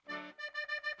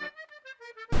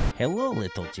Hello,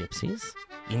 little gypsies.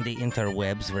 In the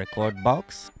interwebs record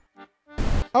box.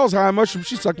 I was high on mushroom.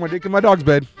 She sucked my dick in my dog's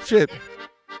bed. Shit.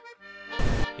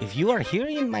 If you are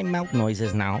hearing my mouth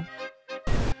noises now,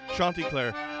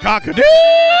 Chanticleer. Cockadoo!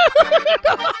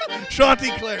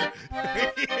 Chanticleer.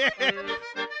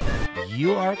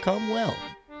 you are come well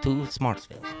to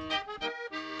Smartsville.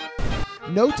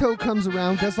 Noto comes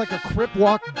around, does like a crip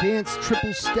walk, dance,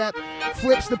 triple step,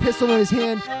 flips the pistol in his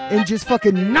hand, and just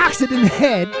fucking knocks it in the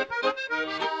head.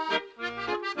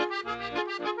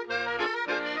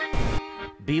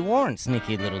 Be warned,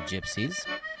 sneaky little gypsies.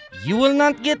 You will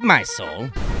not get my soul.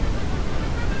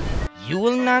 You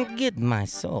will not get my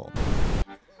soul.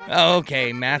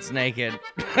 Okay, Matt's naked.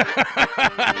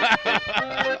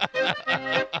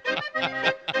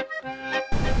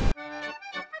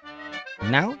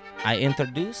 Now, I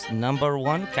introduce number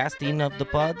one casting of the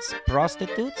pods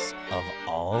prostitutes of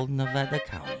all Nevada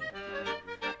County.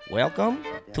 Welcome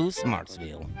to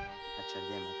Smartsville.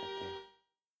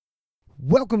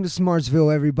 Welcome to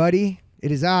Smartsville, everybody.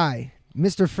 It is I,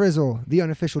 Mr. Frizzle, the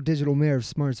unofficial digital mayor of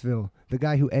Smartsville, the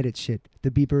guy who edits shit,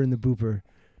 the beeper and the booper.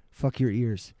 Fuck your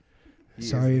ears.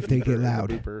 Sorry if they get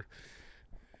loud.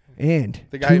 And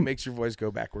The guy who makes your voice go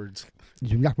backwards.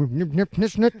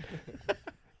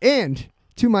 And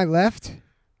to my left,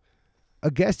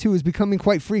 a guest who is becoming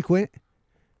quite frequent.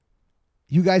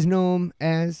 You guys know him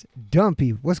as Dumpy.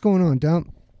 What's going on,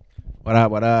 Dump? What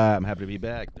up, what up? I'm happy to be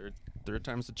back. Third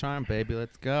time's the charm, baby.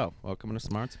 Let's go. Welcome to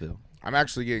Smartsville. I'm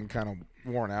actually getting kind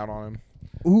of worn out on him.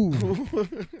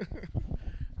 Ooh.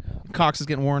 Cox is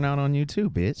getting worn out on you too,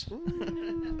 bitch.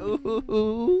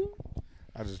 Ooh.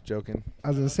 I was just joking. I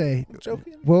was going to say,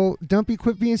 Joking. well, Dumpy,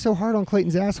 quit being so hard on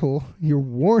Clayton's asshole. You're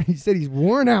worn. He said he's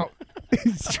worn out.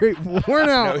 He's straight worn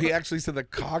out. No, he actually said the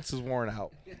Cox is worn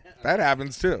out. That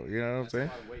happens too. You know what I'm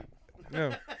saying?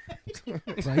 Yeah.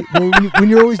 Right? Well, when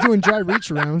you're always doing dry reach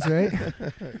arounds, right?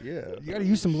 Yeah. You got to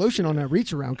use some lotion on that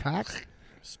reach around, Cox.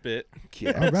 Spit.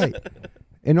 Yeah. All right.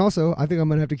 And also, I think I'm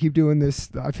going to have to keep doing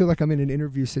this. I feel like I'm in an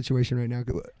interview situation right now.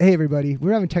 Hey, everybody.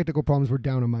 We're having technical problems. We're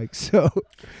down a mic. So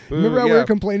remember how we were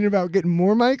complaining about getting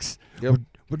more mics? Yep.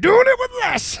 We're doing it with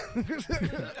less.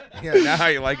 Yeah, now how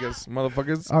you like us,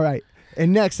 motherfuckers. All right.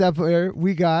 And next up here,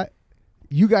 we got,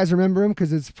 you guys remember him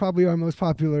because it's probably our most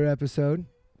popular episode.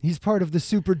 He's part of the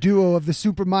super duo of the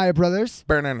Super Maya Brothers.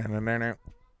 Yeah,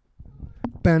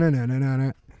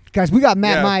 Ba-na-na-na-na-na. Guys, we got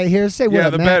Matt Yeah. Maya here. Say what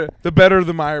up, Matt. the better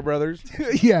the Meyer brothers.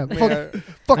 Yeah,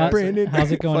 fuck How's- Brandon.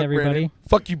 How's it going, Fuck everybody? Brandon.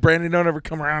 Fuck you, Brandon. Don't ever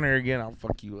come around here again. I'll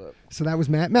fuck you up. So that was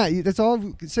Matt. Matt, that's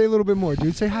all. Say a little bit more,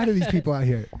 dude. Say hi to these people out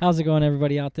here. How's it going,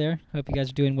 everybody out there? Hope you guys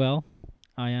are doing well.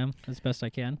 I am, as best I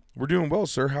can. We're doing well,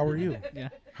 sir. How are you? Yeah.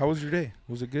 How was your day?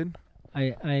 Was it good?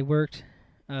 I worked,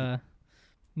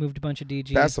 moved a bunch of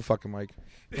DGs. That's the fucking mic.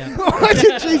 Yeah.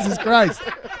 Jesus Christ.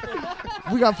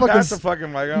 We got fucking That's the fucking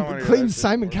mic. I don't want to Clayton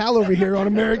Simon Cowell over here on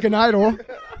American Idol.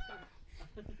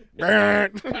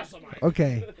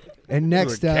 Okay. And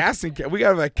next up. We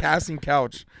got a casting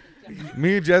couch.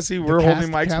 Me and Jesse, we're cast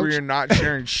holding mics couch? where you're not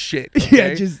sharing shit. Yeah,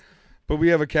 Okay? just But we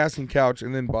have a casting couch,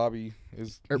 and then Bobby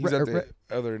he's at right, the right.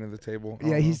 other end of the table. I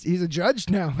yeah, don't know. he's a judge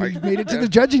now. He Like- made it to Yeah. the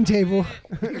judging table.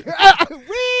 Woo!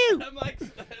 I'm like,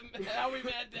 how we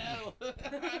mad now?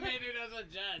 I made it as a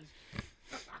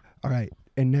judge. All right.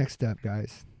 And next up,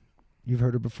 guys. You've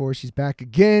heard her before. She's back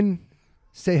again.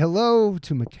 Say hello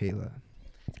to Michaela.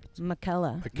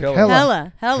 McKella. Michaela.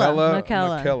 Hella. Hella.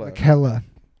 Michaela. Michaela.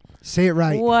 Say it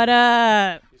right. What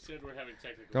up? You said we're having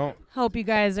technical. Don't Hope you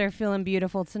guys are feeling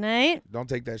beautiful tonight.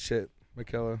 take that shit,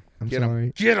 Michaela. I'm Get sorry.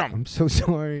 him. Get him. I'm so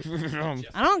sorry.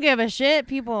 I don't give a shit.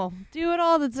 People do it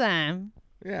all the time.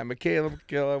 Yeah, Michaela,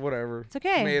 whatever. It's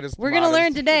okay. Tomatoes, We're going to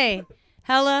learn tomatoes. today.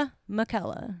 Hella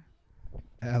McKella.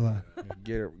 Ella.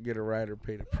 Get a rider,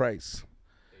 pay the price.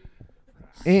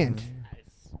 And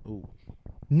Ooh.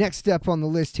 next up on the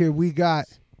list here, we got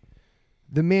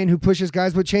the man who pushes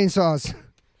guys with chainsaws,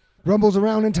 rumbles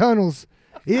around in tunnels.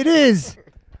 It is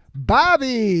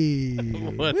Bobby.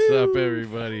 What's up,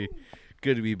 everybody?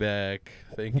 Good to be back.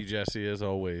 Thank you, Jesse, as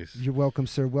always. You're welcome,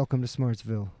 sir. Welcome to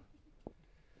Smartsville.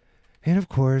 And of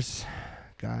course,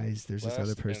 guys, there's this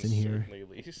other person here. Certainly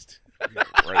least.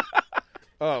 Right.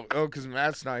 Oh, because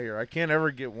Matt's not here. I can't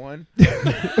ever get one.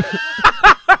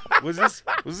 Was this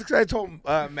 'cause I told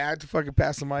Matt to fucking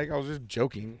pass the mic? I was just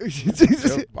joking.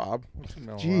 Joke, Bob.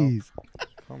 Jeez.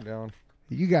 Calm down.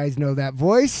 You guys know that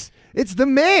voice. It's the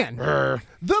man, Brr.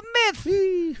 the myth,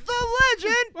 the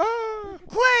legend,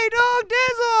 Clay Dog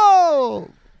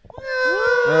Dizzle.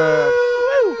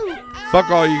 Fuck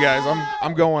all you guys.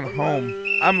 I'm going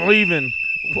home. I'm leaving.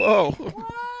 Whoa.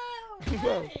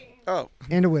 Whoa. Oh.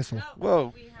 And a whistle.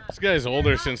 Whoa. This guy's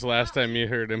older since last time you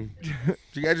heard him. Did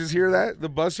you guys just hear that? The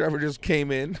bus driver just came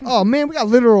in. Oh man, we got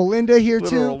literal Linda here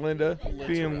Literal too. Linda.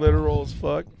 Being literal as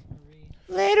fuck.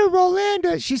 Literal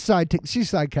Linda. She's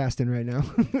sidecasting right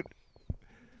now.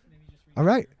 All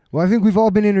right. Well, I think we've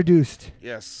all been introduced.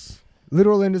 Yes.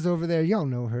 Literal Linda's over there. Y'all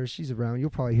know her. She's around. You'll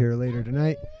probably hear her later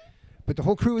tonight. But the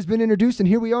whole crew has been introduced, and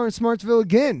here we are in Smartsville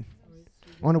again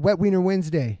on a Wet Wiener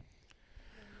Wednesday.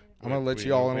 I'm going to let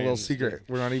you all in a little secret.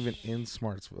 We're not even in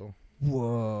Smartsville.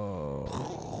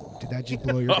 Whoa. Did that just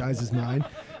blow your guys' mind?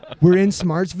 We're in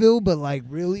Smartsville, but like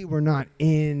really, we're not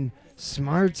in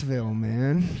Smartsville,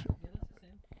 man.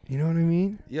 You know what I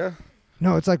mean? Yeah.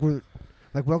 No, it's like we're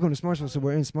like welcome to Smartsville, so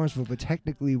we're in Smartsville, but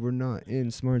technically we're not in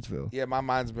Smartsville. Yeah, my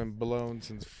mind's been blown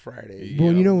since Friday.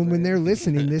 Well, you know, when they're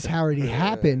listening, this already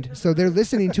happened. So they're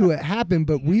listening to it happen,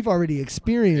 but we've already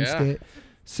experienced Yeah. it.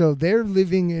 So they're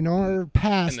living in our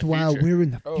past the while future. we're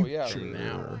in the Oh, yeah. future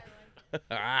Now.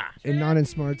 and not in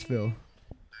Smartsville.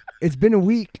 It's been a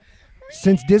week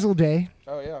since Dizzle Day.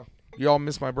 Oh, yeah. You all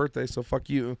missed my birthday, so fuck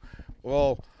you.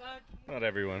 Well, Not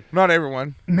everyone. not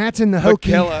everyone. Matt's in the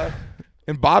hokey. Michaela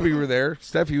and Bobby were there.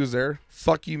 Steffi was there.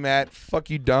 Fuck you, Matt. Fuck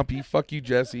you, Dumpy. Fuck you,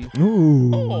 Jesse.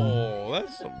 Ooh. Oh,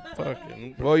 that's some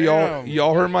fucking. Well, y'all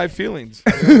damn. hurt my feelings.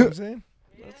 You know what I'm saying?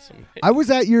 That's some. I was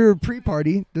at your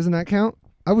pre-party. Doesn't that count?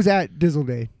 I was at Dizzle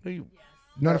Day. Hey,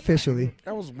 Not officially.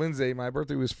 that was Wednesday. My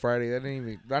birthday was Friday. That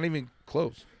not even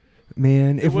close.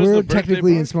 Man, if was we're the birthday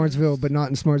technically in party? Smart but not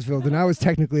in Smartsville, then I was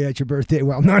technically at your birthday.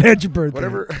 Well, not at your birthday.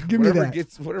 Whatever. Give me whatever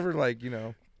that. Whatever, like,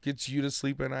 gets you to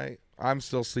sleep at night. I'm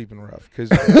still sleeping rough because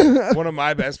one of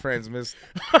my best friends missed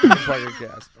the fucking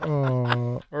cast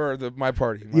Oh, or my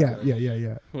party. My yeah, bad.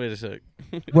 yeah. Wait a sec.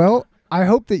 Well, I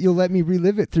hope that you'll let me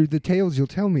relive it through the tales you'll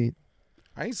tell me.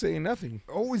 I ain't saying nothing.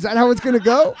 Oh, is that how it's gonna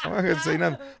go? I'm not gonna say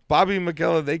nothing. Bobby and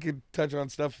Michaela, they could touch on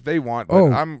stuff if they want, but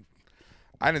Oh.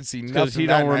 I didn't see nothing. Because he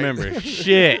that don't night. remember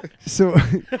shit. So,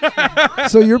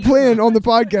 so your plan on the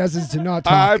podcast is to not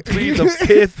I talk. plead the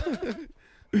fifth.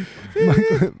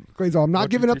 Crazy. I'm not One,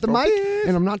 two, giving up three, the four, mic,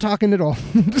 and I'm not talking at all.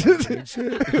 I'm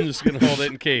just gonna hold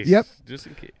it in case. Yep. Just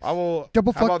in case. I will.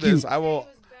 Double how fuck about you. this? I will.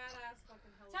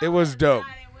 It was dope.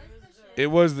 It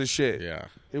was the shit. Yeah.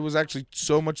 It was actually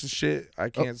so much the shit. I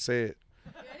can't say it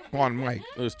on mic.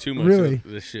 It was too much Really? of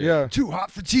this shit. Yeah. Too hot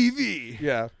for TV.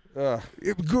 Yeah. To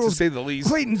Girls, say the least.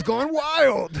 Clayton's gone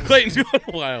wild. Clayton's going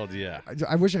wild, yeah.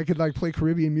 I wish I could like play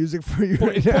Caribbean music for you.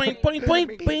 Right Point, now. point, point, point,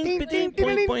 point, point,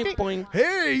 point, point, point.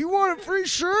 Hey, you want a free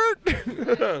shirt?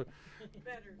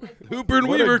 Hooper and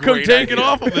What a Weaver come great take it idea.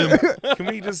 off of him. Can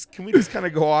we just kind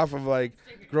of go off of like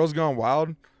Girls Gone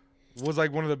Wild was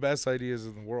like one of the best ideas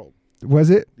in the world. Was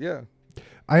it? Yeah.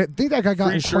 I think that guy got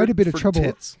Free in shirt quite a bit of for trouble,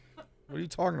 tits? What are you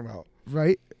talking about?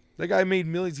 right? That guy made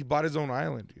millions. He bought his own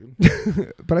island,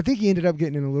 dude. But I think he ended up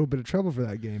getting in a little bit of trouble for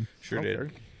that game. Sure I don't did.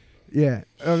 care. Yeah.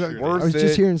 I was, Worth I was just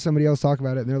it. hearing somebody else talk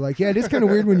about it, and they're like, yeah, it is kind of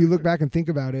weird when you look back and think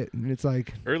about it. And it's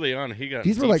like, Early on, he got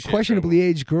these were deep like shit questionably trouble.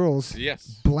 aged girls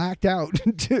Yes. blacked out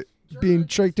to being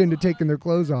tricked into taking their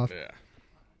clothes off. Yeah.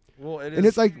 Well, it is. And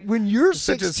it's like when you're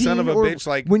such a 16 son of a or bitch,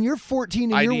 like, when you're 14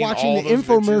 and I you're need watching all the those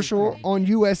bitches infomercial from- on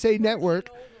USA Network,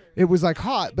 it was like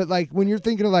hot. But like when you're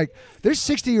thinking of like, there's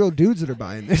 60-year-old dudes that are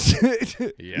buying this, Yeah.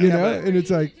 you know, but- and it's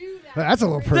like, that's a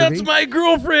little pervy. That's my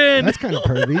girlfriend. That's kind of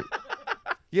pervy.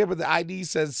 yeah, but the ID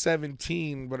says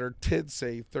 17, but her tits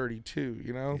say 32.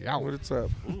 You know? Yeah. What's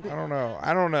up?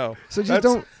 I don't know. So just That's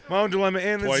don't. my own dilemma.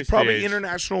 And Twice it's probably the age.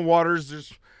 international waters.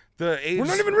 There's the age. We're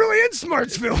not even really in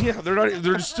Smartsville. Yeah, they're not.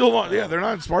 They're still not. Yeah, they're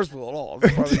not in Smartsville at all.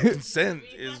 Probably consent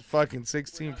is fucking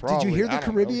 16. Probably. Did you hear the I don't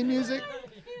know. Caribbean music?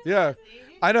 Yeah,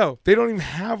 I know. They don't even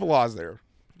have laws there.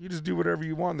 You just do whatever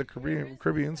you want. The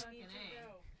Caribbeans.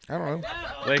 I don't know.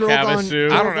 Lake Girl gone-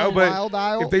 Havasu. I don't know, but Wild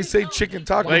Isle? if they say chicken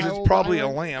tacos, Lake- it's probably a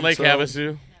lamb. Lake so.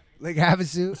 Havasu. Lake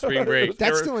Havasu. Spring break.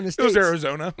 That's still in the It was States.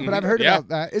 Arizona. But I've heard Yeah. about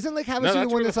that. Isn't Lake Havasu that's the where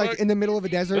one the that's like fuck- in the middle of a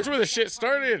desert? That's where the shit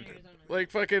started. Like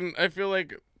fucking, I feel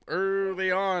like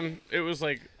early on, it was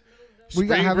like We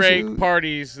got spring break Havasu.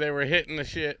 parties. They were hitting the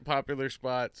shit, popular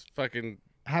spots, fucking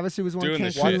Havasu was one. doing the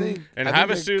Cancun. shit. Well, I think- and I think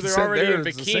the Havasu, they're consent already there in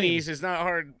is the same. bikinis. It's not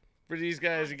hard for these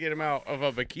guys to get them out of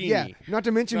a bikini. Yeah, not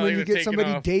to mention Not when you even get taking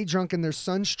somebody off. day drunk and they're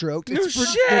sunstroked. No It's they're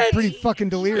shit! pretty fucking Yeah,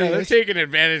 they're delirious. taking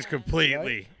advantage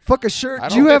completely. Fuck a shirt. I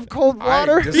Do you don't- have cold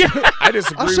water? I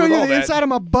disagree I'll show with you all the that. inside of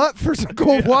my butt for some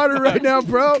cold water right now,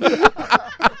 bro.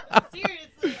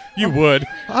 Seriously. You would.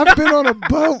 I've been on a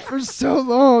boat for so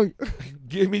long,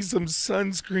 Give me some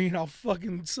sunscreen. I'll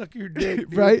fucking suck your dick.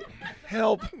 Dude. right?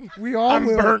 Help. We all I'm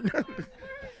will. burnt.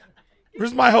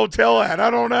 Where's my hotel at? I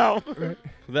don't know.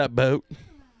 That boat.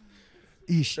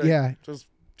 Eesh, yeah. Just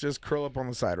just curl up on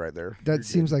the side right there. That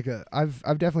seems like I've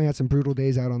definitely had some brutal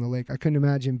days out on the lake. I couldn't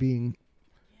imagine being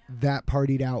that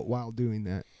partied out while doing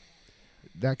that.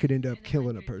 That could end up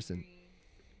killing a person.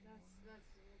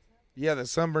 Yeah, the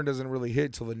sunburn doesn't really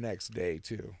hit till the next day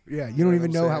too. Yeah, you don't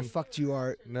even know how saying? fucked you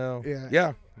are. No. Yeah.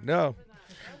 Yeah. No.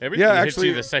 Everything Yeah, hits actually,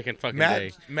 you the second fucking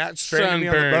day. Matt stranded me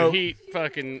on the Sunburn, boat. heat,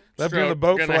 fucking Left me on the stroke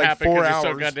boat for gonna like happen 4 'cause you're so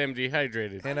hours. goddamn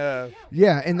dehydrated. And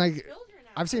Yeah, and like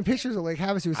I've seen pictures of Lake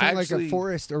Havasu. It sounds like a Actually-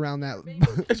 forest around that.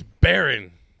 It's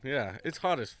barren. Yeah, it's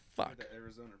hot as fuck.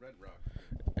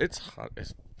 It's hot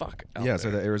as fuck out Yeah, so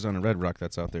there. the Arizona Red Rock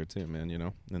that's out there too, man. You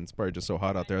know, and it's probably just so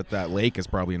hot out there. That lake is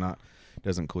probably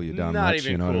doesn't cool you down Not much.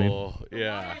 even You know what I mean? cool.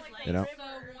 Yeah. You know.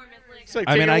 It's like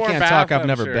I mean, taking a I warm can't bath, talk. I've I'm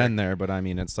never sure. been there, but I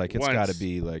mean, it's like it's got to Once.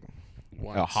 be like a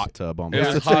Once. hot tub It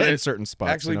almost. was hot in as- certain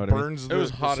spots. actually you know what I mean? burns It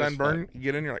was the hot as sunburn. You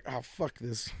get in, you're like, oh fuck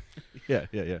this. Yeah,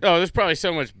 yeah, yeah. Oh, there's probably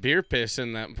so much beer piss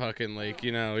in that fucking lake.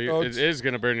 You know, Oh, it it's- is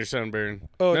gonna burn your sunburn.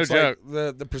 Oh, no it's joke.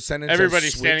 like the percentage. has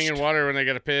Everybody's standing in switched water when they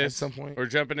got to at piss some point. or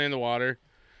jumping in the water.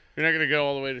 You're not gonna go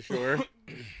all the way to shore.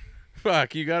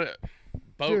 Fuck, you got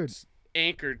boats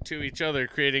anchored to each other,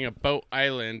 creating a boat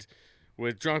island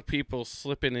with drunk people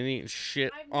slipping and eating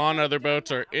shit on other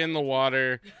boats or in the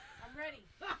water.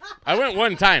 I went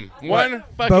one time. One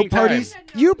fucking Boat parties? time.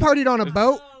 You partied on a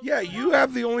boat? Yeah, you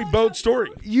have the only boat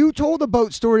story. You told a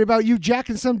boat story about you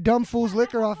jacking some dumb fool's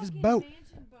liquor off his boat.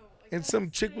 And some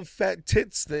chick with fat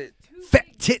tits that Fat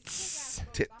tits.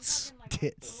 tits.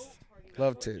 Tits.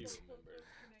 Love tits.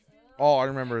 All I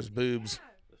remember is boobs.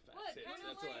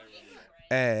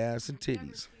 Ass and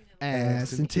titties.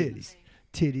 Ass and titties.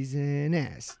 Titties and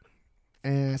ass.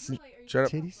 Ass and Shut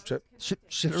up. titties. Shut. Shut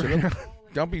Shut right up. now.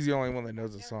 Dumpy's the only one that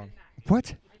knows the song.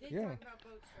 What? Yeah.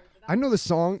 I know the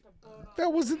song.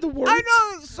 That wasn't the words. I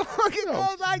know the song. It No.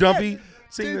 goes like Dumpy,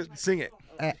 sing Dude. it. Sing it.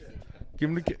 that. Give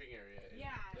him the kick.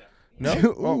 No?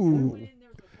 Ooh.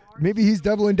 Maybe he's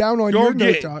doubling down on Go your on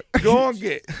no get. talk. Go on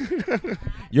get.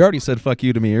 You already said fuck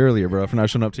you to me earlier, bro. For not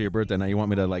showing up to your birthday, now you want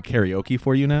me to like karaoke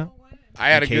for you now? I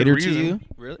had a good Cater reason. to you?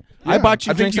 Really? Yeah, I bought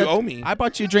you I think drinks. you at, owe me. I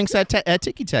bought you drinks at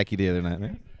Tiki Tacky the other night,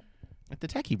 man. At the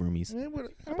Tacky Roomies. Man,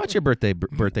 what- How about your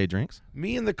birthday drinks?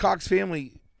 Me and the Cox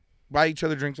family buy each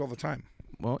other drinks all the time.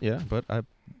 Well, yeah, but I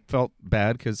felt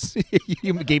bad because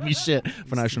you gave me shit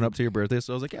for not showing up to your birthday.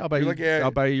 So I was like, yeah, I'll buy You're you. like, yeah,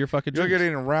 I'll buy you your fucking You'll drinks. get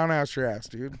in and round ass your ass,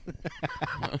 dude.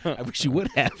 I wish you would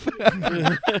have.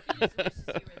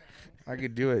 I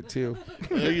could do it too.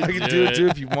 You I can could do it too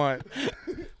if you want.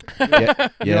 yeah,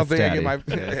 You don't yes, think Daddy. I get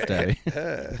my Yes,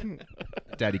 Daddy.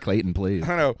 Daddy Clayton, please.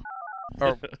 I don't know.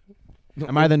 Or,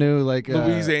 Am I the new like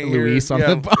Louise ain't here. Luis on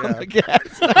Yeah, the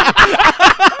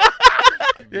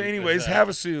yeah, anyways,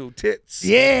 Havasu, tits,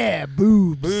 Yeah,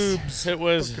 boobs. boobs, It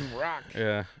was. fucking rock.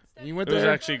 Yeah. You went It was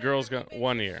there, actually girls gone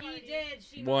 1 year.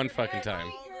 One fucking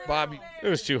time. Bobby. It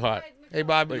was too hot. Hey,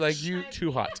 Bobby, like you,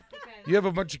 Too hot. you have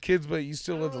a bunch of kids, but you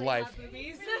still live the life.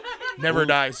 Never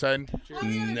die, son.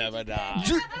 Never die.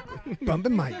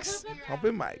 Bumping mics.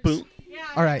 Humping mics. Boom.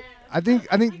 All right. I think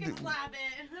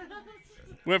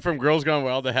Went from Girls Gone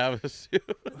Wild to Havasu.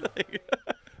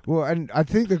 well, and I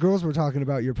think the girls were talking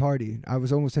about your party. I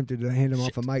was almost tempted to hand them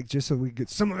off a mic just so we could get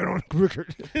some of it on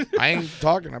record. I ain't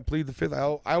talking. I plead the fifth.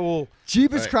 I will.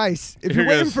 Jeebus Right. Christ. If Here you're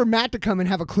waiting goes. for Matt to come and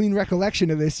have a clean recollection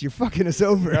of this, you're fucking us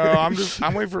over. No, I'm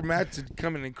waiting for Matt to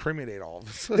come and incriminate all of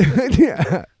us.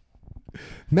 Yeah.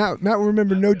 Matt will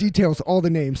remember no details, all the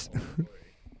names.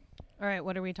 All right,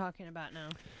 what are we talking about now?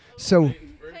 So,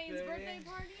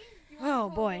 Oh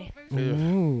boy.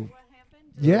 ooh.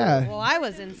 Yeah. Well, I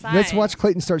was inside. Let's watch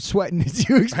Clayton start sweating as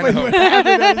you explain know. what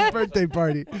happened at his birthday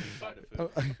party.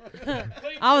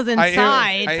 I was inside.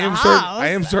 I the am house, starting. I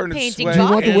am starting to painting sweat. Do you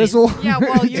want the and- whistle? Yeah,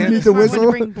 well, Do you're you need the the smart one to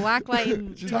whistle? bring black light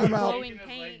and Time out. glowing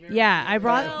paint. Yeah, I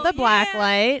brought the black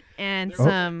light and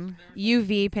some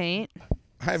UV paint.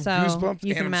 I have So goosebumps.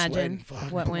 you can and I'm imagine sweating.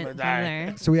 Fuck, what I'm went gonna from die.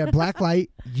 there. So we had black light,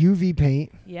 UV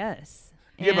paint, Yes.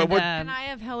 Yeah, but And, what- And I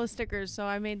have hella stickers, so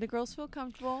I made the girls feel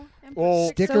comfortable. And Well,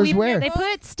 stickers where? They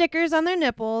put stickers on their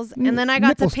nipples, Mm, and then I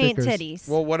got to nipple paint stickers. titties.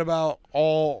 well, what about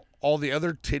all the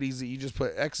other titties that you just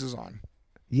put X's on?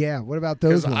 Yeah, what about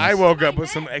Because those ones? I woke up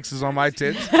with some X's on my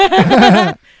tits.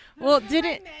 Well, did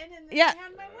it? Yeah.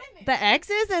 The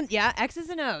X's and X's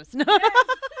and O's. No.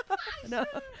 No.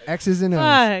 X's and O's.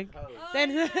 Fuck.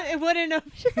 Then it wouldn't know.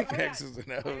 X's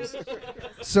and O's.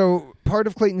 So part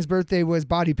of Clayton's birthday was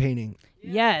body painting.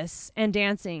 Yes, and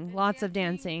dancing. Lots of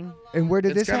dancing. And where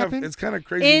did It's this kind happen? of it's kind of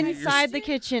crazy. Inside the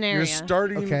kitchen area. You're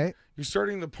starting. Okay. You're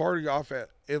starting the party off at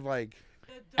like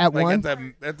at Like one.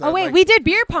 at the, Oh wait, like, we did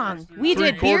beer pong. We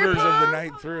did beer three-quarters of pong, the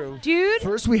night through. dude.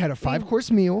 First, we had a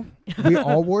 5-course meal. We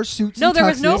all wore suits. No, and there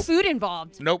was no tuxes. food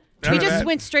involved. Nope. We none of just that.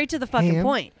 went straight to the fucking Ham.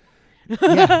 point.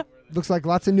 Yeah, looks like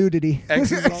lots of nudity.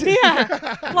 X's on it. Yeah,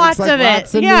 Looks lots like of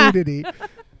lots it. of Yeah. nudity.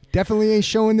 Definitely ain't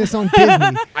showing this on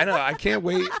Disney. I know. I can't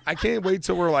wait. I can't wait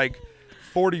till we're like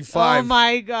 45. Oh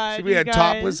my god. Should be you at guys.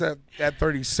 topless at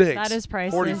 36. That is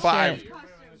priceless 45. shit.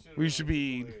 We should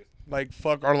be like,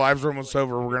 fuck, our lives are almost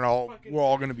over. We're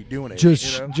all gonna be doing it.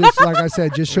 Just, you know? just like I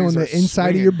said, just showing Things the are inside of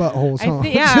swinging. your buttholes, huh?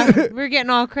 Yeah, we're getting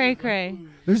all cray cray.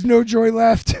 There's no joy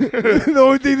left. The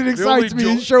only thing that excites only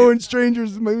me joy- is showing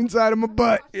strangers my inside of my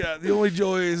butt. Yeah. The only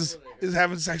joy is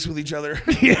having sex with each other.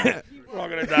 Yeah. We're all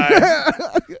gonna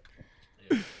die.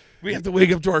 We have to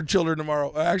wake up to our children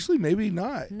tomorrow. Actually, maybe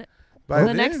not. By The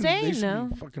then, next day, they should no.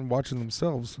 be fucking watching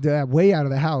themselves. Yeah, way out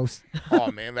of the house.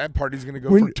 Oh man, that party's gonna go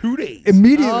When- for 2 days.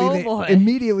 Immediately, Oh, boy.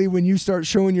 immediately when you start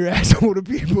showing your asshole to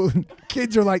people,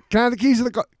 kids are like, "Can I have the keys to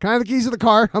the car? Can I have the keys to the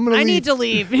car? I'm gonna I leave." need to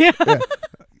leave. Yeah.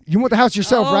 You want the house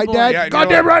yourself, Oh, right, boy. Dad? Yeah, and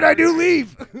Goddamn you're right, I do.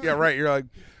 Leave. Yeah, right. You're like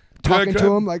Talking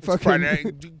to him like it's fucking Friday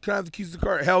night. Can I have the keys to the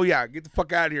car? Hell yeah, get the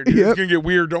fuck out of here, dude. Yep. It's gonna get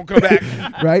weird. Don't come back.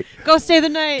 right. Go stay the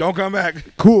night. Don't come back.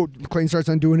 Cool. Clayton starts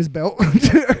undoing his belt.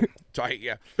 Tight,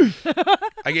 yeah.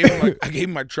 I gave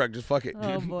him my truck. Just fuck it.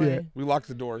 Oh dude. boy. Yeah. We locked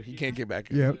the door. He can't get back.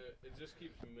 Yep.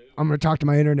 I'm gonna talk to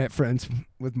my internet friends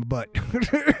with my butt.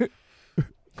 I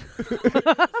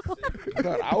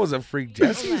thought I was a freak.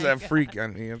 Jesse's a freak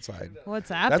on the inside. What's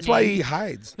happening? That's why he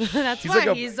hides. That's he's why like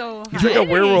a- he's so. he's like a hiding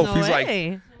werewolf. He's like-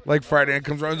 away. Like Friday night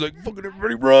comes around, he's like, "Fucking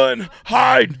everybody, run,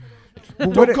 hide,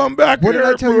 What don't did- come back What here."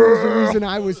 did I tell you was the reason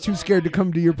I was too scared to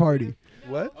come to your party?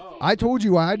 What? I told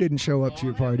you why I didn't show up to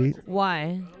your party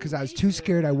Why? because I was too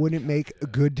scared I wouldn't make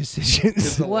good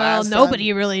decisions. The Well, last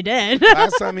nobody really did.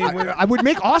 Last time he went, I would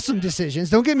make awesome decisions.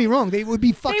 Don't get me wrong; they would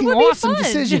be fucking would be awesome fun.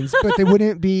 decisions, but they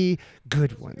wouldn't be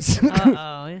good ones.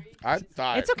 Uh-oh. I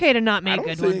thought It's okay to not I make don't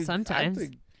good think- ones sometimes. I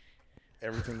think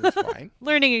everything was fine.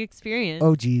 Learning experience.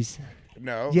 Oh, geez.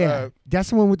 No. Yeah,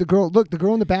 that's the one with the girl. Look, the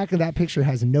girl in the back of that picture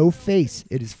has no face.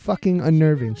 It is fucking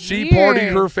unnerving. She Weird.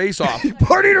 partied her face off.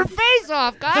 Partied her face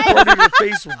off, guys. Partied her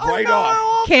face right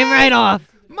off. Came right off.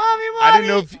 Mommy. I didn't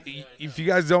know if you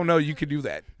guys don't know, you could do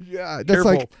that. Yeah, that's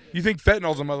Careful. like You think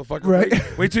fentanyl's a motherfucker? Right.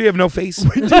 Wait till you have no face. you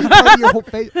party your whole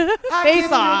face.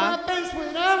 Face off. face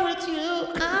when I'm with you,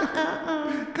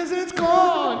 cause it's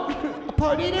gone. I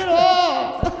partied it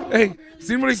off. Hey, does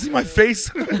anybody see my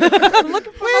face? Look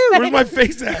for Where's my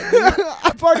face at?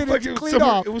 I partied Like, it was clean somewhere-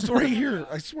 off. It was right here.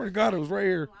 I swear to God, it was right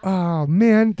here. Oh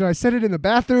man, did I set it in the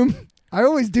bathroom? I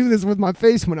always do this with my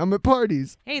face when I'm at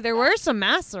parties. Hey, there were some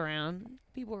masks around.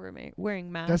 People were wearing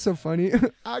masks. That's so funny.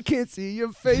 I can't see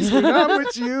your face when I'm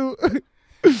with you.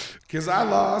 Because I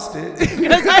lost it.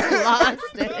 Because I lost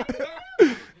it.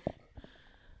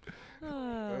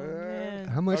 Oh, man.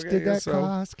 How much Okay, did that so-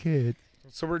 cost, kid?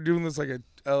 So we're doing this like a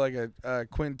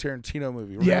Quentin Tarantino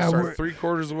movie. We're Yeah, gonna we're- start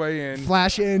 3/4 away in,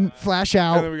 Flash in, flash and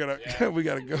out. then we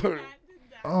gotta go.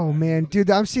 Oh man, dude,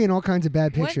 I'm seeing all kinds of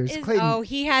bad What pictures. is- Clayton, oh,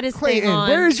 he had his Clayton, thing on.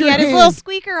 where's he your had his little hand?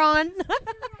 squeaker on.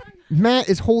 Matt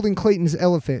is holding Clayton's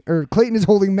elephant, or Clayton is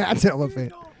holding Matt's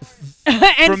elephant.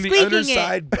 and From the squeaking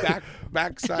underside,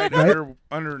 backside, Right?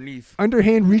 underneath.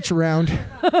 Underhand reach around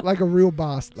like a real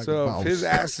boss. Like a So boss. if his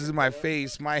ass is in my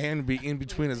face, my hand would be in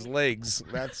between his legs.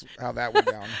 That's how that went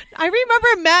down. it. I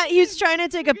remember Matt. He was trying to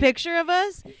take a picture of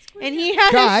us, and he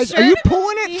had Guys, his shirt. are you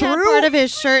pulling it he through? had part of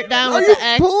his shirt down Are with you the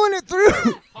X. pulling it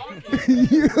through?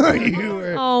 you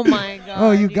were. Oh my god.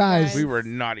 Oh, you guys. We were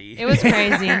naughty. It was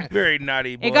crazy. Very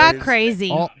naughty. Boys. It got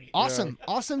crazy.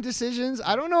 Awesome decisions.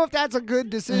 I don't know if that's a good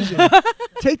decision.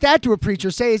 Take that to a preacher.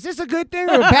 Say, is this a good thing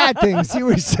or a bad thing? See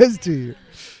what he says to you.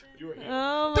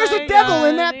 Oh There's my a devil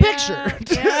in God, that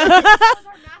picture. yeah.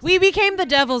 We became the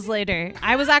devils later.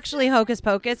 I was actually Hocus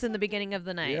Pocus in the beginning of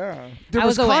the night. Yeah. There I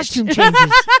was was a witch. costume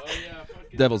changes.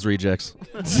 Devil's Rejects.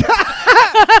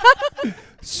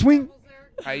 Swing.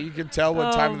 You could tell what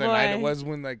Oh, time of the night it boy. was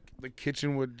when like the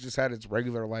kitchen would just had its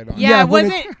regular light on. Yeah, Yeah, it when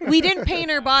wasn't. We didn't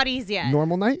paint our bodies yet.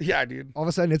 Normal night. Yeah, dude. All of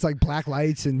a sudden, it's like black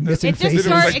lights and missing It just faces. was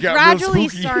started. like It got real gradually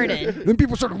spooky. started. Then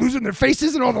people started losing their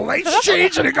faces and all the lights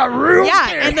changed and it got real Yeah,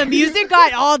 scary. and the music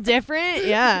got all different.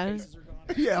 Yeah,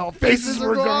 yeah, all Faces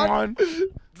were gone. gone.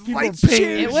 People Lights painted.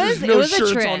 changed. It was- no it was a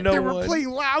shirts trip. on no They were one. playing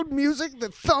loud music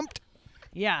that thumped.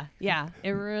 yeah. It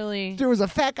really. There was a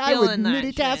fat guy with Feeling that mini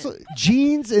shit. tassel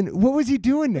jeans, and what was he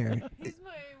doing there?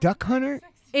 Duck hunter?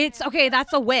 It's okay.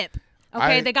 That's a whip.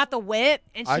 Okay, I- they got the whip,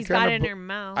 and I she's got kinda it in b- her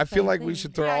mouth. I feel I like we think.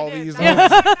 should throw all these on.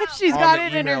 She's on got the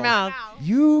it in her email. mouth.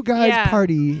 You guys Yeah.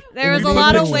 party. There in was the a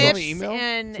lot of neighborhood. On whips the email?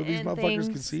 and so these and motherfuckers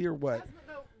can things. see or what?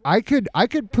 I could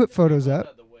put photos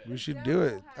up. We should do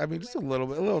it. I mean, just a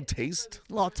little taste.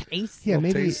 Little taste. Yeah, Little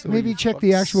maybe taste of what you check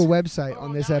the fucks. actual website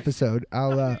on this episode.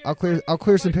 I'll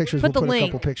clear some pictures. Put We'll the put a link.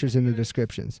 couple pictures in the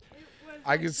descriptions.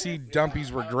 I can see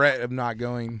Dumpy's regret of not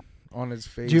going on his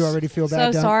face. Do you already feel So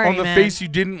bad? Dom? sorry, on the man. face you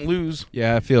didn't lose?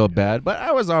 Yeah, I feel bad, but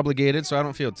I was obligated, so I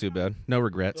don't feel too bad. No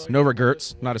regrets. No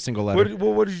regrets. Not a single letter.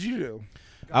 What did you do?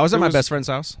 I was It at my was- best friend's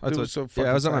house. it was so I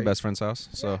fucking was at my tight. best friend's house,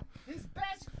 so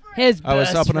His I was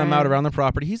best helping him out friend. around the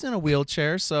property. He's in a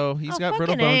wheelchair, so he's Oh, got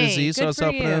brittle fucking bone A. disease. So I Good was for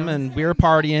helping him, you. and we were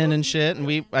partying and shit. And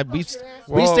we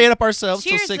Well, stayed up ourselves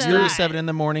till cheers to 6:30, that. 7 in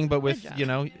the morning. But with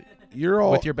job. You're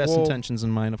all with your best well, intentions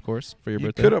in mind, of course, for your You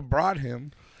birthday. could have brought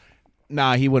him.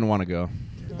 Nah, he wouldn't want to go.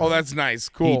 Oh, that's nice.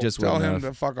 Cool. just Tell wouldn't him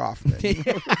have. to fuck off. Then.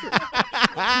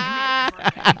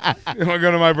 You want to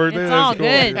go to my birthday? It's That's all cool,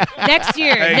 good. dude. Next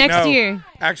year. Hey, next no. year.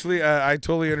 Actually, I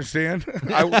totally understand.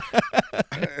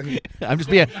 I'm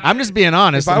just being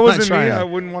honest. If I I'm not wasn't me, trying. I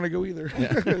wouldn't want to go either.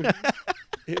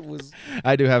 It was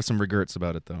I do have some regrets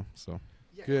about it though. So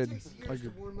good. To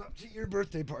warm up to your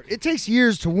birthday party. It takes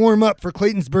years to warm up for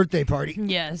Clayton's birthday party.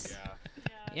 Yes.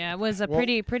 Yeah, it was a Well-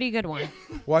 pretty good one.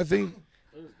 Well, I think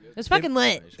It was fucking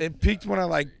lit. it peaked when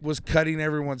I was cutting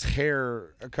everyone's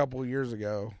hair a couple years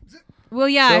ago. Well,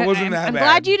 yeah, So it wasn't that I'm bad.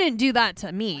 glad you didn't do that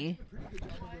to me.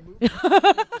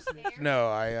 No,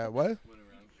 I what?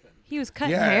 He was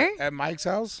cutting Yeah, hair? at Mike's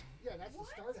house.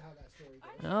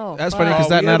 Oh, that's funny because Oh,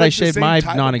 that we night had, I like, the shaved same my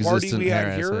type of party non-existent we had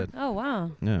hair. I here. said. Oh,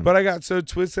 wow. Yeah. But I got so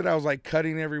twisted, I was like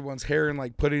cutting everyone's hair and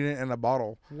like putting it in a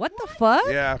bottle. What the fuck?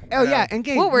 Yeah. Oh yeah, and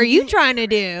Gabe, What were you trying to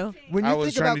do? when I you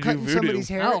was think about trying to do cutting voodoo. somebody's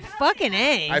hair? Oh, fucking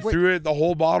A. I threw the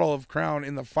whole bottle of Crown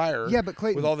in the fire. Yeah, but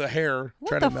Clayton- with all the hair. What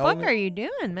trying the to melt fuck it. are you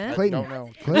doing, man? Clayton, Don't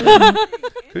know. Clayton,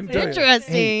 Couldn't tell you.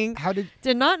 Interesting. how did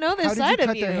Did not know this how did side you of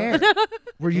cut you. their hair?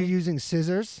 Were you using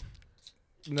scissors?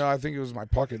 No, I think it was my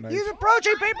pocket knife. He's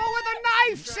approaching people with a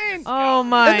knife, Sin. Oh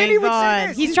my and then he would god. say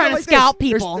this. He's He'd trying go to like this. scalp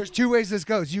There's- people. There's two ways this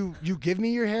goes. You give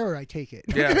me your hair or I take it.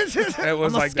 Yeah, it was I'm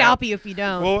gonna like scalp that. you if you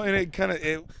don't. Well, and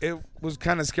it was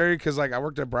kind of scary because I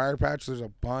worked at Briar Patch. There's a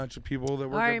bunch of people that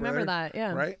work. I at remember Briar, that,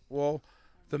 yeah. Right. Well,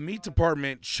 the meat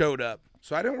department showed up,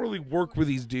 so I didn't really work with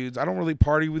these dudes. I don't really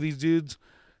party with these dudes,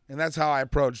 and that's how I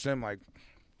approached them. Like,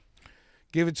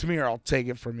 give it to me or I'll take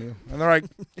it from you. And they're like,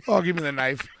 "Oh, give me the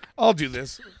knife. I'll do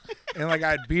this." And I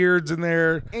had beards in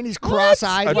there, And he's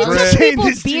cross-eyed. A while dread. he's saying People's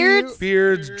this to you. beards?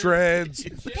 beards, dreads,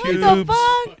 What pubes, the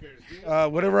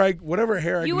fuck? whatever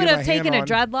hair I You could would get have my taken a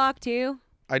hand on. dreadlock too?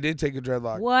 I did take a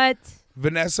dreadlock. What?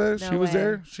 Vanessa, No she was way.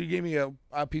 there. She gave me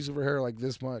a piece of her hair like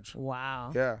this much.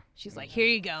 Wow. Yeah, She's like, here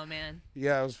you go, man.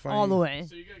 yeah, it was funny. All the way.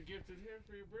 So you got gifted hair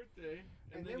for your birthday,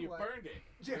 and then you burned it.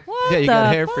 What Yeah, you the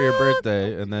got hair for your fuck?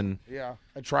 birthday, and then Yeah,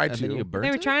 I tried and then to. you burnt They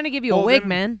were it? trying to give you a Well, wig, then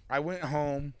man. I went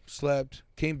home, slept,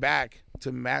 came back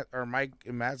to Matt or Mike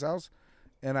and Matt's house,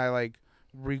 and I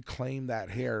reclaimed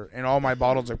that hair and all my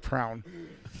bottles of Crown.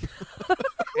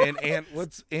 and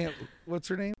what's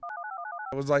her name?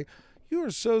 I was like, "You are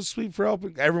so sweet for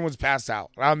helping." Everyone's passed out.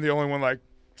 I'm the only one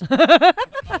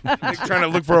trying to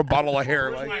look for a bottle of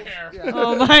hair. Like,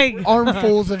 Oh my.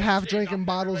 Armfuls of half-drinking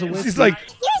bottles of whiskey. she's like,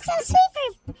 You're so sweet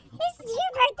for this is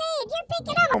your birthday and you're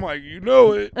picking up. I'm like, you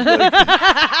know it.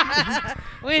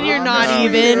 When you're Oh, not no.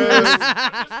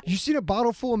 even. You seen a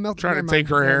bottle full of milk? Trying to Never take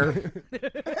her mind.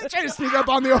 hair. Trying to sneak up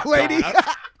on the old lady.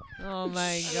 Oh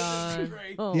my god.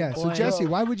 Oh, yeah. So boy. Jesse,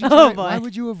 why would you? Oh, why boy.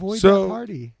 would you avoid So- that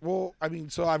party? Well, I mean,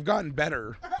 so I've gotten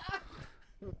better.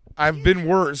 I've been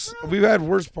worse. We've had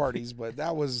worse parties, but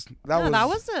that was No, that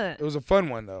was it was a fun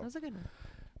one though. that was a good one.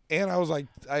 And I was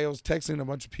texting a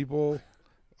bunch of people,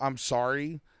 "I'm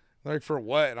sorry." They're like, for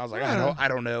what? And I was like, I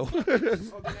don't know.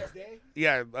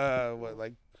 Yeah, it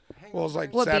was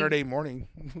like What, Saturday morning.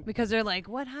 Because they're like,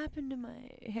 what happened to my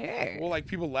hair? Well,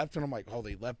 people left, and I'm like, oh,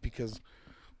 they left because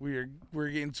we're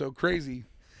getting so crazy.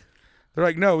 They're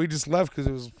like, no, we just left because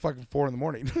it was fucking 4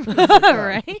 a.m.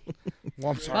 Right?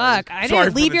 Well, I'm sorry. Fuck, I Sorry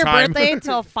didn't for leave the your time. birthday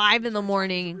until 5 in the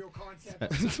morning.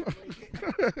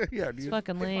 Yeah, It's dude.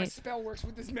 fucking late. spell works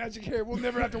with this magic hair, we'll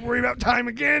never have to worry about time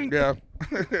again. Yeah.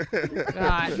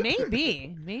 God,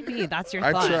 maybe that's your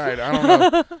I thought. tried. I don't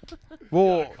know.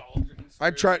 Well,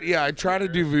 I tried. Yeah, I try to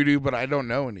do voodoo, but I don't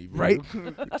know any. Voodoo. Right?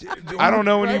 I don't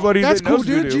know anybody That's that cool, knows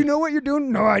dude. voodoo. Do you know what you're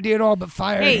doing? No idea at all, but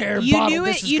fire Hey, hair you bottle. knew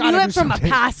This it. has You gotta knew do it from a something.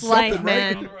 past life, Something,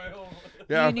 right? man.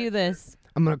 Yeah. You knew this.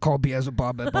 I'm gonna call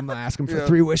Beelzebub up. I'm gonna ask him for Yeah.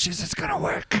 3 wishes. It's gonna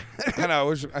work. I know.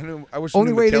 I wish.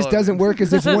 Only knew way this Matilla. doesn't work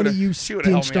is if one of you She would've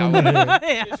helped stinched me on the out.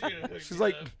 hair. Yeah. She's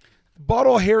like,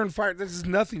 bottle of hair and fire. This is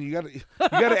nothing. You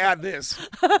gotta add this.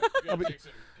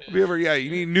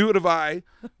 You need newt of eye.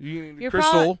 You need You're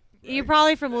crystal. You're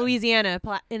probably from Louisiana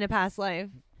in a past life.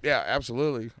 Yeah,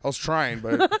 absolutely. I was trying,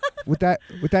 but with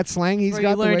that slang he's Or got.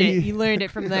 you The learned way it. You learned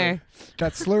it from there.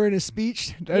 that slur in his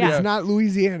speech. That is Yeah. not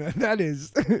Louisiana. That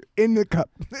is in the cup.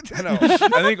 I know.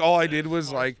 I think all I did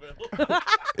was like,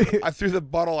 I threw the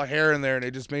bottle of hair in there, and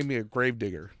it just made me a grave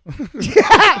digger.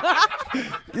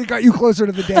 It got you closer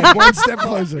to the dead. One step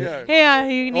closer. Yeah. Yeah,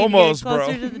 you need Almost, to get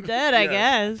closer bro. to the dead, I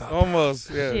guess. Almost.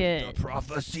 Yeah. Shit.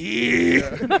 Prophecy.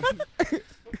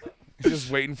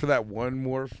 Just waiting for that one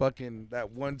more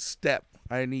that one step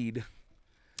I need.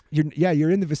 You're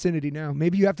in the vicinity now.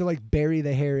 Maybe you have to like bury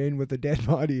the hair in with the dead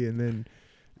body, and then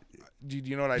Dude,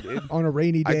 you know what I did? on a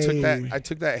rainy day, I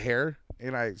took that hair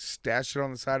and I stashed it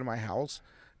on the side of my house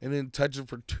and then touched it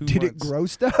for 2 did months. it grow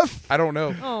stuff? I don't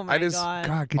know. Oh my I just god.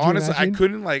 God, could you honestly I imagine?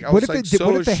 couldn't like I What was if like it did- so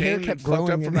what if the hair ashamed kept and fucked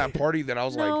growing up in from there? that party that I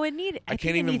was No, like it need. I think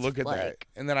can't it even needs, look at like, that.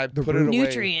 And then I The put it away.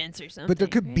 nutrients or something. But there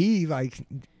could right? be like,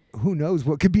 who knows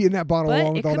what could be in that bottle But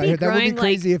along it with all could that be hair. That would be growing,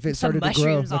 crazy like, if it some started to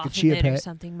grow mushrooms like a off chia of it or pet,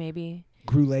 something maybe.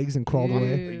 grew legs and crawled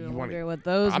away. Ooh, You I wanna- wonder what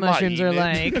those I'm not mushrooms are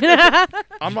eating like.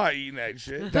 I'm not eating that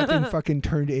shit. That thing fucking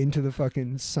turned into the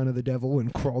fucking son of the devil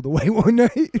and crawled away one night.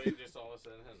 Just all of a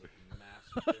sudden has a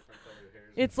massive different colored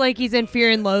hairs. It's like he's in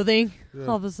Fear and Loathing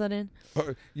all of a sudden.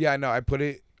 Yeah, no, I put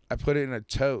it in a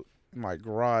tote in my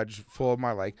garage full of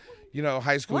my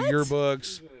high school What?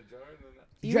 yearbooks.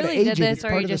 You gotta really age did it. this, It's or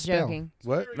are part you of the just spell. joking?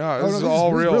 What? No, Oh, this no, is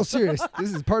all this real. is real serious.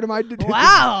 This is part of my.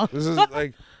 Wow. This is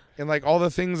like, and like all the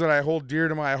things that I hold dear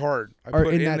to my heart, I Are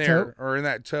put in in that there tote? or in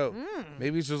that tote.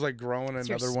 Maybe it's just like growing It's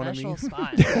your another one of me. special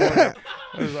spot. I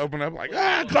just open up like,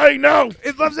 Clay, no.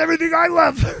 It loves everything I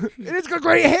love, and it's got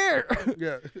great hair.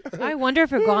 Yeah. I wonder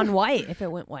if it gone white. If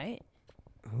it went white,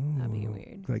 that'd be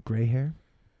weird. Like gray hair.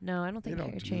 No, I don't think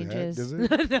don't hair do that, changes. does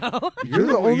it? No. You're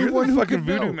the only one who fucking could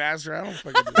voodoo know. master. I don't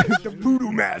fucking do that. The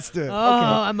voodoo master.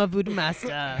 Oh, I'm a voodoo master.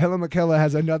 Helen McKella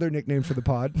has another nickname for the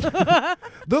pod. the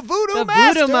voodoo The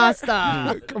master. voodoo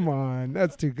master. Come on,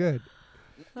 that's too good.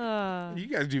 You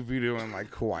guys do voodoo in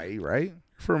like Hawaii, right?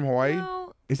 From Hawaii?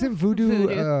 No, Isn't voodoo,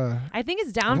 Voodoo. I think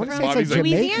it's down I from wanna say it's like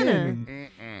Louisiana. Jamaican,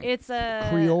 It's a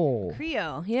Creole.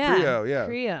 Creole, yeah. Creole, yeah.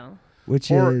 Creole. which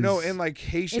Or is no, in like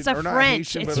Haitian It's a or not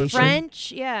French. Haitian, It's but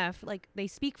French. Yeah, like they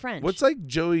speak French. What's like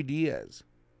Joey Diaz?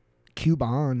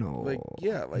 Cubano.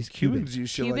 Like like He's Cuban. Cubans use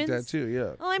shit like that Cubans? too.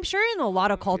 Yeah. Well, I'm sure in a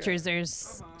lot of cultures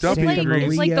there's Dumpy it's like, degrees.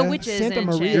 it's like the witches Santa and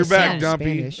Maria shit. You're back, yeah. sounds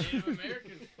Dumpy. Spanish.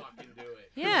 Americans fucking do it.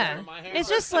 Yeah, it's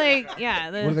just like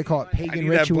What do the they call it? I Pagan need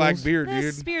that rituals. black beard, the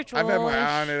dude. spiritual. I've had my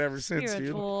eye on it ever since, dude.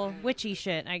 Spiritual, witchy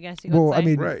shit. I guess you could Well, say. I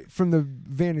mean, Right. from the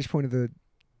vantage point of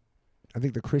I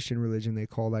think the Christian religion, they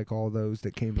call like all those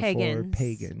that came before Pagans.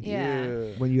 pagan.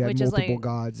 Yeah. When you have Which is multiple like-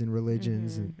 gods and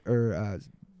religions or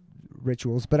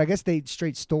rituals, but I guess they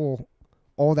straight stole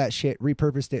all that shit,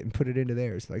 repurposed it, and put it into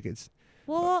theirs. Like it's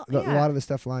well, a yeah. lot of the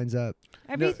stuff lines up.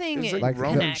 Everything it's it like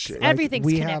Roman connects. shit. Like, Everything's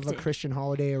we connected. have a Christian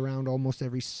holiday around almost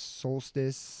every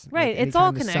solstice. Right, Like it's all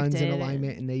anytime the sun's in connected.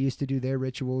 alignment, and they used to do their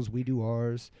rituals. We do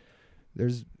ours.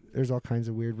 There's all kinds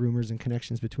of weird rumors and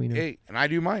connections between them. Hey, and I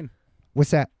do mine.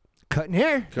 What's that? Cutting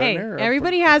hair. Cutting Hey, hair.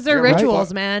 everybody has their Yeah, right.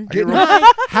 rituals, man. I get Getting real-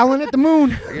 high, howling at the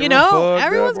moon. I get You real know, fucked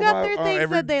everyone's up got on their my- things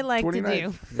every that they like to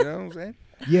 29th. do. You know what I'm saying?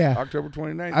 Yeah, October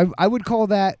 29th. I would call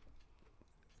that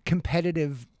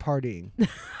competitive partying.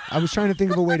 I was trying to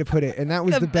think of a way to put it, and that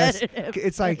was the best. Competitive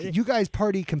It's like you guys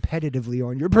party competitively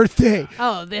on your birthday.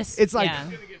 Oh, this. It's like yeah.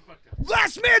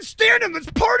 last man standing. Let's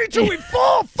party till we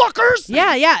fall, fuckers.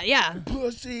 Yeah.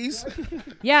 Pussies.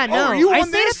 Yeah, no. Oh, are you I on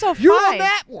stayed this? up till You're 5. on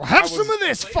that. Well, have I some was- of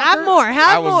this. Fucker. Have more.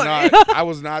 Have more. I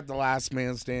was not the last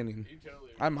man standing.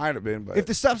 I might have been, but If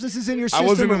the substance is in your I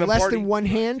wasn't system in in the less party. than one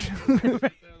hand,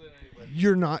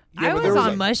 you're not. Yeah, I but was there was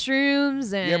on a-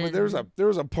 mushrooms and. yeah, but there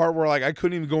was a part where like I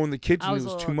couldn't even go in the kitchen. I It was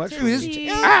was a too little much. too For me. tipsy.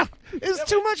 It's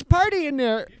too much party in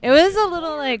there. It was a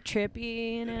little like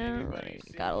trippy, you know. Like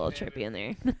got a little trippy in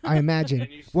there. I imagine.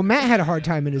 Well, Matt had a hard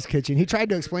time in his kitchen. He tried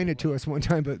to explain it to us one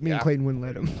time, but me and Yeah. Clayton wouldn't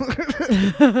let him.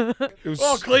 It was.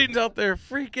 Oh, Clayton's out there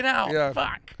freaking out. Yeah.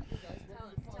 Fuck.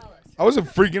 I wasn't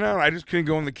freaking out. I just couldn't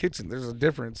go in the kitchen. There's a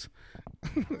difference.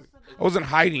 I wasn't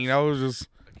hiding. I was just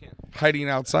hiding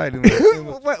outside. In the, in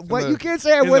the, what in you the- can't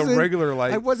say I in the wasn't regular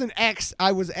light. I wasn't X.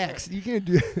 I was X. You can't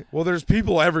do Well, there's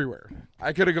people everywhere.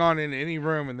 I could have gone in any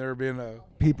room and there would been a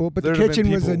people, but the There'd have been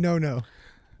kitchen was a people. no-no.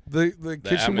 the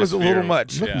kitchen was a little atmosphere.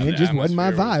 much. Look, Yeah, man, it the just wasn't my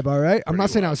atmosphere was vibe. All right, I'm not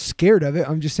pretty saying I was scared of it.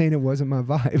 I'm just saying it wasn't my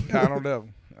vibe. I don't know.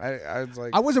 I was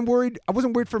like, I wasn't worried. I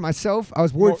wasn't worried for myself. I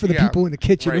was worried Well, for the yeah, people in the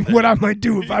kitchen right. and what I might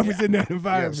do if I was in that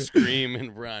environment. Scream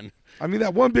and run. I mean,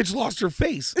 that one bitch lost her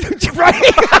face. Right?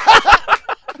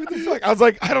 What the fuck? I was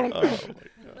like, I don't.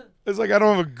 It's like I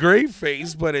don't have a great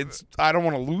face, but I don't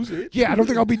want to lose it. Yeah, I don't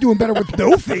think I'll be doing better with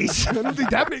no face. I don't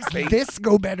think that makes this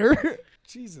go better.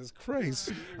 Jesus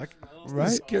Christ. Right? The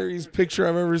scariest picture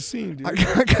I've ever seen, dude.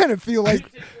 I kind of feel like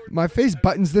my face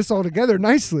buttons this all together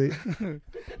nicely.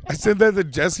 I said that to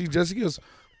Jesse. Jesse goes,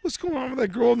 what's going on with that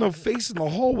girl with no face in the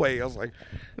hallway? I was like,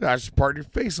 I should part your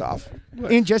face off.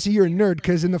 What? And Jesse, you're a nerd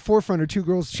because in the forefront are two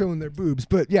girls showing their boobs.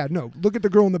 But yeah, no, look at the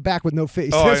girl in the back with no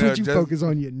face. Oh, That's I know, what you Jess- focus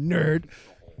on, you nerd.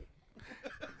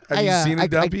 Have you seen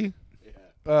it, Dumpy?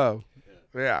 Oh,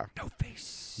 yeah. No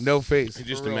face. No face. I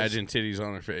just For reals. imagine titties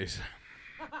on her face.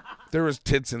 There was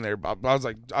tits in there, Bob. I was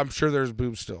like, I'm sure there's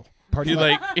boobs still. He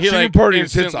like She didn't party her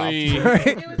tits off.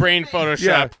 instantly brain Photoshop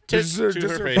Yeah, tits just to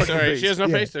her her face. fucking All right, face. she has no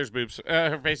Yeah. face. There's boobs.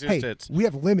 Her face is Hey, tits. we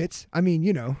have limits. I mean,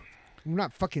 you know, we're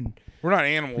not fucking. We're not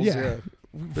animals. Yeah. Yeah.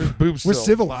 There's boobs We're still.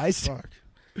 civilized. Fuck.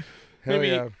 Hell Maybe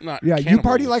yeah. not. Yeah, you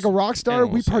party cannibals. like a rock star.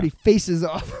 Animals, we party faces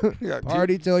off. Yeah, dude.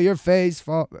 Party till your face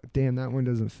fall. Damn, that one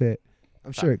doesn't fit.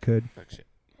 I'm sure it could. Fuck shit.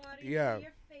 Yeah.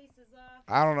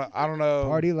 I don't know.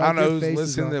 Party I like don't know your who's face is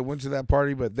listening off. that went to that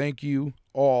party, but thank you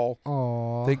all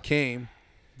Aw. that came.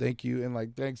 Thank you. And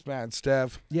like, thanks, Matt and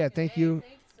Steph. Yeah, thank you.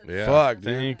 Yeah. Fuck,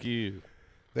 dude. Thank you.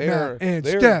 They're Matt and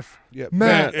they're- Steph. Yeah.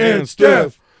 Matt and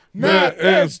Steph. Matt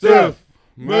and Steph.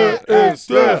 Matt and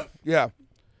Steph. Yeah.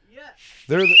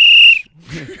 They're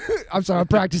the. I'm sorry, I'm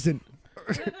practicing.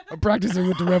 I'm practicing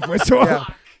with the ref whistle. Yeah.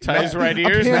 Ties right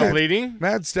ears, panicked. not bleeding.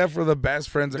 Matt and Steph were the best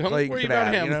friends that Don't Clayton worry could about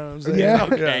have. him. You know what I'm saying? Yeah.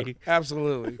 Okay.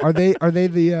 Absolutely. Are they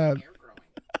the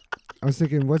I was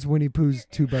thinking, what's Winnie Pooh's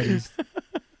two buddies?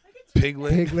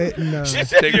 Piglet. Piglet and She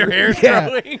said your hair's Yeah.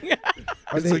 growing.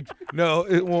 Are It's they, like, no,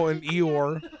 it won't. An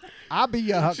Eeyore. I'll be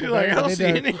your She's Huckleberry. like, I don't Are see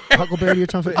they any. the Huckleberry to your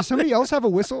Tom Sawyer? Does somebody else have a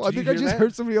whistle? I Did you think I hear just that?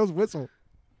 heard somebody else whistle.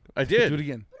 I Do it did.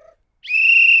 again.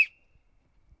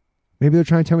 Maybe they're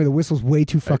trying to tell me the whistle's way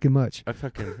too fucking much. I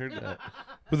fucking heard that.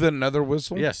 With another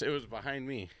whistle? Yes, it was behind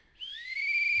me.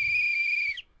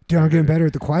 Dude, I'm getting better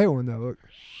at the quiet one though. Look.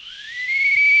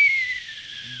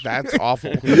 That's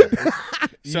awful.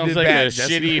 Sounds did like bad, a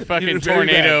Jesse. shitty You fucking did very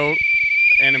bad. tornado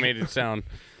animated sound.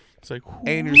 It's like,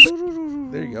 And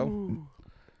you're, there you go.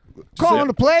 Call on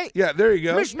the play. Yeah, there you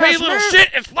go. hey, little shit,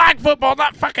 it's flag football,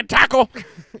 not fucking tackle.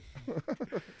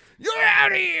 You're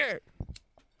out of here.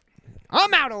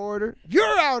 I'm out of order.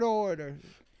 You're out of order.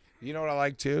 You know what I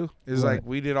like too? Is What? like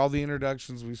we did all the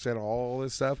introductions, we said all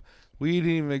this stuff. We didn't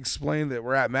even explain that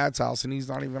we're at Matt's house and he's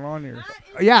not even on here.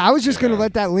 Yeah, I was just gonna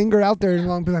let that linger out there and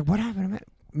long be like, what happened to Matt?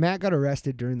 Matt got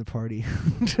arrested during the party.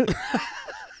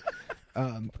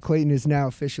 Clayton is now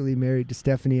officially married to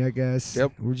Stephanie, I guess.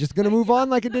 Yep. We're just gonna move on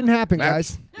like it didn't happen,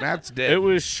 Matt's, guys. Matt's dead. It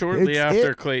was shortly It's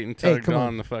after it. Clayton Hey, tugged come on.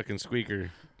 on the fucking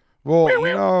squeaker. Well,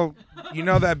 you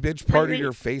know that bitch partied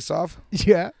her face off?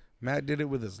 Yeah. Matt did it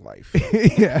with his life.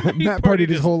 Yeah. Matt partied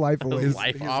his whole life away. his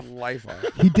life His off. life off.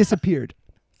 He disappeared.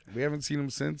 We haven't seen him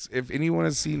since. If anyone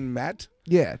has seen Matt,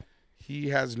 Yeah. he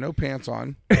has no pants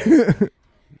on.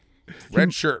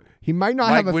 Red shirt. He might not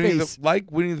have a Winnie face.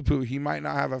 like Winnie the Pooh, he might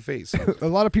not have a face. A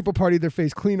lot of people partied their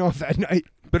face clean off that night.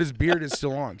 But his beard is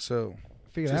still on, so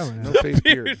Figure just that one no out. face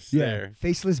beard. Beard's Yeah. there.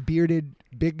 Faceless, bearded,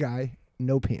 big guy,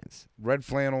 no pants. Red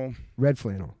flannel, Red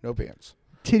flannel. no pants.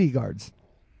 Titty guards.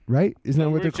 Right? Isn't that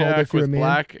what they're called Lumberjack if you're a with man?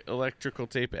 black electrical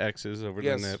tape X's over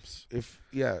Yes. the nips.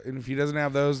 And if he doesn't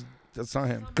have those, that's not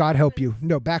him. God help you.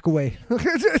 No, back away.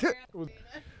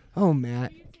 Oh,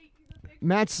 Matt.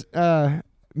 Matt's,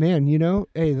 man, you know,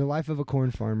 hey, the life of a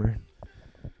corn farmer.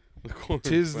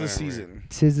 Tis the season.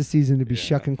 Tis the season to be Yeah.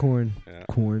 shucking corn. Yeah.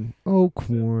 Corn. Oh,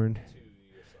 corn.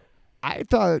 I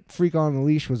thought Freak on a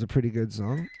Leash was a pretty good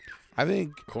song. I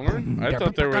think Corn? I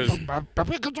thought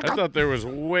there was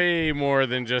way more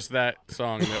than just that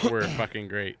song that were fucking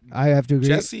great. I have to agree.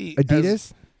 Jesse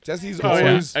Adidas, Jesse's Oh yeah,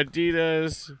 always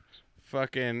Adidas,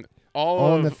 fucking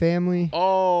All in the Family.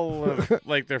 all of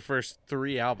like their first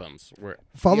 3 albums were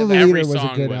Follow the every Leader was a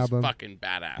song good was album. fucking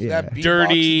badass. Yeah. that beatboxing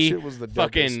Dirty, shit was the dopest.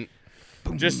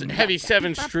 fucking just heavy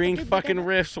 7-string fucking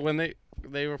riffs when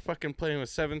they were fucking playing with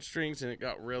 7 strings and it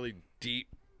got really deep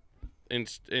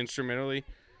instrumentally.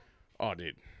 Oh,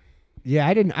 dude. Yeah,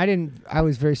 I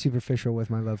was very superficial with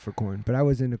my love for corn, but I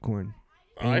was into corn.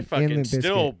 I And fucking Limp Bizkit.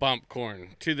 still bump Corn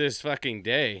to this fucking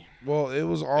day. Well, it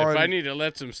was on. If I need to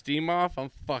let some steam off, I'm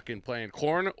fucking playing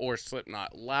Corn or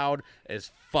Slipknot loud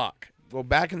as fuck. well,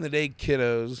 back in the day,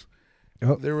 kiddos,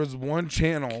 Oh. there was one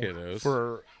channel Kiddos.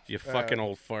 for. You fucking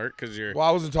old fart, because you're Well,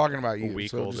 I wasn't talking about you. A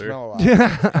week so just older. mellow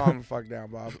out. Calm the fuck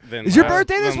down, Bob. then Is your last-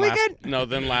 birthday this then last- weekend? No,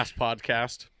 then last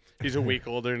podcast. He's a week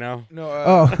older now. No.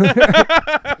 Oh,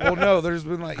 Well, no. There's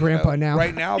been like Grandpa now.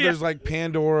 Right now, there's like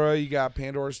Pandora. You got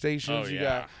Pandora stations. Oh, you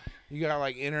yeah. got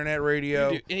like internet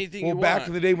radio. You do anything Well, you back want.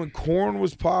 in the day when corn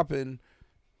was popping,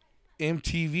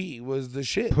 MTV was the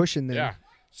shit. pushing them. Yeah.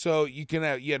 So you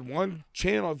had one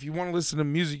channel. If you want to listen to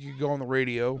music, you could go on the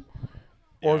radio,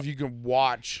 or if you can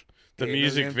watch the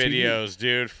music MTV. videos,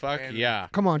 dude. Fuck yeah.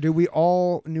 Come on, dude. We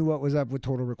all knew what was up with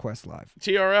Total Request Live.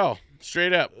 TRL,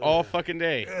 straight up, all fucking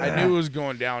day. I knew it was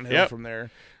going downhill from there.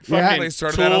 Yeah. Fucking they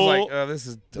started that. I was like, oh, this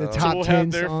is The dumb. top Tool 10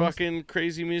 have their songs. fucking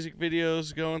crazy music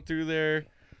videos going through there.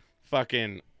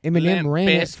 Fucking Eminem Limp ran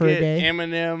it for a Bizkit, day.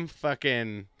 Eminem,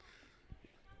 fucking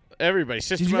everybody.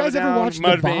 System Did you of a guys ever Down, watch The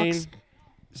Mudvayne.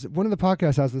 Box? One of the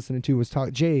podcasts I was listening to was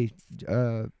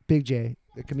Big J,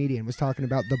 the comedian, was talking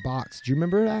about The Box. Do you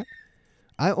remember that?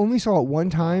 I only saw it one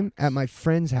time at my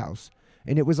friend's house,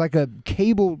 and it was like a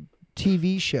cable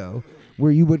TV show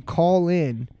where you would call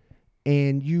in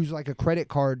and use like a credit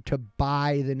card to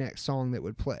buy the next song that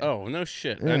would play. Oh no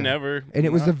shit! Yeah. I never. And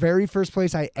it was the very first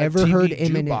place I ever TV heard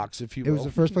Eminem. jukebox, if you It was will.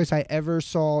 the first place I ever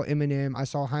saw Eminem. I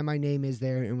saw Hi My Name Is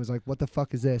there and was like, what the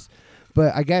fuck is this?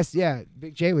 But I guess, yeah,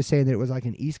 Big J was saying that it was like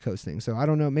an East Coast thing. So I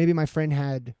don't know. Maybe my friend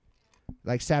had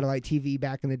like satellite TV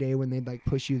back in the day when they'd like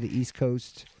push you the East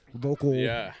Coast local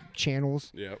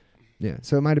channels. Yep. Yeah.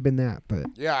 So it might have been that. But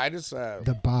Yeah, I just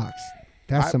The Box.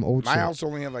 That's some old my shit. house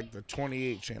only had like the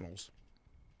 28 channels,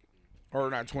 or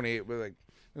not 28, but like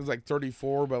it was like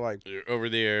 34, but like over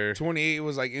there. 28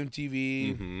 was like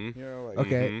MTV. Mhm. You know, like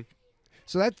Okay.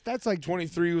 So that's like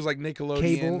 23 was like Nickelodeon.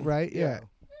 cable, right? Yeah.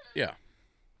 Yeah.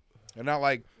 And not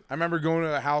like I remember going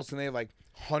to a house and they had like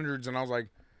hundreds, and I was like,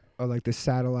 Or like the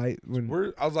satellite. When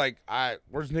where's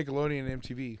Nickelodeon and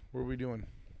MTV? What are we doing?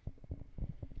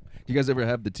 You guys ever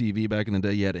have the TV back in the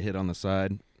day? You had to hit on the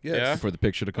side Yes. for the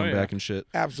picture to come yeah. back and shit.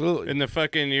 Absolutely. And the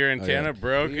fucking your antenna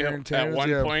broke Your at antennas, one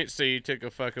yeah. point, so you took a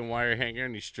fucking wire hanger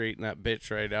and you straightened that bitch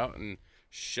right out and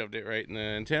shoved it right in the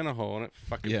antenna hole, and it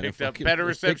fucking Yeah, picked fucking- up better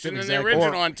it picked reception up than the exactly-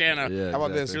 original antenna. Yeah, How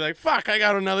about this? So you're like, fuck, I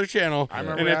got another channel. I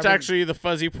remember and it's having- actually the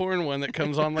fuzzy porn one that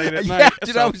comes on late at Yeah, night.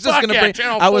 dude, So I was just fuck gonna yeah, bring.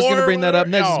 channel I was 4 gonna bring that up or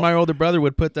next. whatever. My older brother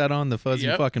would put that on the fuzzy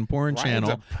Yep. fucking porn Ryan's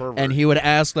channel, a pervert. and he would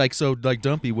ask like, "So, like,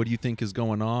 Dumpy, what do you think is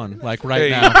going on, like right Hey.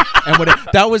 now?" And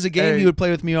that was a game Hey. he would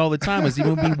play with me all the time. Was he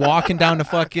would be walking down to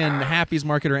fucking Happy's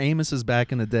Market or Amos's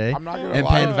back in the day, I'm not gonna in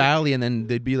lie. Penn Valley, and then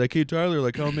they'd be like, "Hey, Tyler,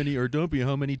 like, how many or Dumpy,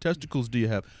 how many testicles do you have?"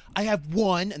 I have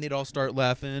one, and they'd all start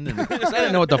laughing, and I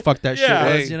didn't know what the fuck that Yeah.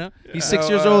 shit was. Hey. You know, he's 6 So,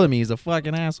 years older than me. He's a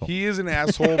fucking asshole. He is an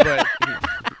asshole, but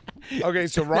okay.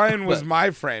 So Ryan was my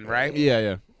friend, right? Yeah,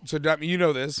 yeah, So you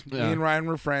know this. Yeah. Me and Ryan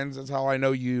were friends. That's how I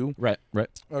know you. right.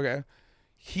 Okay.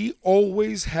 He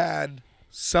always had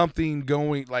something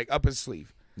going like up his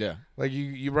sleeve. Yeah, Like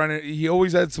you run it. He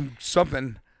always had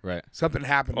something right.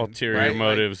 happening. Ulterior right? Like,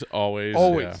 motives, always.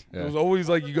 always. Yeah. It was always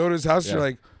like you go to his house. Yeah. You're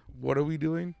like, what are we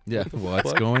doing? Yeah,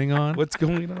 what's fuck? going on? What's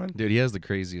going on? Dude, he has the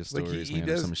craziest Like, stories, he man.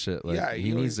 does- Some shit. Like, yeah, he he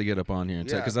needs always- to get up on here and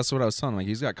tell, Yeah. because that's what I was telling him. Like,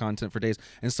 he's got content for days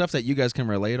and stuff that you guys can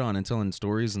relate on and telling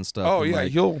stories and stuff. Oh and, yeah,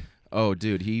 like, he'll. oh,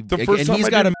 dude, he. The and first time he's I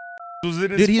got did a was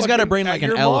in his dude. He's got a fucking- brain at like an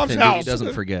your elephant. mom's Dude, he house.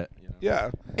 doesn't forget. You know?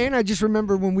 Yeah. And I just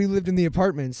remember when we lived in the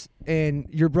apartments and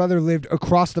your brother lived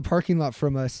across the parking lot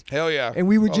from us, Hell yeah. and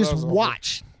we would Oh, just that was awful.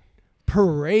 watch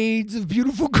parades of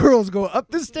beautiful girls go up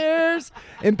the stairs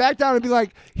and back down and be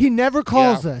like, he never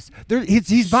calls Yeah. us.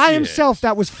 He's by Shit. himself.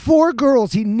 That was 4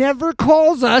 girls. He never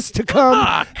calls us to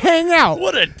come hang out.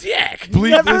 What a dick.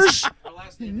 Bleep Never, this.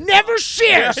 never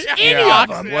shares any Yeah, of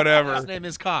them. whatever. His name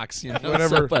is Cox. You know?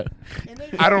 Whatever. So, but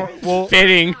I don't. Well,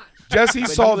 Fitting. Jesse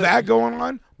saw that going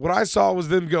on. What I saw was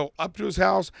them go up to his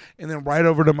house and then right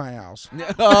over to my house.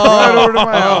 oh, over to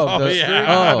my house. the- yeah.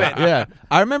 oh, yeah.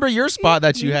 I remember your spot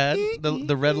that you had,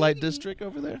 the red light district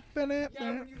over there.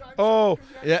 Oh,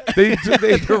 Yeah, they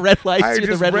the red light, I the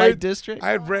just red read- light district. I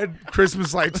had red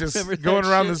Christmas lights just Remember that going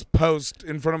around shit? this post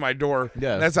in front of my door.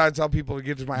 Yeah. That's how I tell people to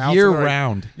get to my house. Year And they're like-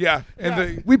 round. Yeah,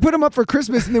 and We put them up for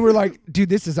Christmas, and they were like, "Dude,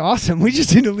 this is awesome. We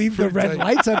just need to leave the red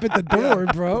lights up at the door,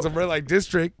 bro." it's a red light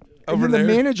district And over then the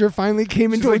there. manager finally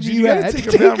came and She's told like, you "Dude, you gotta had take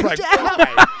to 'em down." take I'm like, 'em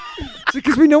down. "Why?"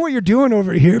 Because we know what you're doing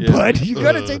over here, Yeah. bud. You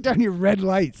gotta take down your red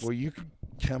lights. Well, you can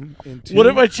come into. What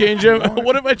if I change him?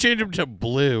 What if I change him to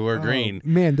blue or Oh, green?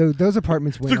 man, those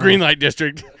apartments It's went the green off. light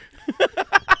district.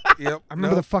 Yep. I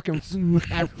remember the fucking.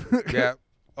 Yeah.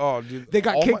 Oh, dude. They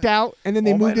got all kicked my- out, and then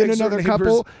they all my moved in next-door another neighbors-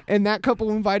 couple, and that couple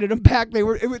invited them back.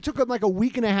 It took them like a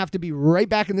week and a half to be right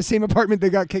back in the same apartment they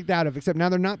got kicked out of. Except now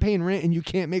they're not paying rent, and you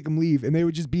can't make them leave, and they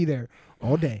would just be there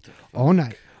all day, all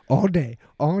night, all day,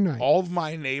 all night. All of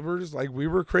my neighbors, like we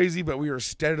were crazy, but we were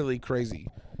steadily crazy.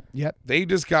 Yep. They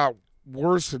just got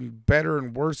worse and better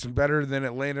and worse and better. Then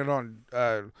it landed on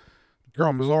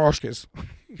Girl Mazarshkas.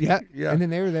 Yeah. Yeah. And then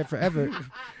they were there forever.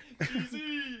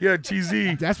 Yeah,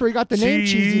 cheesy. That's where he got the name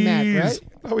Cheesy Mac, right?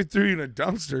 Oh, we threw you in a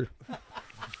dumpster.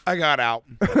 I got out.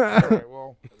 All right,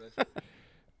 well.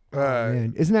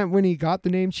 Man, isn't that when he got the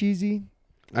name Cheesy?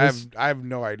 I have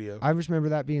no idea. I just remember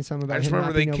that being something about I just him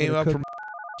remember not they being able came to up cook from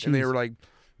and they cheese. were like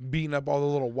beating up all the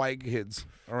little white kids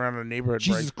around the neighborhood.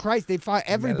 Jesus like, Christ, they fought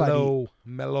everybody.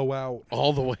 mellow out.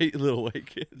 All the little white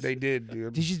kids. They did,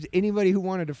 dude. Just anybody who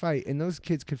wanted to fight, and those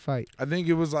kids could fight. I think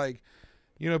it was like,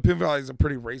 Pin Valley is a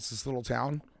pretty racist little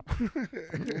town.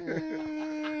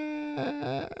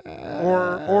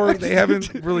 or they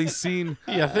haven't really seen.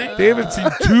 Yeah, I think they haven't seen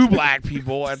two black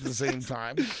people at the same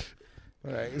time.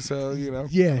 Right, so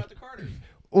Yeah.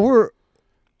 Or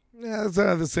yeah, it's not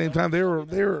at the same time. They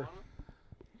were.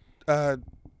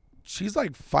 She's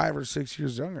like 5 or 6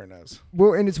 years younger than us.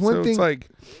 well, and it's one So thing. it's like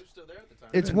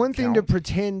It's didn't one thing to count.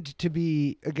 pretend to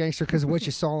be a gangster because of what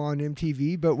you saw on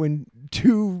MTV, but when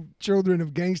two children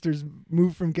of gangsters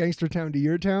move from gangster town to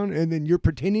your town, and then you're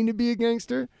pretending to be a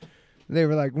gangster, they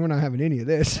were like, "We're not having any of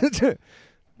this."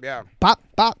 yeah. Bop,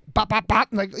 bop, bop, bop, bop.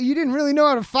 Like, you didn't really know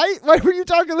how to fight. Why were you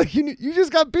talking like you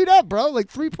just got beat up, bro? Like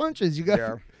 3 punches. You got,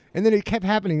 Yeah. and then it kept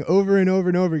happening over and over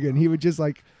and over again. He would just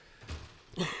like,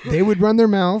 they would run their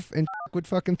mouth and would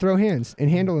fucking throw hands and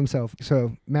handle himself.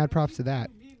 So mad props to that.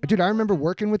 Dude, I remember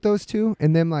working with those two,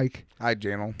 and then like Hi,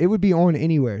 Janelle. it would be on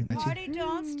anywhere. Party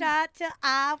don't start till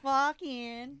I walk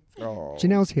in. Oh.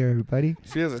 Janelle's here, everybody.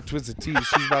 She has a twisted tea.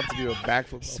 She's about to do a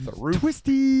backflip off the roof.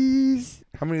 Twisties.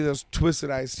 How many of those twisted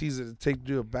iced teas did it take to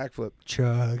do a backflip?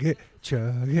 Chug it,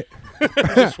 chug it.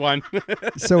 just one.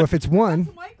 So if it's one,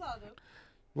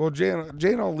 Well, Jane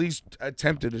at least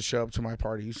attempted to show up to my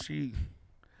party.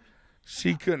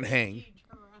 She couldn't hang.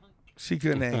 She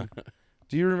couldn't hang.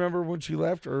 Do you remember when she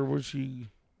left, or was she?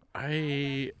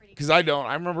 Because I don't.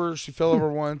 I remember she fell over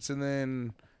once, and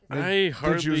then I she was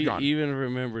hardly gone. even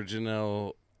remember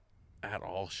Janelle at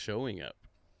all showing up.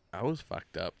 I was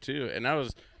fucked up too, and I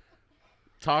was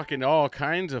talking to all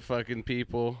kinds of fucking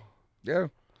people. Yeah.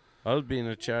 I was being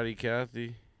a chatty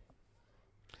Cathy.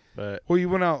 But Well, you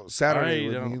went out Saturday I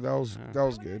with me. don't- That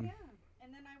was good. And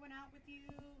then I went out with you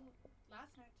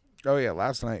last night too. Oh yeah,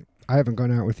 last night. I haven't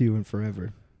gone out with you in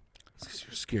forever. It's 'cause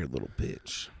you're a scared little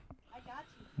bitch.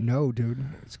 No, dude.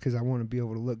 It's because I want to be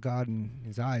able to look God in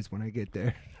his eyes when I get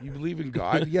there. You believe in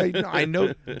God? Yeah, I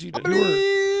know. Dude,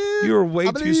 you were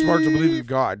way too smart to believe in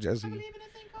God, Jesse.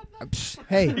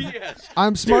 Hey,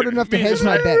 I'm smart enough to hedge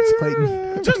my bets,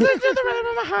 Clayton. just listen to the rhythm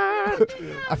of my heart.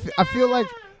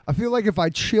 I feel like if I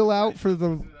chill out for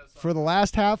the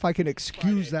last half, I can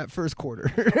excuse that first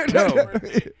quarter.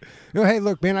 No, hey,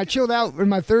 look, man, I chilled out in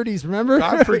my 30s. Remember?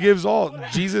 God forgives all.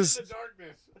 Jesus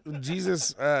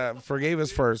forgave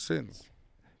us for our sins.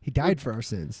 He died for our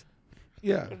sins.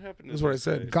 Yeah, that's what I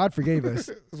said. God forgave us.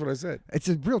 That's what I said. It's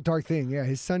a real dark thing. Yeah,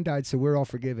 his son died, so we're all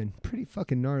forgiven. Pretty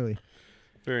fucking gnarly.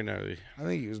 Very gnarly. I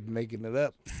think he was making it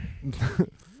up.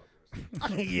 I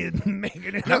think he's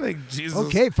making it I think Jesus.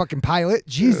 Okay, fucking Pilate.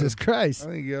 Jesus Christ.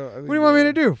 I think, What do you want me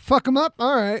to do? Fuck him up?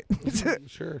 All right.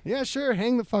 Sure. Yeah, sure.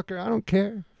 Hang the fucker. I don't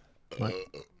care. What?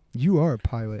 You are a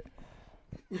pilot.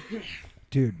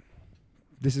 Dude,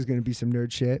 this is going to be some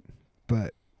nerd shit,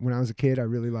 but when I was a kid, I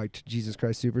really liked Jesus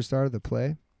Christ Superstar, the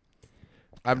play.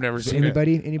 I've never seen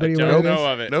Anybody it. aware don't of this?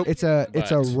 know of it. Nope. It's a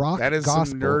rock That is some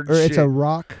gospel, nerd or it's a shit.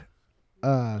 rock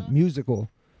musical,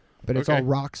 but it's all Okay.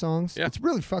 rock songs. Yeah. It's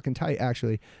really fucking tight,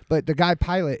 actually. But the guy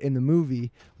Pilate in the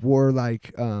movie wore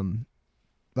like the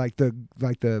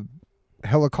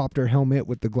helicopter helmet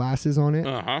with the glasses on it.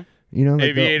 Uh-huh. You know, like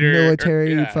Aviator, the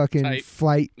military yeah, fucking type.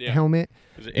 flight Yeah. helmet.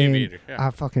 It was an And aviator. Yeah.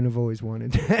 I fucking have always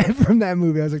wanted that from that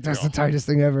movie. I was like, that's the Yeah. tightest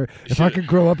thing ever. If I could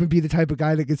grow up and be the type of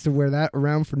guy that gets to wear that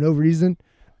around for no reason.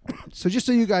 So just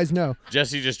so you guys know,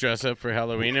 Jesse just dressed up for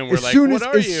Halloween, and we're as like, soon "What as,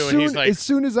 are as you?" soon, And he's like, as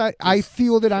soon as I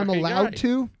feel that I'm fucking allowed guy.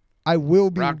 to, I will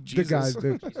be Rock the guy. Jesus.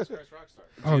 That,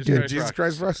 oh, Jesus dude. Christ. Jesus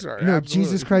Christ Rockstar. No, absolutely.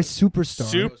 Jesus Christ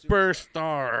Superstar.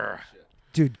 "Superstar."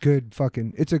 Dude, good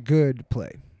fucking. It's a good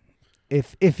play.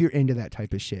 If you're into that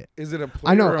type of shit. Is it a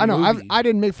play I know, or a I know. movie? I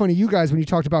didn't make fun of you guys when you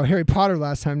talked about Harry Potter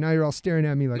last time. Now you're all staring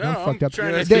at me like No, I'm fucked up. trying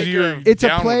Yeah, to that's They- 'cause you're It's a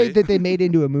down play with it. that they made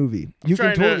into a movie. You can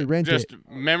Trying totally to rent just it.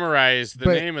 memorize the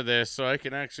But name of this so I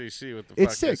can actually see what the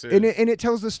It's fuck sick, this is. and it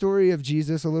tells the story of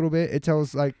Jesus a little bit. It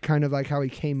tells like kind of like how he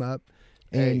came up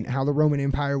and how the Roman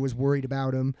Empire was worried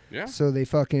about him. Yeah. So they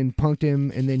fucking punked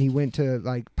him, and then he went to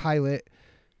like Pilate,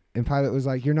 and Pilate was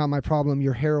like, "You're not my problem.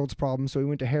 You're Harold's problem." So he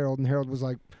went to Harold, and Harold was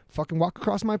like, "Fucking walk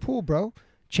across my pool, bro.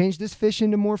 Change this fish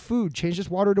into more food. Change this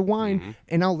water to wine,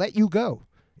 and I'll let you go.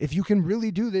 If you can really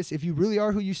do this, if you really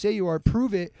are who you say you are,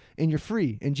 prove it, and you're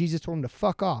free." And Jesus told him to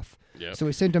fuck off. Yep. So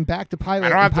he sent him back to Pilate. I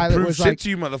don't have and to Pilate prove was shit like, to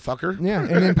you, motherfucker. yeah,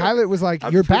 and then Pilate was like,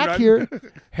 I'll "You're prove back that. here.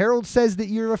 Harold says that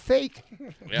you're a fake.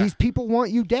 Yeah. These people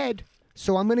want you dead.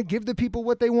 So I'm going to give the people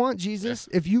what they want, Jesus.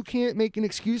 If you can't make an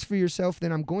excuse for yourself,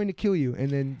 then I'm going to kill you." And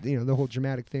then, the whole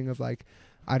dramatic thing of like,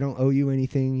 I don't owe you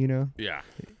anything, you know. Yeah.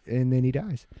 And then he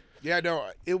dies. Yeah, no,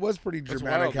 it was pretty That's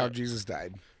dramatic wild, how though. Jesus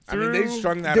died. I mean, they Through-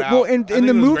 strung that The- out. well, I in think the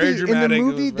it was movie, very dramatic. It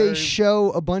was they very-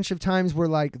 show a bunch of times where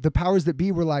like the powers that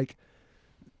be were like,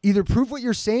 either prove what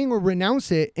you're saying or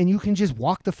renounce it, and you can just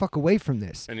walk the fuck away from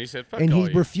this. And he said, fuck And all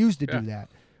he you. refused to Yeah. do that.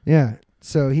 Yeah.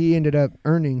 So he ended up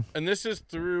earning. And this is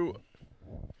through.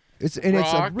 It's like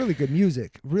rock, really good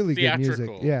music. Really good music.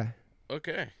 theatrical. Yeah.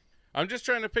 Okay. I'm just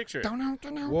trying to picture it.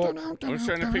 Well, I'm just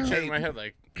trying to picture it in my head,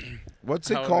 like,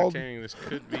 what's it how called? entertaining this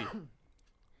could be.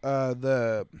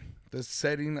 The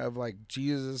setting of like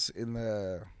Jesus in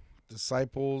the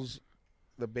disciples,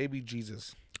 the baby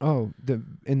Jesus. Oh,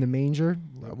 in the manger.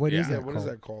 What is Yeah. that What called?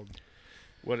 is that called?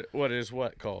 What is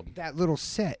what called? That little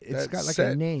set. It's That got like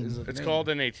set a name. is a It's name. called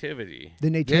a nativity. The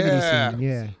nativity Yeah. scene.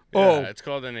 Yeah. Oh. Yeah, it's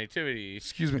called a nativity.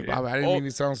 Excuse me, Bob. I didn't Oh. mean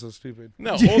to sound so stupid.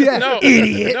 No, Yeah, no,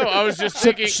 idiot. no. I was just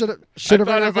thinking. Should I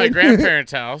thought of my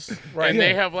grandparents' house, Right. and Yeah.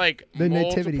 they have like The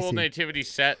nativity multiple scene. nativity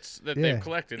sets that Yeah. they've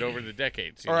collected over the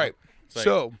decades. you All know? right. It's like,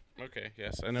 So okay,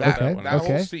 yes, I know that, that one. that is.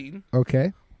 whole Okay. scene,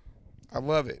 Okay. I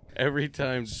love it. Every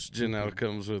time Janelle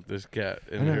comes with this cat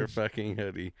in I know. her fucking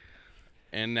hoodie,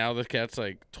 and now the cat's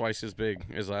like twice as big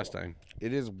as last time.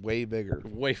 It is way bigger.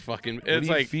 Way fucking. What It's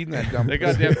are you like feeding that dumb the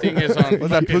pussy? goddamn thing is on. Why that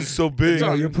fucking- pussy's so big? it's Oh,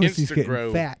 on your pussy's getting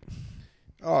Instagram. fat.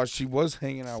 Oh, she was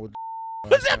hanging out with.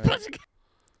 What's that pussy?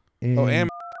 Oh, and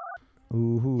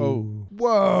Ooh. Oh.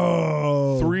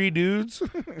 Whoa. 3 dudes.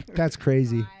 That's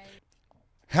crazy.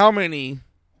 How many?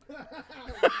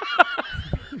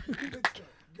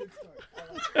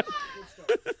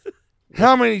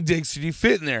 How many dicks did you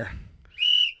fit in there?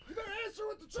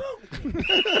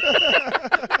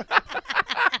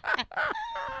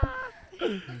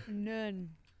 None.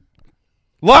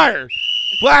 Liar!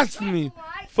 Blasphemy!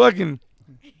 Fucking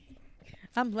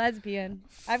I'm lesbian.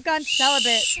 I've gone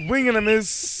celibate. swinging a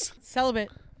miss. Celibate.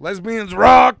 Lesbians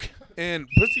rock and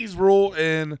pussies rule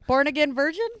and Born again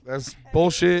virgin? that's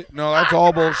bullshit. No, that's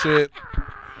all bullshit.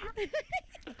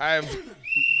 I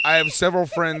have several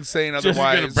friends saying Just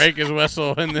otherwise. gonna break his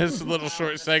whistle in this little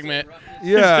short segment.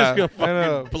 Yeah, Just gonna I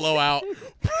know. fucking blow out.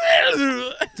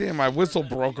 Damn, my whistle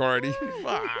broke already.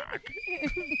 Fuck.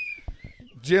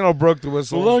 Jano broke the The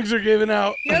whistle. lungs are giving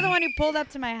out. You're the one who pulled up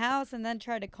to my house and then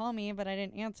tried to call me, but I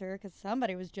didn't answer because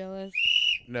somebody was jealous.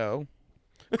 No.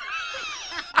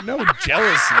 No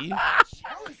jealousy.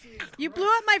 You blew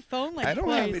up my phone like I don't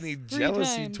twice, have any 3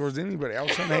 jealousy times. towards anybody. I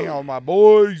was trying to hang out with my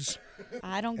boys,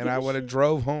 I don't. and give I a would have shit.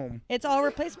 drove home It's all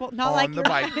replaceable. Not on like the your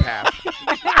bike path.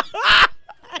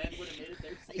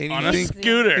 And On you a think-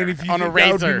 scooter. And if you on a think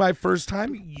that would be razor. my first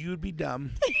time, you'd be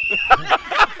dumb.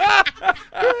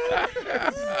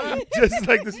 Just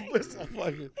like this whistle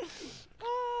fucking.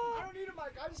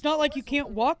 It's not like you can't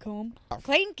walk home.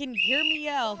 Clayton can hear me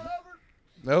yell.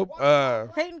 Nope.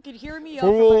 Clayton can hear me yell.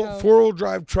 from my house. Four-wheel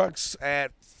drive trucks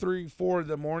at 3-4 in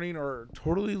the morning are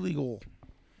totally legal,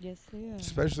 Yes, they are.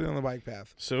 especially on the bike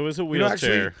path. So is a You know,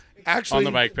 wheelchair actually, on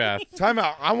the bike path. Time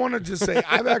out. I want to just say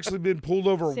I've actually been pulled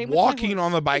over Same with my walking horse.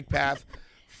 on the bike path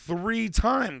 3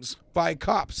 times by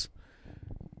cops.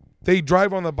 They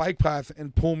drive on the bike path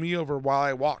and pull me over while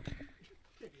I walk.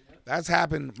 That's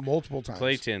happened multiple times.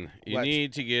 Clayton, you What?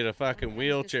 need to get a fucking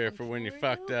wheelchair for when you're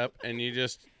fucked up and you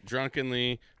just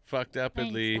drunkenly, fucked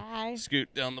upedly Thanks,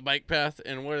 scoot down the bike path.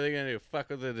 And what are they gonna do? Fuck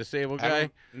with a disabled I guy?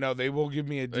 don't- No, they will give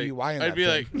me a Like, DUI in I'd that be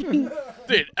thing. like,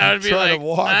 dude, I would be Try to like,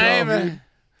 walk off, I'm dude.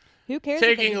 Who cares? if they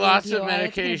taking give you lots a of DUI?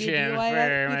 It's gonna be a medication DUI for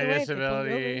either my way if they pull you over.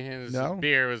 disability. And No.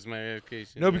 beer was my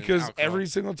medication. No, and because alcohol. every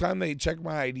single time they check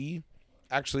my ID,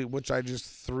 actually, which I just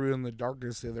threw in the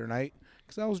darkness the other night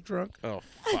because I was drunk. Oh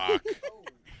fuck!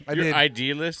 I Your did.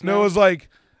 ID list? No, now? it was like,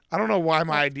 I don't know why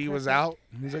my ID was out.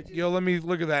 He's like, yo, let me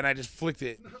look at that. And I just flicked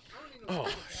it. Oh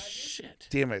shit!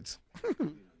 Damn it.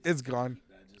 It's gone.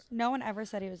 No one ever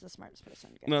said he was the smartest person.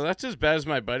 Guys. No, that's as bad as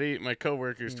my buddy, my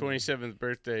coworker's 27th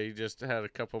birthday he just had a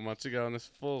couple months ago, and this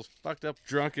fool's fucked up,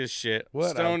 drunk as shit,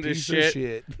 What stoned a as piece shit, of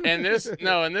shit. and this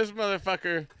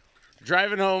motherfucker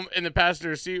driving home in the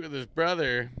passenger seat with his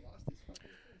brother.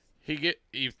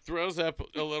 He throws up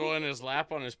a little in his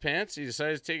lap on his pants. He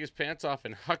decides to take his pants off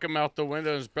and huck him out the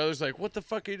window. His brother's like, "What the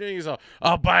fuck are you doing?" He's all,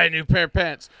 "I'll buy a new pair of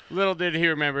pants." Little did he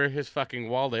remember his fucking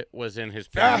wallet was in his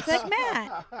pants. It's like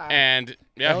Matt. And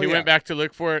yeah, Hell he yeah. went back to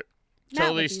look for it. Matt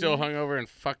Totally would do still that. hungover and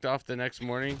fucked off the next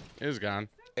morning. It was gone.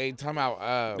 Hey, time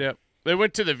out. Yep. They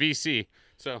went to the VC.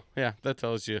 So yeah, that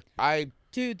tells you. I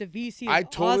Dude, the VC is I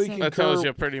totally awesome. That Concur. tells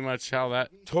you pretty much how that.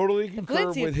 totally concur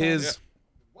Valencia with Club. his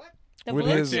The with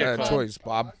his Valencia Club. choice,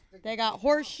 Bob. They got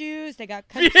horseshoes. They got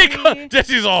country.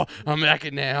 Jesse's all, I'm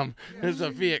Macadam. There's a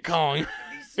Viet Cong.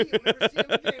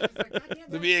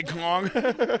 The Viet Cong.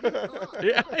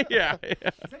 yeah.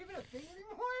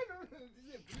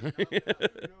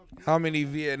 How many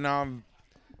Vietnam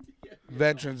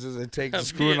veterans does it take to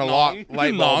screw in a Vietnam.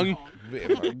 light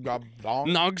bulb?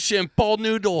 Nog Shin Paul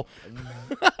Noodle.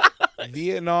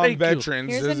 Vietnam Thank you.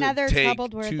 veterans Here's does another it take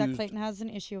troubled word that to Clayton has an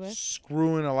issue with.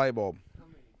 screw in a light bulb?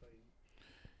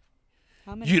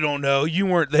 How many? You don't know. You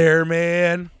weren't there,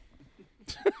 man.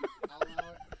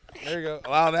 There you go.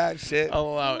 Allow that shit. I'll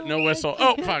allow it. No whistle.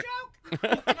 Oh, fuck.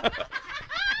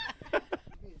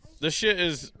 This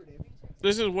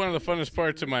is one of the funnest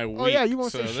parts of my week. Oh yeah, you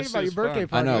won't so say shit this about your is birthday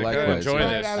fun. party. I know, I likewise. enjoy yeah.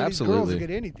 this. Out of these girls Absolutely. to get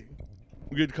anything.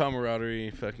 Good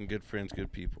camaraderie, fucking good friends,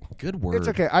 good people. Good word. It's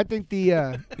okay. I think the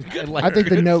Like, I think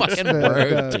the good notes, fucking the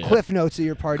word, dude. cliff notes of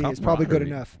your party is probably good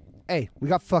Camaraderie. enough. Hey, we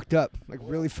got fucked up, like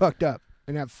really fucked up,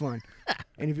 and have fun.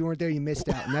 And if you weren't there, you missed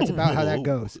out, and that's about how that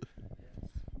goes.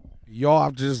 Y'all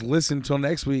have to just listen till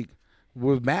next week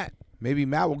with Matt. Maybe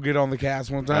Matt will get on the cast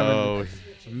one time. Oh,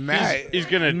 Matt, he's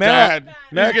gonna Matt, He's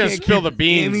Matt gonna can't spill keep the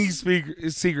beans. Any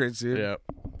secrets, dude. Yeah,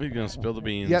 he's gonna spill the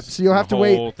beans. Yep, so you'll have the to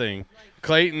wait. whole thing.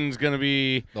 Clayton's gonna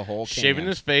be The whole shaving can.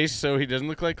 his face so he doesn't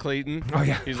look like Clayton. Oh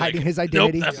yeah, He's hiding like, his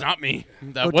identity. Nope, that's not me.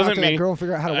 That Go talk wasn't to me. that girl and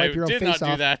figure out how to wipe I your own did face not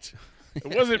do off. that.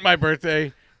 It wasn't my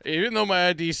birthday, even though my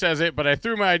ID says it. But I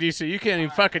threw my ID, so you can't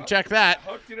even fucking check that.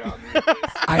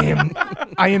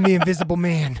 I am the invisible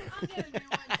man.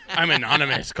 I'm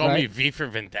anonymous. Call me Right. V for I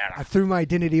Vendetta. threw my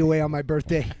identity away on my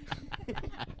birthday.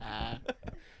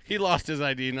 He lost his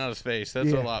ID, not his face. That's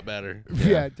Yeah. a lot better.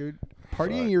 Yeah, dude.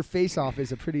 Partying Fuck. your face off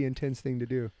is a pretty intense thing to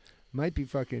do. Might be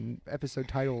fucking episode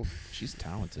title. She's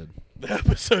talented. The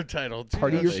episode title. too.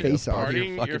 Party your That's face off. Partying Your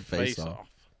your fucking face face off. off.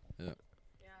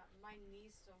 my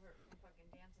knees still hurt from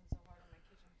fucking dancing so hard on my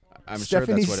kitchen floor. I'm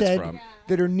Stephanie sure that's what said it's from.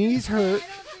 that her knees hurt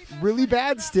really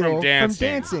bad still From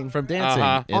dancing. From dancing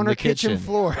Uh-huh. in on the her kitchen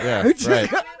floor. Yeah, right.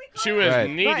 She was Right.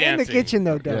 knee Not dancing. in the kitchen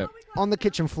though, Doug. Yeah. On the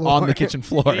kitchen floor. On the kitchen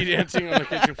floor. Knee dancing on the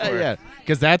kitchen floor. Yeah,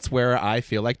 because that's where I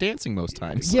feel like dancing most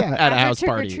times. Yeah. at a After house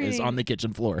party is trick-or-treating, on the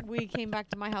kitchen floor. We came back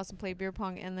to my house and played beer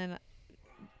pong, and then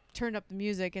turned up the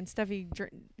music, and Steffi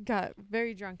got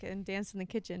very drunk and danced in the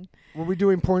kitchen. Were we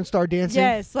doing porn star dancing?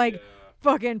 Yes, like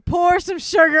fucking pour some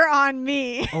sugar on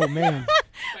me. Oh man.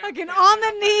 Fucking on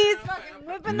the knees, fucking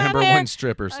whipping Number that hair. one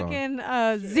stripper song. Fucking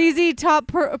ZZ Top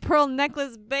pearl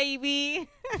necklace, baby.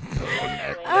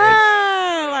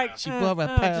 Like She wore a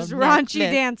pearl just raunchy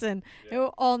necklace. dancing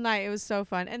all night. It was so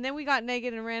fun. And then we got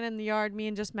naked and ran in the yard. Me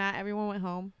and just Matt. Everyone went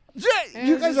home.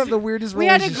 You guys have the weirdest We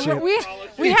had to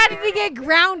relationship. we had to get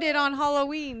grounded on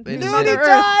Halloween. They Mother did.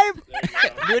 Earth.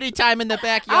 Nudie time in the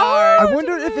backyard. I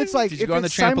wonder if it's like Did you if go on the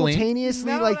it's trampoline?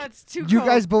 simultaneously No, like that's too you cold.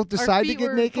 guys both Our decide to feet get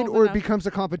were naked, cold or it enough. becomes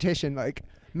a competition. Like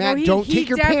Matt, No, don't he take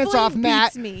your pants definitely off,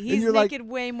 Matt. beats me. And He's you're like naked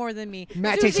way more than me.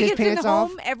 Matt as soon as takes he his gets pants into off.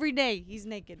 home, every day he's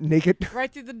naked. naked.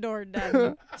 Right through the door,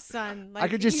 done. Son. Like, I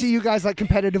could just he's- see you guys like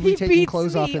competitively he taking beats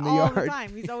clothes me off in the all yard. The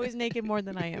time. He's always naked more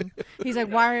than I am. He's like,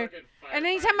 why? And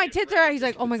anytime my tits are out, he's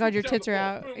like, oh my god, your tits are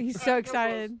out. He's so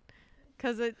excited.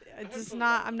 Because it's just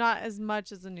not, I'm not as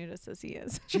much as a nudist as he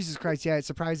is. Jesus Christ, yeah, it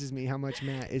surprises me how much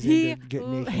Matt is He into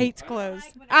getting naked. hates clothes.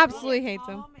 Absolutely hates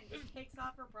them.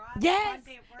 Yes,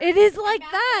 it is like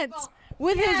that.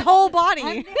 With his whole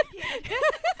body.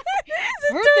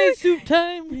 Birthday suit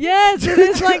time. Yes, it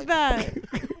is like that.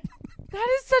 That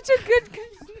is such a good.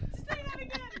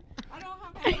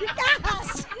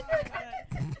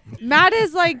 Matt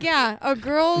is like, yeah, a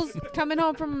girl's coming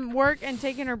home from work and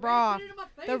taking her bra off.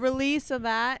 The release of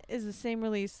that is the same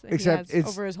release that Except he has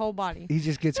it's- over his whole body. He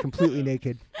just gets completely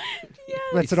naked. Yes.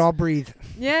 Lets it all breathe.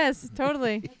 Yes,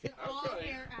 totally.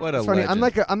 What a It's funny.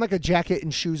 legend. I'm like a jacket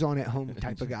and shoes on at home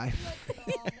type of guy.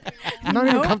 I'm not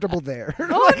even Nope. comfortable there.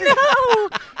 Oh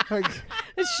no! Like,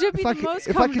 It should be if I the could- most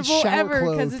if I could comfortable shower ever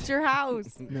because clothed. it's your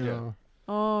house. no.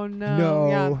 Oh no! No.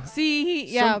 Yeah.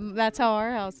 See, that's how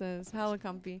our house is. Hella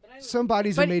comfy. Some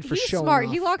bodies But are made for he's showing smart.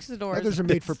 off. He locks the doors. Others are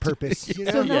made for purpose. You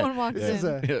know? so no one walks This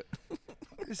in.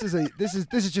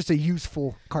 is just a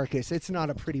useful carcass. It's not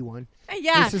a pretty one.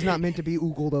 Yeah. This is not meant to be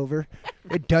oogled over.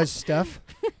 It does stuff.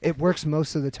 It works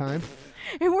most of the time.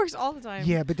 It works all the time.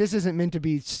 Yeah, but this isn't meant to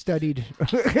be studied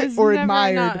There's or never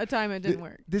admired. not a time it didn't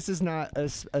work. This is not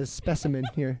a specimen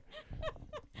here.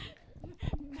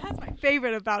 That's my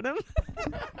favorite about him.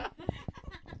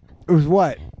 It was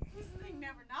what? This thing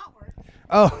never not works.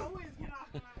 Oh. Always get off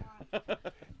when I want.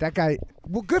 That guy.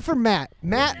 Well, good for Matt.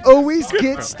 Matt always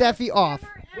gets Steffi off.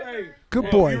 Good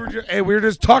boy. We were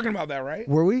just talking about that, right?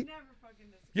 Were we?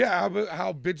 Yeah,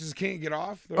 how bitches can't get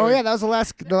off. Oh yeah, that was the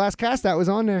last cast that was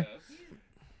on there.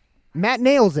 Matt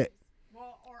nails it.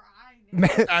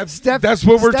 Matt, That's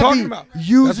what we're Steffi talking about.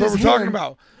 uses That's what we're talking him.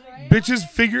 about. Bitches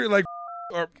figure like,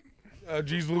 or,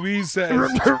 geez, Louise says,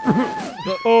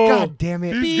 oh, God damn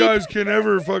it. these guys can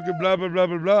never fucking blah, blah, blah,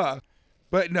 blah, blah.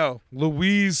 But no,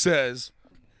 Louise says,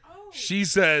 she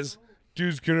says,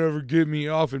 dudes can never get me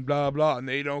off and blah, blah, and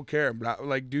they don't care. Blah,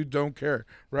 like, dudes don't care,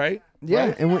 right? Yeah,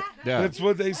 Right? and That's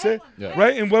what they say, Yeah.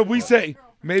 right? And what we say,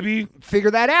 maybe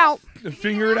figure that out.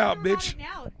 figure it out, bitch.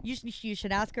 Now, you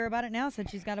should ask her about it now since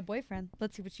she's got a boyfriend.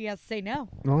 Let's see what she has to say now.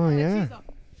 Oh yeah.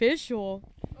 Official.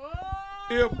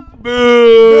 Yep.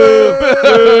 Boo!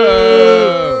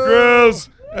 Boo! Gross.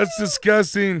 That's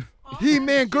disgusting.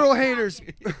 He-Man girl haters.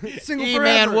 Single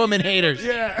He-Man forever. woman haters.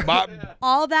 Yeah.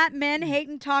 All that men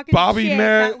hating talking Bobby shit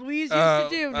Matt, that Louise used to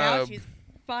do. Now uh, she's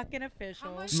fucking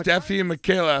official. Steffi and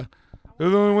Michaela. They're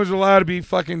the only ones allowed to be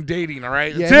fucking dating, all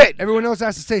right? Yeah, That's it. Everyone else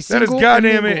has to say That single. is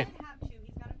goddamn and it.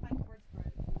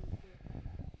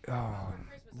 Oh,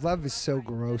 love is so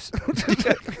gross.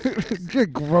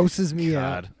 It grosses me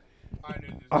out.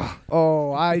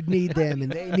 Oh, I need them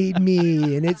and they need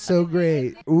me, and it's so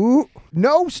great. Ooh,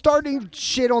 no starting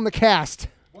shit on the cast.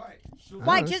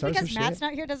 Why? Just start because some Matt's shit.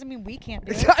 not here doesn't mean we can't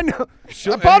do it. I know.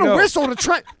 I bought a whistle to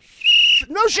try.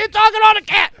 No shit talking on the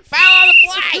cat. Foul on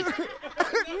the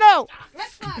play. No.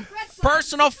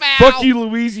 Personal foul. Fuck you,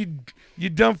 Louise, you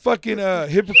dumb fucking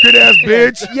hypocrite ass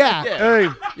bitch. Yeah. Hey,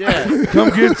 Yeah. come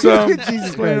get some.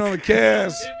 Jesus Playing Christ. on the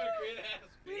cast.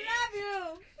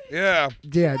 Yeah.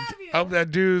 Yeah. Hope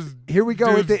that dude's. Here we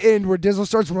go at the end where Dizzle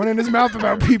starts running his mouth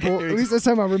about people. At least this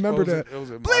time I remember to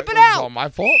bleep it out. It's all my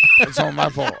fault. It's all my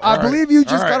fault. I All right. believe you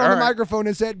just All right, got on all the right. microphone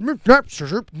and said,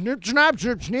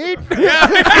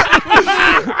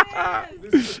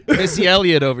 Missy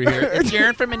Elliott over here. It's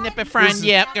Aaron from a nipper friend.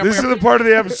 Yep. This is the part of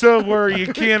the episode where you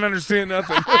can't understand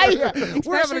nothing. Yeah, we're having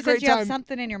Especially a since great you have time.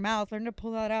 something in your mouth. Learn to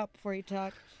pull that out before you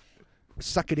talk.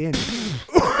 Suck it in.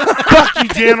 Fuck you,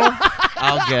 Daniel.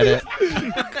 I'll get it.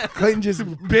 Clayton just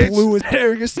Bitch. blew his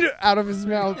asparagus out of his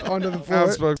mouth onto the floor.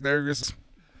 Outspoke asparagus.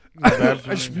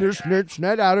 A snitch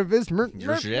out of his mouth.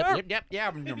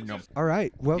 Yep. All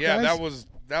right. Well, Yeah, guys,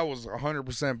 that was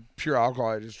 100% pure alcohol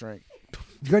I just drank.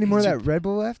 you got any more of that Red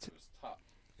Bull left?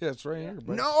 Yeah, it's right here,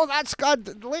 bro. No, that's got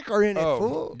the liquor in it, Oh.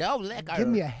 fool. No liquor. Give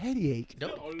me a headache.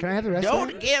 Can I have the rest of Don't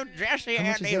it? give Jesse How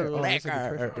much is any there? Oh, that's like a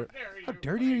liquor. perfect- How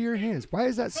dirty are your hands? Why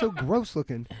is that so gross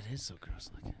looking? It is so gross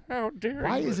looking. How dare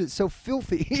Why you? is it so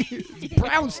filthy?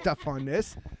 Brown stuff on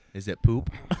this. Is it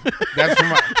poop?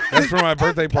 That's for my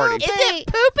birthday party. Is it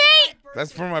poopy? That's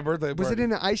for my birthday party. Was it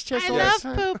in an ice chest? I all love this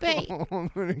time? poopy. Oh,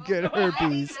 I'm gonna get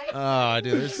herpes. Oh,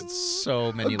 dude, there's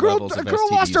so many A girl levels of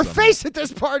STDs lost her on face at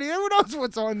this party. Who knows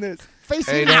what's on this? Face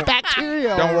Hey, eating don't-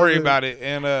 bacteria. Don't all worry over about it.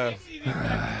 And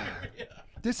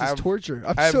This I is have- torture.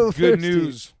 I'm I have so good thirsty.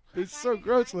 news. It's so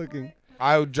gross looking.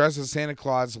 I dressed as Santa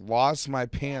Claus, lost my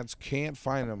pants, can't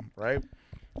find them. Right?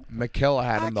 Michaela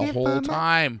had them the can't whole find my-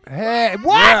 time. Hey,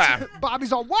 what? Yeah.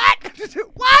 Bobby's all what?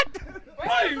 What?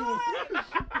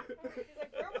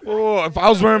 Oh, if I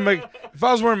was wearing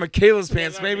Michaela's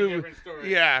pants, maybe.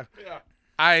 Yeah.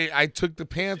 I took the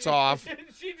pants off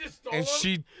and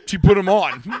she put them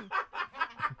on.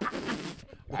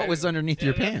 What was underneath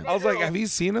your pants? I was like, "Have you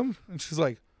seen them?" And she's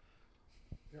like,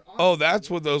 "Oh, that's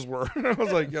what those were." I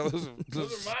was like, "Yo,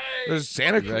 those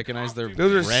Santa. You recognize their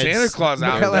Those are red Santa Claus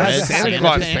out. Michaela has Those the Santa Santa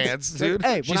Claus pants. pants, dude."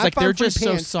 Hey, She's when like, I find they're free just so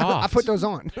pants, I soft. put those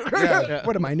on. Yeah.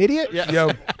 What am I, an idiot?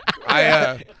 Yo,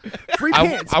 I Free I-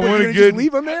 pants. I but want you're a gonna just good-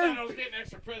 leave them there. I was getting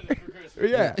extra presents for Christmas.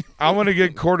 Yeah. I want to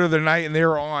get quarter of the night, and they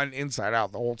were on inside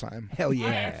out the whole time. Hell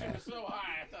yeah. So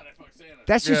high, I thought I fucked Santa.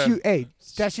 That's just Yeah. you. Hey,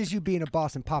 that's just you being a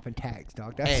boss and popping tags,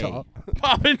 dog. That's Hey. all.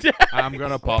 Popping down. I'm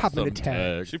gonna pop Popping some a tag.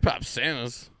 tags. She popped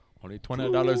Santa's. Only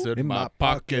 $20 in my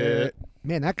pocket.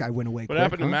 Man, that guy went away. What quick,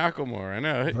 happened to huh? Macklemore? I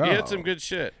know. He Bro. had some good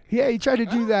shit. Yeah, he tried to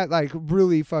do that like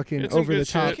really fucking It's some over the good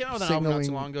top, shit. Came out with an album not too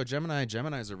signaling long ago.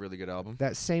 Gemini's a really good album.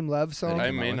 that same love song. That I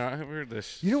came may out not have heard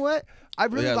this. You know what? I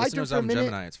really yeah, liked listen to him his for a album minute,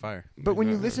 Gemini. It's fire. but when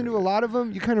you listen to a lot of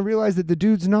them, you kind of realize that the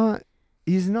dude's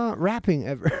he's not rapping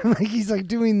ever. Like he's like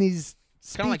doing these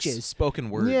It's kind of like speeches.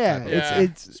 spoken word. Yeah, type of- Yeah,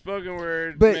 it's spoken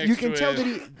word. but you mixed can tell with that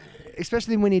he,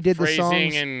 especially when he did the phrasing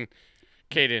songs, and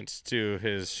cadence to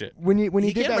his shit. when he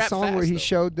He did can that rap song where fast, he though.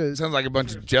 showed the Sounds like a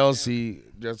bunch of jealousy.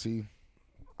 Jesse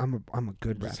I'm a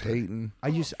good just rapper. hating.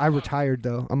 I retired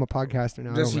though. I'm a podcaster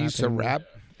now. I Jesse don't used to anymore. rap,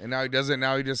 and now he doesn't.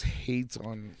 Now he just hates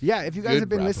on. Yeah, if you guys Good have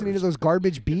been listening to rappers. those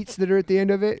garbage beats that are at the end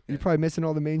of it, you're probably missing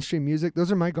all the mainstream music.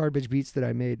 Those are my garbage beats that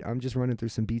I made. I'm just running through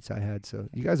some beats I had, so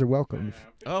you guys are welcome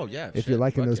Oh yeah. if shit, you're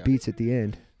liking fuck those yeah. beats at the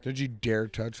end. Don't you dare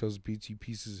touch those beats, you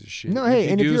pieces of shit. No, hey,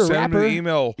 and if do, you're a send them rapper- an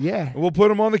email. Yeah. And we'll put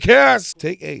them on the cast.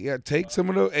 Take some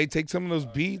of those. Hey, take some of those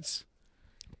beats,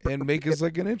 and make us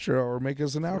like an intro or make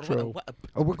us an outro.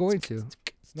 Oh, we're going to.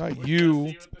 Not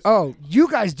you. Oh, you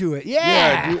guys do it.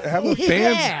 Yeah. dude, have the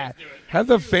fans. Have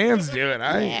the fans do it.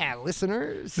 Yeah,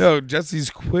 listeners. No, Jesse's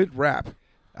quit rap.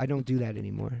 I don't do that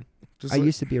anymore. Just I like-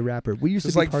 used to be a rapper. We used to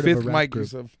Just be like part Fifth of a rap Mike group.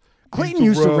 used to. Clayton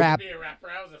used to rap. Be a rapper.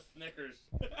 I was a Snickers.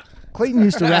 Clayton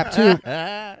used to rap too.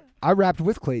 I rapped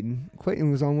with Clayton.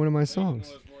 Clayton was on one of my songs.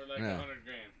 Was more like Yeah. 100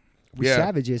 grand. We Yeah.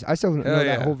 savages. I still don't know Hell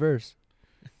that yeah. whole verse.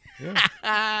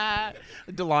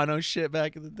 Delano shit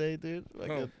back in the day, dude. Like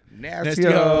Oh, a nasty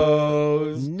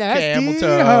hoes. Nasty Camel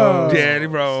toes. hoes. Daddy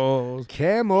rolls.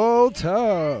 Camel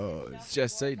toes.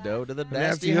 Just say no to the Nasty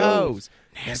nasty hoes. hoes.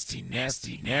 Nasty,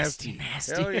 nasty, nasty,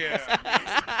 nasty. Hell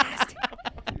yeah.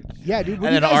 Yeah, dude.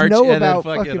 What And do you then guys Arch- know and then about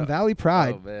fucking- fucking Valley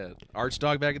Pride? Oh man,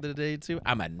 Archdog back in the day too.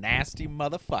 I'm a nasty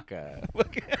motherfucker.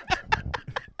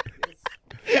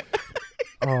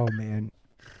 Oh man.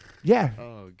 Yeah.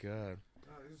 Oh god.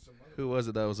 Who was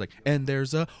it that was like? And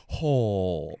there's a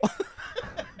hole.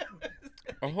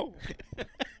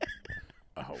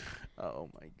 Oh. Oh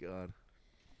my god.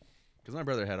 Because my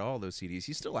brother had all those CDs.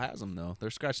 He still has them though. They're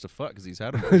scratched to fuck because he's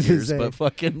had them I for was gonna years. say, But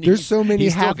fucking, there's so many he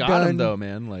still got half-done- them though,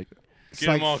 man. Like It's Get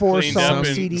 'em like all 4 cleaned song up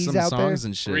and CDs some out there. songs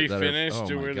and shit. that are- Refinished oh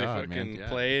to my where they God, fucking man, yeah.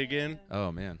 play again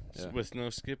Oh man. Yeah. with no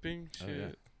skipping. Oh,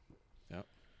 Shit. yeah.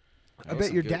 I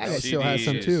bet your dad CDs. still has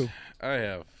some too. I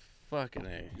have fucking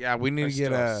A. Yeah, we need I to get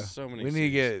still have a. so many we need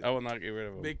to CDs. get I will not get rid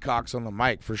of them. big cocks on the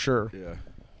mic for sure. Yeah.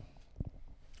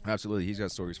 Absolutely. He's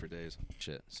got stories for days.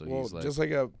 Shit. So Well, he's like, just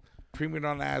like a prima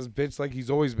donna ass bitch, like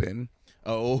he's always been.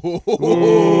 oh.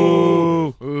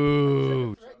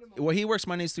 Ooh. Well, he works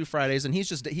Mondays through Fridays, and he's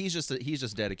just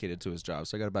dedicated to his job.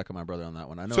 So I got to back up my brother on that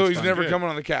one. I know. So it's he's fun. never Good. coming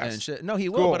on the cast. And shit. No, he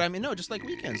will. Cool. But I mean, no, just like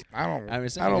weekends. I don't. I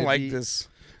was I don't saying like it'd be- this.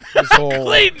 This whole.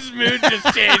 Clayton's mood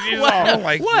just changed. He's I all, don't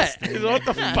like What? this thing What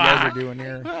the that you guys are fuck? doing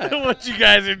here. what you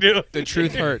guys are doing. The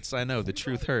truth hurts. I know. The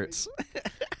truth hurts.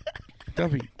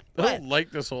 Dumpy, I don't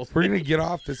like this whole we're thing. gonna get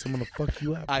off this. I'm gonna fuck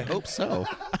you up. I hope so.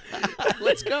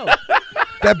 Let's go.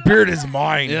 That beard is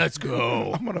mine. Let's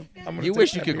go. I'm gonna You take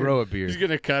wish you that could beard. grow a He's beard.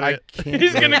 gonna cut I it. can't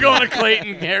He's grow gonna a go on a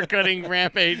Clayton haircutting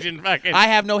rampage and fucking. I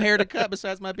have no hair to cut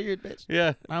besides my beard, bitch.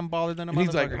 yeah. I'm baller than a And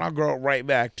he's like, motherfucker. and I'll grow it right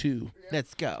back too.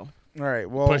 Let's go. All right.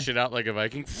 Well. Push it out like a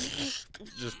Viking.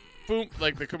 Just boom,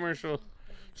 like the commercial.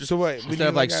 So wait, we Instead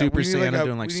of need like a- Super we need Santa a-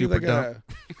 doing like we need super like dump.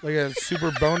 like a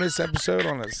super bonus episode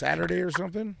on a Saturday or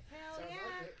something.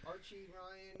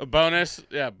 A bonus,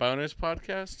 bonus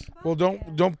podcast. Well,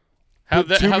 don't Have put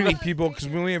the, too have many the, people because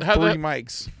we only have have 3 the-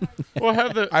 mics. well,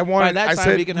 have the. I wanted. that I time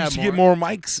said we can have should get more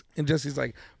mics, and Jesse's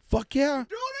like, "Fuck yeah,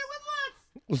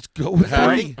 let's go with How-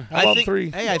 3. How about 3?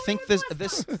 Hey, I think this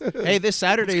this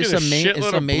Saturday is Let's some get a shitload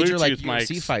some of major like Bluetooth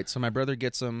UFC mics. fights. So my brother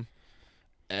gets them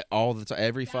all the time,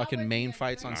 every fucking main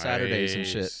fights on Saturdays and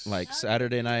shit. Nice. Like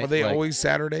Saturday night. Are they like, always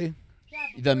Saturday?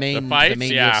 the main fights?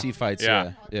 Yeah. UFC fights?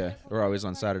 Yeah. Yeah, We're always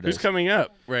on Saturdays. Who's coming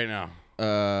up right now?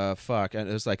 Fuck. And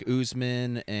it was like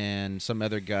Usman and some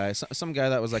other guy, some guy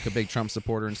that was like a big Trump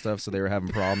supporter and stuff. So they were having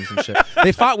problems and shit.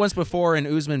 They fought once before, and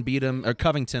Usman beat him. Or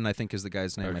Covington, I think, is the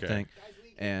guy's name. Okay. I think.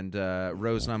 And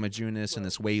Rose Namajunas and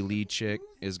this Wei Lee chick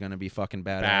is gonna be fucking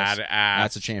badass. Badass.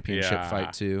 That's a championship Yeah.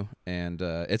 fight too, and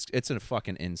it's a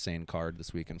fucking insane card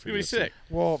this weekend for It's gonna be UFC. sick.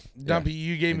 Well, Dumpy,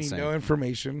 you gave me Insane. no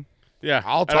information. Yeah,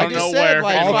 I'll I talk- don't I know just where.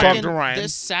 like, I'll talk fucking to Ryan.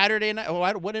 This Saturday night. Oh,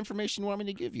 what information do you want me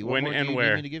to give you? What When more and do you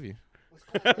where? need me to give you?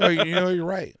 Oh, you know you're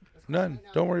right. None.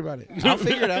 Don't worry about it. I'll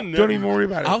figure it out. No. Don't even worry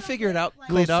about it. I'll figure it out.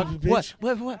 Little Clay dog. stupid What?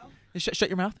 bitch. What? Shut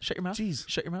your mouth. Shut your mouth. Jeez.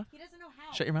 Shut your mouth. He doesn't know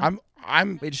how. Shut your mouth.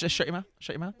 I'm Wait, just shut your mouth.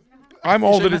 Shut your mouth. I'm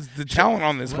all Shut that your is the talent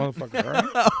on this motherfucker. All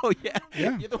right? Oh yeah.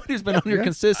 Yeah. You're the one who's been on here Yeah.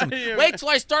 consistently. Yeah. Wait till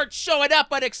I start showing up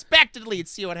unexpectedly and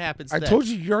see what happens. I then. told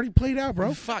you already played out,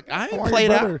 bro. Fuck, I Oh, ain't your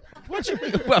played out. brother. What you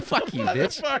mean? Well, fuck you,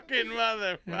 bitch. Fucking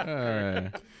motherfucker.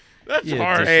 Alright. That's Yeah,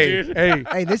 harsh, Hey, dude. hey.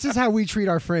 Hey, this is how we treat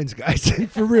our friends, guys.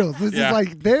 For real. This Yeah. is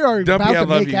like they are Dumpy, about I to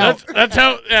love make you. out. That's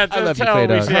how. Yeah, I love that's you, how Clay we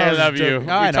Dog. say I I was love you. joking. We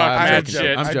No, I know, talk I'm mad joking.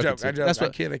 shit. I'm I joking joke. too. I joke. That's I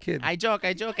what- kid. I kid. I joke.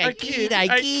 I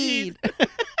kid.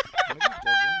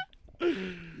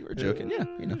 You were joking, yeah.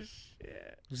 You know.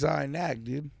 That's how I nag,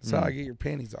 dude. That's how I get your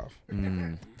panties off.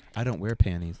 I don't wear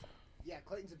panties. Yeah,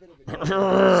 Clayton's a bit of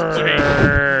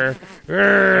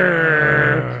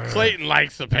a Clayton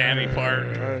likes the panty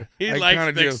part. He I likes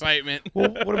kinda the do. excitement. Well,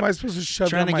 what am I supposed to shove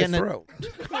Trying down to my get in throat?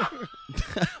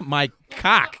 My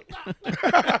cock.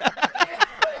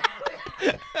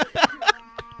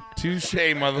 Touche,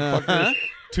 motherfucker.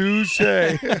 Touche.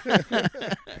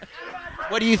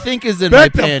 What do you think is in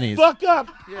Back my the panties? fuck up,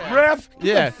 ref. Get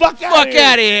Yeah. the fuck out of here.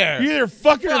 outta here. You either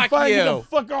fucking or Fuck fine. Get you. the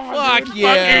fuck on, Fuck dude. you.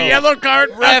 Fuck your yellow card.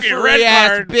 Fuck your red Referee ass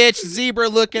card. bitch, zebra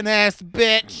looking ass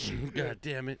bitch. God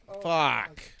damn it.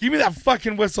 Fuck. Give me that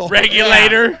fucking whistle.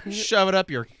 Regulator. Shove it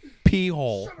up your pee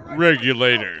hole.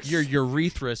 Regulators. Your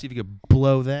urethra. See if you could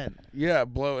blow that. Yeah,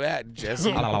 blow that,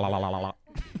 Jesse.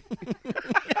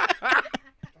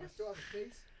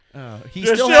 He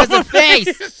Just still have has a a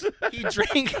face.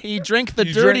 He drank the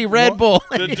dirty Red Bull.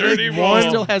 The dirty One- one.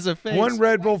 Still has a face. One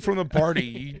Red Bull from the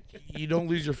party. You don't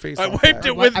lose your face. I off wiped that.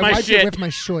 it with I my wiped shit. it with my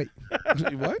short.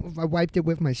 What? I wiped it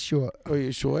with my short. Oh,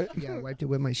 you short? Yeah, I wiped it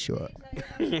with my short.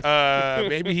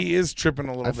 Maybe he is tripping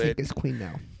a I little think bit. it's clean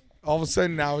now. All of a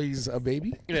sudden, now he's a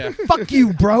baby. Yeah. Fuck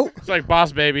you, bro. It's like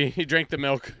Boss Baby. He drank the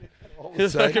milk.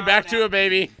 He's sudden- fucking back to a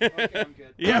baby.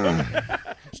 Yeah.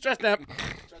 Stress nap.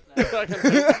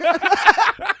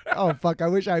 Oh fuck! I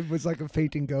wish I was like a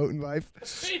fainting goat in life.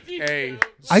 Hey,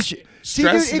 I should see,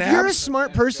 dude. stress If you're a snaps-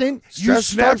 smart person, you stress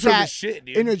start snaps are the that shit,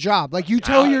 dude. in a job. Like you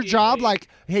tell your job, like,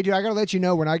 "Hey, dude, I gotta let you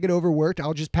know when I get overworked,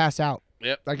 I'll just pass out."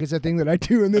 Yep. Like it's a thing that I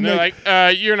do, and then And they're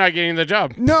like, you're not getting the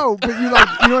job. no, but you like,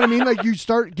 you know what I mean? Like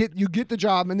you get the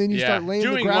job, and then you Yeah. start laying the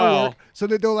Doing groundwork, well. so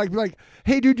that they'll like be like,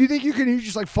 "Hey, dude, do you think you can?" And you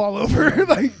just like fall over,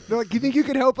 like they're like, "You think you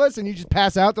can help us?" And you just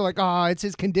pass out. They're like, "Oh, it's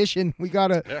his condition. We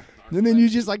gotta." Yeah. And then you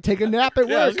just like take a nap at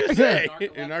Yeah, I was work. gonna say, you're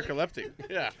narcoleptic.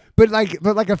 Yeah. But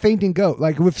like a fainting goat.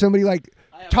 Like if somebody like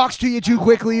talks to you too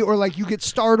quickly, or like you get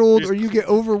startled, or you get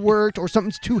overworked, or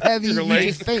something's too heavy, Your you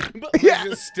legs- just faint. yeah,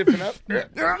 just stiffen up.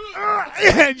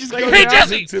 Yeah, just Like, go hey, down.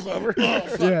 Jesse! Tip over.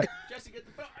 Yeah.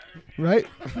 Right?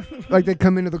 Like they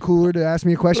come into the cooler to ask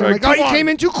me a question. Like, Like, oh, come you on." came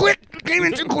in too quick. You came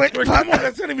in too quick. Like, come on,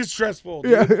 that's not even stressful.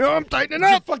 Dude. Yeah, I'm tightening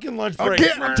It's a up. fucking lunch I break.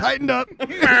 can't, I'm tightened up.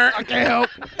 I can't help.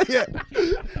 Yeah.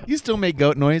 You still make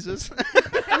goat noises.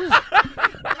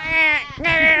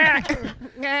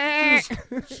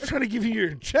 Just trying to give you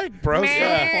your check, bro.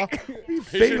 Yeah. You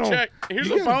Here's your fatal. check. Here's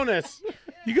You a gotta- bonus.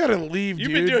 You gotta leave, You've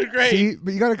dude. been doing great. See,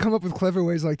 but you got to come up with clever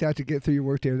ways like that to get through your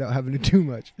workday without having to do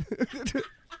much.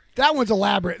 That one's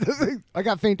elaborate. I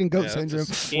got fainting goat Yeah, that's a syndrome.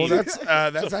 scheme. Well, It's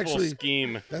that's a full actually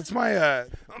scheme. that's my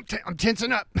I'm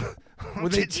tensing up.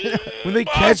 when they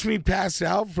catch me passed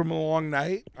out from a long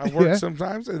night. I work Yeah.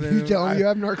 sometimes, and then You tell them you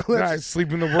have then I narcolepsy.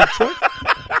 sleep in the work truck.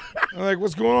 I'm like,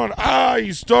 what's going on? Ah,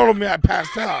 you startled me. I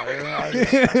passed out. You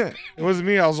know, it wasn't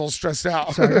me. I was all stressed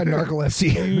out. So I got narcolepsy.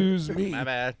 Excuse me. My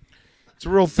bad. It's a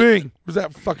real thing. Where's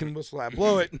that fucking whistle at?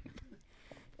 Blow it.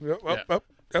 Yep, Yeah. up.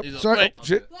 He's Sorry. Wait,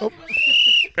 Shit. Oh.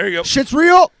 There you go. Shit's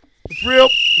real. It's real.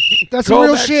 That's Call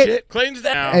real that shit. Clayton's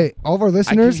down. Hey, all of our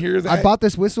listeners, hear I that. bought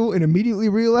this whistle and immediately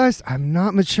realized I'm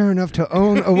not mature enough to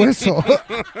own a whistle.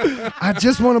 I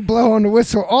just want to blow on the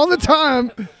whistle all the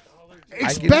time,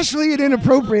 especially at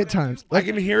inappropriate times. I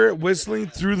can hear it whistling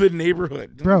through the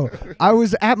neighborhood. Bro, I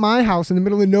was at my house in the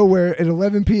middle of nowhere at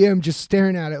 11 p.m. just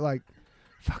staring at it like,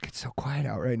 fuck, it's so quiet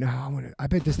out right now. I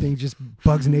bet this thing just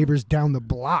bugs neighbors down the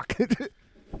block.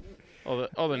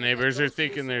 All the neighbors are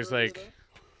thinking there's like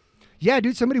Yeah,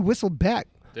 dude, somebody whistled back.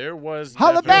 there was.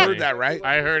 Holla back! definitely- Heard that, right?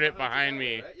 I heard it behind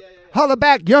me. Holla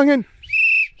back, youngin'.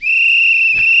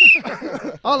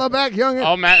 Holla back, youngin'.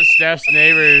 All Matt and Steph's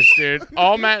neighbors, dude.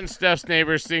 All Matt and Steph's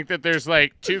neighbors think that there's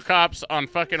like two cops on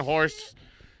fucking horse,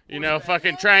 you know,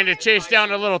 fucking trying to chase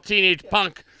down a little teenage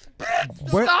punk.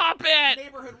 What? Stop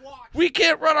it! We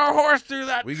can't run our horse through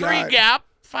that We tree got- gap.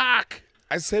 Fuck.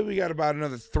 I say we got about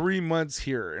another 3 months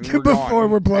here, and we're Before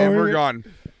gone. we're blowing and we're it. gone.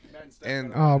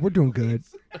 And Oh, we're doing good.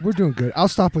 We're doing good. I'll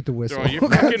stop with the whistle. So your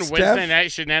fucking Steph Wednesday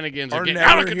night shenanigans are are getting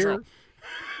out of never control.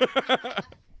 here.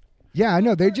 Yeah, I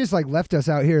know. They just like left us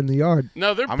out here in the yard.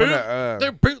 No, they're I'm gonna,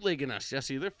 they're bootlegging us,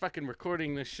 Jesse. They're fucking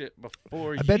recording this shit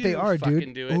before I bet you they are, fucking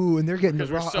dude. do it. Ooh, and they're getting the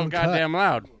Because we're raw so uncut. goddamn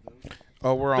loud.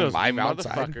 Oh, we're on Those live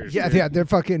outside. motherfuckers. Yeah, dude. yeah, they're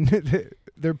fucking.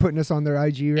 They're putting us on their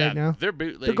IG Yeah, right now. They're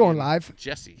bootlegging. going live.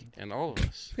 Jesse and all of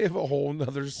us. They have a whole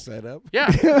nother setup.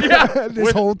 Yeah, yeah. This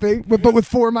With- whole thing, but with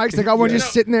 4 mics, they got one Yeah.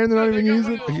 just sitting there and they're not they even got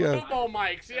using. one of those Yeah. football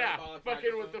mics, yeah.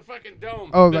 Fucking with the fucking dome.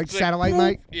 Oh, That's like satellite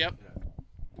mic? Yep.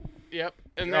 Yep.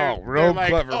 And they're, Oh, real they're like,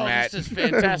 clever, oh, Matt. This is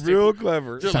fantastic. Real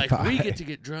clever. They're like, we Sci-fi. get to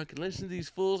get drunk and listen to these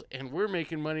fools, and we're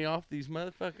making money off these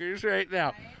motherfuckers right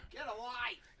now.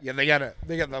 Yeah, they got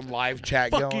the live chat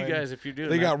Fuck going. you guys if you're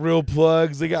doing They that. got real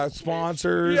plugs. They got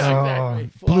sponsors. Yeah. Oh,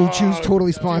 Exactly. Blue Chew's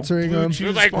totally sponsoring Blue them. Chew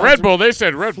They're like sponsor- Red Bull. They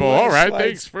said Red Bull. All right, Fleshlights.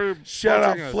 thanks for Shout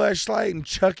out sponsoring us. Fleshlight and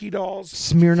Chucky dolls.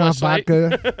 Smirnoff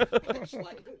Fleshlight.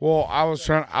 vodka. Well, I was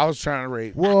trying to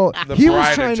rate. Well, The he bride was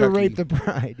of trying to Chucky. rape the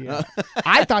bride. Yeah.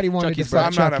 I thought he wanted Chucky's to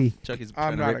fuck bride. I'm not a- Chucky. Chucky's I'm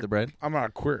trying to not rape a- the bread. I'm not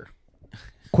a queer.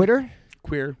 Quitter?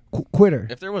 Queer. Quitter.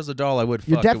 If there was a doll I would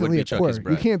You're fuck, it would definitely be a Chucky's queer.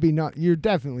 bread. You can't be not. You're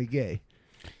definitely gay.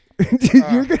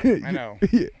 You're gonna. I know.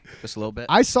 Just a little bit.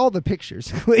 I saw the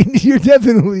pictures. You're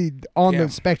definitely on Yeah. the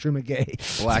spectrum of gay.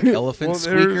 Black elephant Well,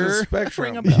 there's squeaker. a spectrum.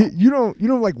 Ring a bell. You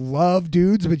don't like love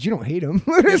dudes, but you don't hate them.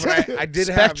 Yeah, but I did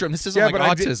Spectrum. have. This isn't yeah, like but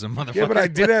I did- autism, motherfucker. Yeah, but I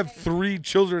did have 3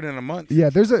 children in a month. Yeah,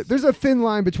 there's a thin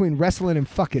line between wrestling and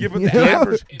fucking. Yeah, but you the know?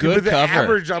 average, Good but the cover.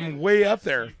 average, I'm way up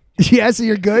there. Yeah, so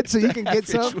you're good, so you can get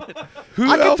some. Who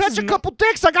I can else touch is a not- couple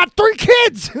dicks. I got 3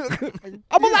 kids.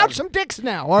 I'm allowed some dicks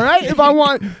now. All right, if I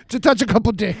want to touch a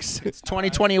couple dicks. It's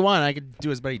 2021. I could do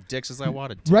as many dicks as I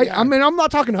wanted to. Right? I mean, I'm not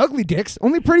talking ugly dicks,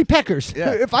 only pretty peckers.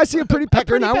 Yeah. If I see a pretty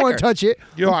pecker and I want to touch it,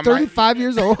 Yo, I I'm might- 35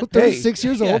 years old, 36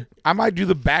 years old. I might do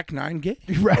the back 9 gay.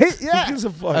 Right? Yeah. Who gives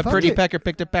a fuck? A pretty it. pecker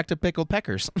picked it back to pickled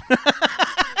peckers.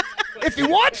 If he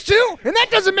wants to, and that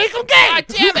doesn't make him gay. God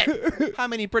damn it! How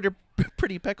many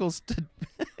pretty peckles did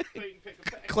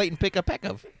Clayton pick a peck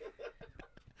of?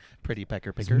 Pretty pecker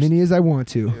As pickers. many as I want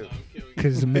to,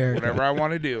 because America. Whatever I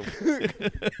want to do.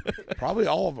 Probably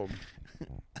all of them.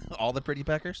 All the pretty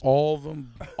peckers? All of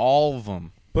them, All of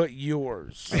them. but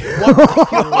yours.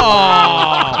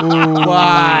 Oh,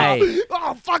 why?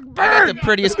 Oh, fuck, I got burn! the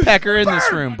prettiest pecker in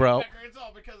this room, bro. It's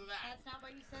all because of that. That's not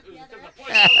what you said the other.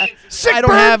 Sick I don't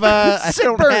burn. have I Sick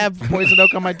don't burn. have poison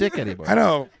oak on my dick anymore. I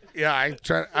know. Yeah, I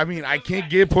try. I mean, I can't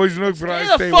get poison oak, but I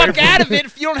Get stay the away fuck from out of it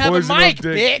if you don't have a poison oak mic,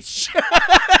 dick. bitch.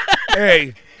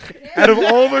 Hey, out of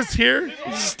all of us here,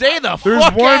 Stay the there's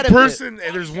fuck one out of person.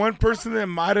 There's one person that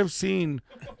might have seen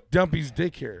Dumpy's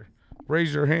dick here.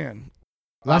 Raise your hand.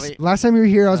 Last time you were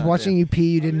here, I was Oh, watching you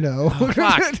pee. You didn't know.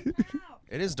 Fuck.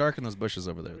 It is dark in those bushes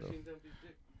over there, though.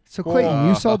 So Clayton,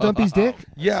 you saw Dumpy's dick?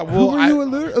 Yeah. Who Well, were you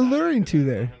alluring to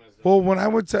there? well, when I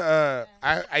went to,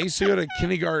 I used to go to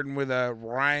kindergarten with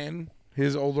Ryan,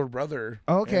 his older brother.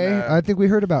 Okay, And, I think we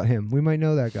heard about him. We might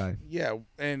know that guy. yeah,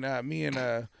 and me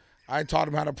and I taught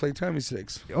him how to play tummy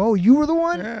sticks. Oh, you were the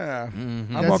one? Yeah, Mhm.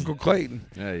 I'm That's- Uncle Clayton.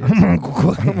 Yeah, yeah. I'm Uncle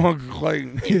Clayton. I'm Uncle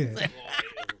Clayton. Yeah.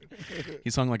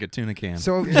 He's hung like a tuna can.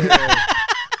 So,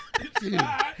 Dude,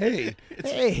 hey,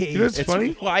 hey, you know what's it's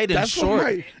funny? wide and That's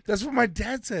short. that's what my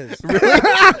dad says.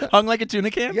 Hung like a tuna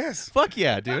can? Yes. Fuck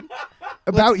yeah, dude.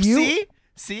 about you?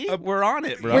 See? We're on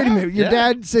it, bro. Wait a minute. Your Yeah.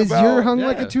 dad says About- you're hung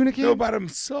like yeah. a tuna can? No, about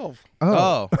himself.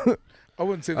 Oh. Oh. I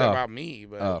wouldn't say that Oh. about me,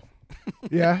 but Oh.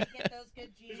 Yeah. Get those good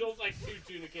He genes. goes like 2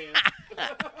 tuna cans.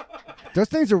 Those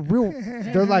things are real.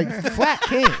 They're like flat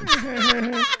cans.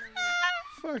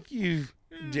 fuck you,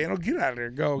 Daniel. Get out of there.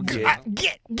 Go get.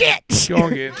 Get. Go and get.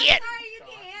 Sorry, you can't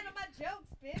handle my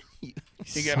jokes,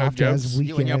 bitch. You got no Soft ass, jokes. weak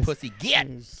You and your ass. pussy get.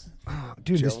 Oh,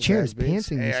 dude, this Jealous chair ass is bitch.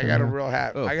 pantsing me Hey, I got a somehow. real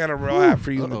hat. Oh. I got a real hat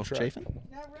for you in Uh-oh, the truck. chafing?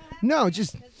 No,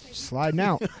 just sliding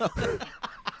out.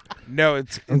 No,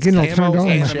 it's I'm getting all turned camo on.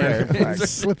 and My American chair. flag.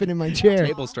 Slipping in my chair.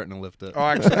 Table's starting to lift up. Oh,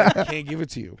 actually, I can't give it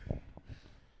to you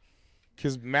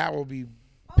because Matt will be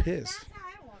pissed.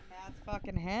 I want Matt's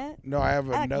fucking hat. No, I have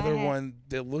I like my another hat. one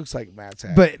that looks like Matt's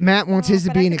hat. But Matt wants his to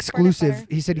but be I an can sport it exclusive.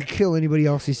 better. He said he'd kill anybody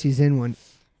else he sees in one.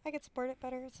 I could sport it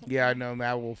better. So. yeah, I know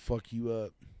Matt will fuck you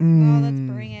up. Oh, let's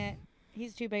Mm. bring it.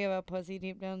 He's too big of a pussy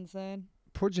deep down inside.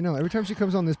 Poor Janelle. Every time she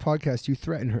comes on this podcast, you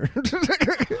threaten her.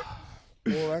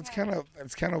 Well, that's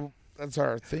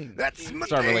our thing.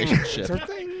 It's our relationship. That's our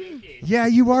thing. Yeah,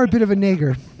 you are a bit of a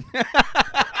nagger.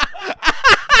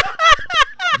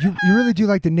 you really do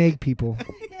like to nag people.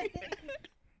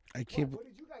 I can't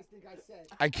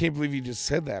believe you just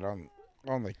said that on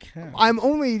the camera. I'm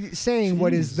only saying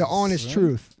what is the honest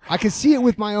truth. I can see it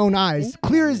with my own eyes,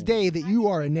 clear as day, that you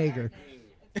are a nagger.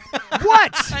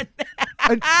 What?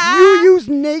 You use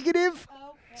negative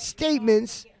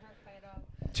statements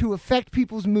to affect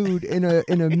people's mood in a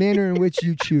manner in which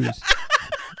you choose.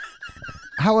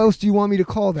 How else do you want me to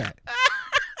call that?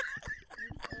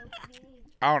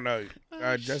 I don't know,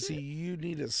 Jesse. You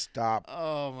need to stop.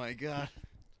 Oh my god.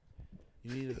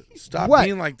 You need to stop What?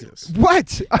 being like this.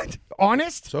 What?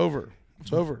 Honest? It's over.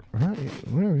 It's over. All right,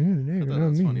 whatever. You're a nagger, thought not that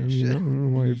was me. funny as I mean, shit. I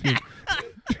don't know why you're being-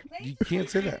 You can't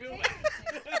say that.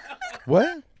 What?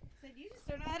 Said you just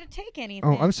don't know how to take anything.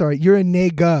 Oh, I'm sorry. You're a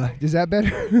nega. Is that better?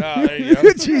 there you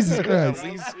go. Jesus Christ.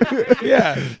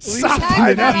 Yeah. At least Soften tighten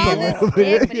it up Man, a this little dick,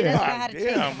 bit. but he doesn't know how to God take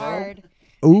it damn, bro. hard.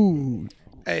 Ooh.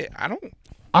 Hey, I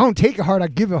don't take it hard. I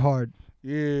give it hard.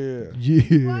 Yeah.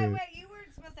 Yeah. Wait, you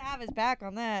weren't supposed to have his back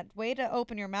on that. Way to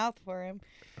open your mouth for him.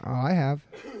 Oh, I have.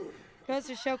 Goes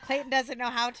to show Clayton doesn't know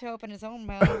how to open his own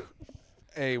mouth.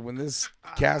 Hey, when this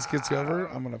cast gets over,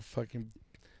 I'm gonna fucking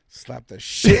slap the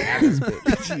shit out of this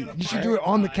bitch. You should do it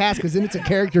on the cast because then it's a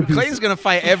character piece. Clayton's gonna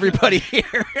fight everybody here.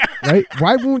 Right?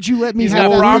 Why won't you let me He's have got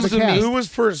that for problems the with me. cast? Who was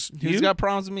first? He's You? got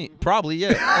problems with me. Probably, yeah.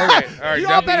 Okay, all right. You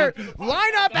all Dumpy. better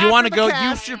line up. You want to go?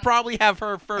 You should probably have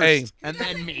her first, Hey. and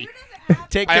then me.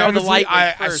 Take I care of the honestly, light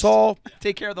I first. saw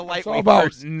Take care of the light saw about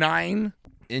first. 9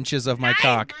 Inches of my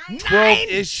cock.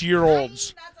 12-ish year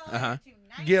olds Uh-huh.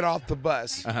 get off the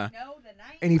bus. Uh-huh.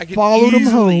 And he I can followed him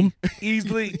home.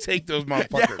 Easily take those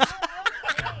motherfuckers.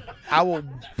 I will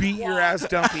beat your ass,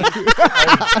 Dumpy.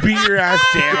 I will beat your ass,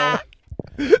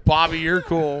 Daniel. Bobby, you're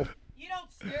cool. You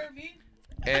don't scare me.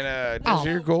 And Jesse,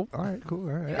 you're cool. All right, cool.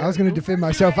 All right. I was gonna defend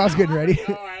myself. I was getting ready.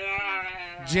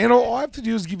 Jano, all I have to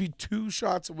do is give you 2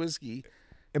 shots of whiskey.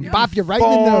 And bop you right in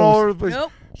fall the all nose. over the place.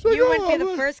 Nope. It's like, You wouldn't be oh, the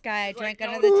look. first guy I drank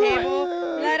under the table,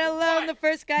 let alone the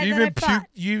first guy You that I even fought.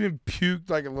 you even puked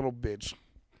like a little bitch.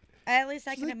 At least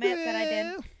I can admit that I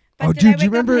did. But Oh, did I dude, do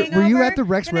you wake up remember? Were you hungover at the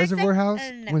Rex the next day? Reservoir House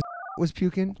No. when was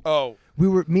puking? Oh,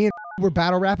 Me and were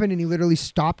battle rapping, and he literally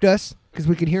stopped us because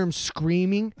we could hear him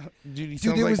screaming. dude, he Dude,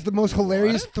 sounds it like, was the most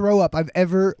hilarious throw up I've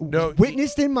ever No,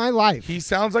 witnessed in my life. he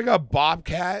sounds like a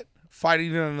bobcat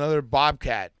fighting another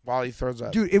bobcat while he throws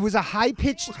up. Dude, it was a high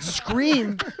pitched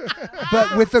scream,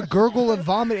 but with a gurgle of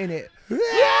vomit in it.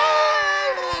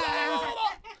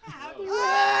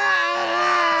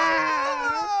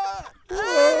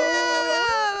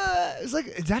 It's like,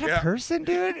 is that a person,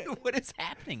 dude? What is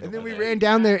happening? And then we ran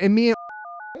down there, and me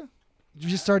and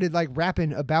just started like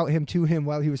rapping about him to him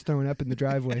while he was throwing up in the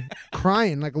driveway,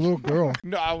 crying like a little girl.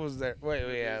 No, I was there. Wait,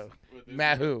 yeah.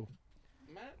 Matt who?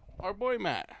 Matt, our boy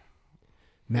Matt.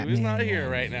 Matt Who's Man. not here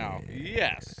right now.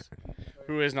 Yes.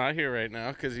 Who is not here right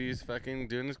now because he's fucking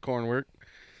doing his corn work.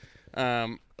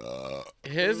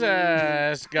 His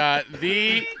ass got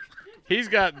the... He's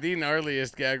got the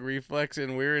gnarliest gag reflex,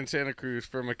 and we're in Santa Cruz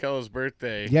for Michaela's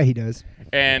birthday. Yeah, he does.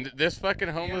 And this fucking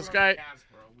homeless guy...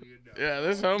 Yeah,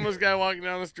 this homeless guy walking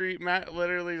down the street, Matt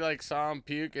literally like saw him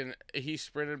puke, and he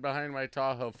sprinted behind my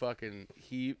Tahoe, fucking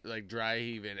dry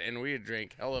heaving, and we had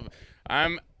drank hell of.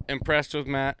 I'm impressed with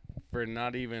Matt for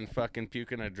not even fucking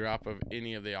puking a drop of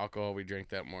any of the alcohol we drank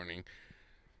that morning,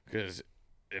 because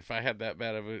if I had that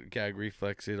bad of a gag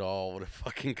reflex, it all would have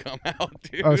fucking come out,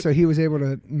 dude. Oh, so he was able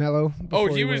to mellow. Oh,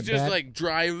 before he was went just bad? like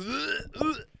dry,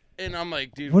 and I'm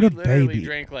like, dude, What we a literally baby.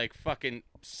 drank like fucking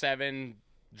 7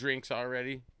 drinks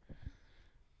already.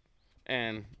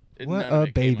 And What none of a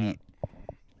it came baby. out.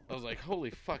 I was like, holy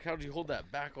fuck, how did you hold that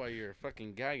back while you're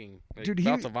fucking gagging? Like, Dude,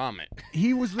 about to vomit.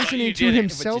 He was But listening you to did it,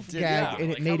 himself but you did gag, it. and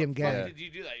Like, it made how him the fuck gag. did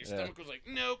you do that? Your Yeah. stomach was like,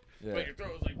 nope. Yeah. But your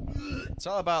throat was like, It's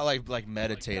all about like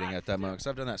meditating at that moment. Cause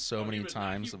I've done that so many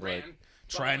times of like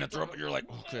trying to throw up, but you're like,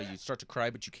 okay, you start to cry,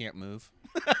 but you can't move.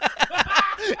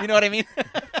 You know what I mean?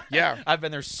 Yeah. I've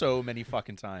been there so many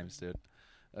fucking times, dude.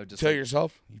 I've just Tell like,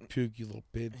 yourself, you puke, you little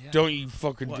bitch. Don't you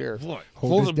fucking dare. What?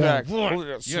 Hold this it down. back. Hold it down.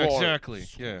 Yeah, Swallow it. exactly.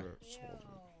 Yeah.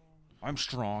 I'm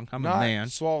strong. I'm Not a man.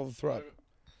 swallow the throat.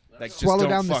 Like, just Swallow don't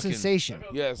down the fucking- sensation.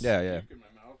 Yes. Yeah, yeah.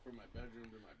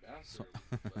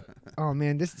 Oh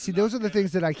man, those are the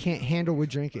things that I can't handle with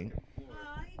drinking.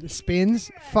 The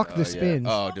spins, fuck the spins.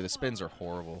 Oh, dude, the spins are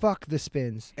horrible. Fuck the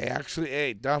spins. Hey, actually,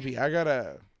 hey, Dumpy, I got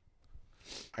a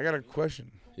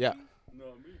question. Yeah.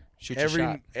 Shoot your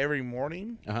shot. Every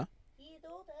morning, Uh-huh.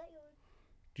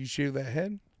 do you shave that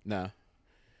head? No.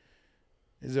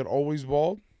 Is it always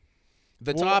bald?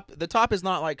 The Well- top is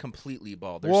not like completely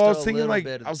bald. There's Well, I was still a thinking little like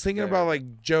bit I was thinking there. about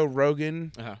like Joe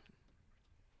Rogan. Uh-huh.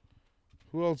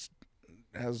 Who else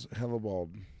has hella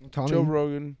bald? Tommy, Joe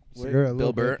Rogan. Segura, a Bill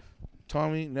little bit. Burr.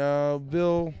 Tommy. No.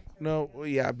 Bill. No.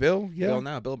 Yeah. Bill. Yeah. Bill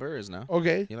now. Bill Burr is now.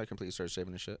 Okay. He like completely started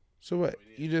shaving his shit. So what?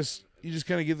 You just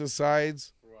kind of get the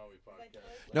sides.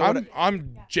 No,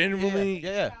 I'm genuinely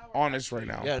Yeah. honest right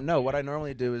now. Yeah, no, what I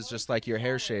normally do is just like your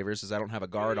hair shavers is I don't have a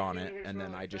guard on it, and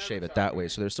then I just shave it that way.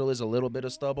 So there still is a little bit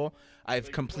of stubble. I've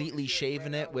completely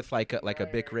shaven it with like a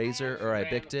Bic razor, or I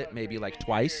Bic'd it maybe like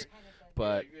twice.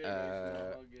 But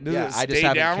Does yeah, it I just stay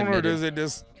haven't down or committed. does it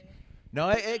just? No,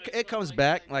 it comes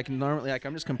back like normally. Like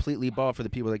I'm just completely bald for the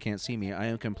people that can't see me. I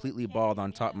am completely bald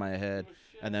on top of my head,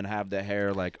 and then have the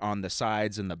hair like on the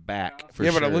sides and the back. For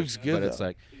Yeah, sure. but it looks good, But it's though.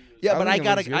 like, yeah, but I think it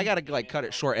looks gotta good. like cut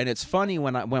it short. And it's funny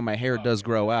when my hair does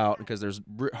grow out because there's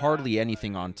hardly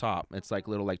anything on top. It's like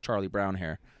little like Charlie Brown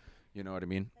hair. You know what I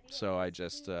mean? So I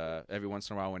just every once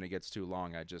in a while when it gets too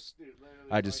long, I just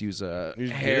use a You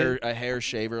just hair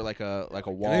shaver like a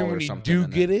wall And then or when you something. do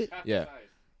and get then- it,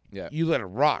 yeah. you let it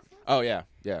rock. Oh yeah,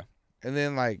 yeah. And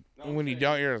then like when you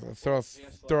don't, you're throw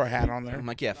a hat on there. I'm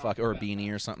like, yeah, fuck it, or a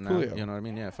beanie or something. Now, Coolio. you know what I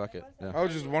mean? Yeah, fuck it. Yeah, I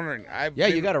was just wondering. yeah,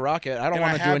 you got to rock it. I don't and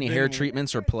want I to do have any hair been-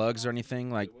 treatments or plugs or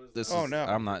anything like this. Oh, is, no.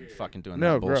 I'm not fucking doing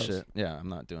No, that gross. bullshit. Yeah, I'm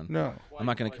not doing. No. I'm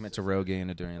not gonna commit to Rogaine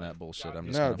or doing that bullshit. I'm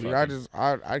just No, gonna dude.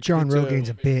 fucking. I John commit to- Rogane's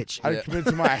a bitch. I Yeah. commit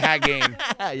to my hat game.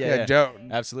 yeah,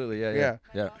 don't. Absolutely, yeah, Yeah.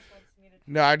 yeah.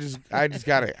 No, I just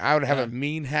got it. I would have a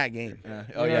mean hat game. Oh You know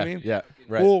yeah, what I mean? yeah,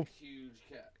 right. Well,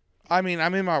 I mean,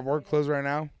 I'm in my work clothes right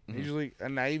now. Mhm. Usually,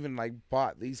 and I even like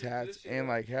bought these hats and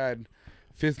like had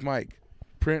Fifth Mike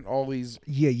print all these.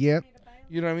 Yeah.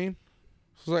 You know what I mean?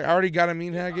 So like, I already got a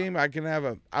mean hat game. I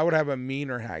would have a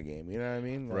meaner hat game. You know what I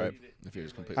mean? Like, Right. If you're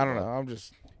just completely. I don't know. I'm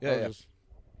just. Yeah.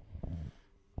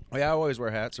 Oh, yeah, I always wear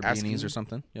hats or Asking. beanies or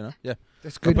something. You know. Yeah.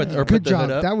 That's good. Or Good put the job.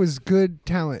 hood up. That was good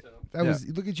talent. That Yeah. was.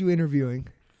 Look at you interviewing.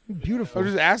 Beautiful. I'm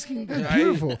just asking.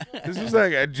 Beautiful. This was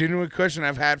like a genuine question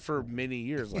I've had for many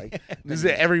years. Like, this is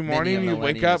it every morning you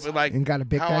wake up and like And gotta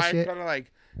pick how that I shit. kind of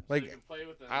like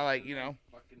I like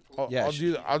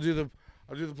I'll do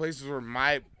the places where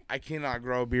I cannot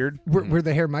grow a beard. Where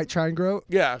the hair might try and grow.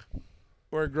 Yeah,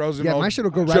 where it grows. Yeah, my shit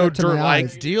will go right up to my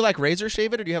eyes. Do you like razor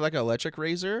shave it, or do you have like an electric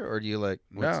razor, or do you like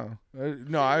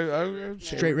No, I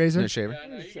Straight razor? No shaver?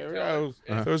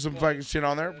 Throw some fucking shit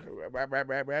on there.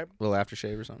 Little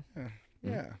aftershave or something?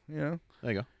 Yeah, you know.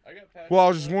 There you go. Well, I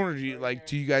was just wondering,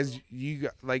 do you guys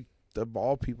like the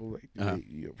bald people like?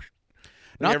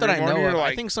 Not that I every know morning of. you're I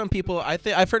like, think some people.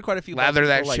 I've heard quite a few. lather people,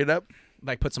 that like, shit up.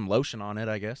 Like put some lotion on it,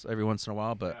 I guess, every once in a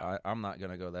while. But I'm not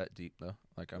gonna go that deep though.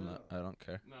 Like I'm not. I don't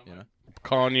care. You know.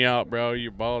 Calling you out, bro.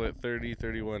 You're bald at 30,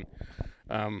 31.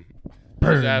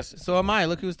 So am I.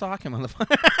 Look who's talking on the phone.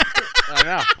 I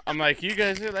know. I'm like, you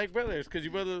guys are like brothers because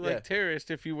you both look like Yeah. terrorists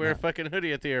if you wear a fucking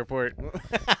hoodie at the airport. God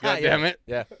Yeah. damn it.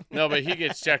 Yeah. No, but he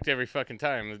gets checked every fucking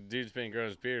time. The dude's been growing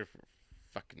his beard for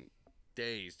fucking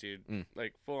days, dude. Mm.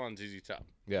 Like full on ZZ Top.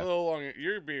 Yeah. A little longer.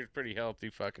 Your beard's pretty healthy,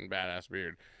 fucking badass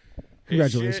beard. His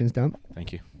Congratulations, Dump.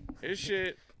 Thank you. Shit, his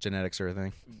shit, Genetics are a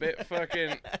thing. bit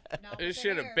fucking. His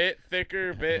shit a bit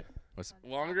thicker, bit What's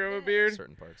longer of a beard.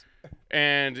 certain parts?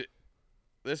 And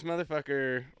this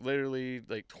motherfucker literally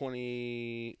like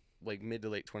 20, like mid to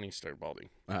late 20s started balding.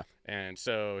 Uh-huh. And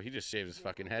so he just shaved his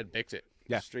fucking head, bicked it.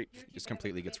 Yeah. Straight. Just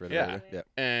completely gets rid of Yeah. it. Yeah.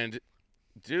 And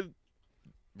dude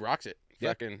rocks it. Yeah.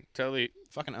 Fucking totally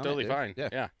Fucking own it, totally dude. fine.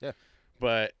 Yeah. Yeah.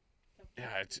 But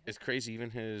yeah, it's crazy. Even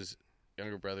his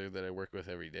younger brother that I work with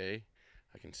every day,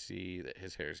 I can see that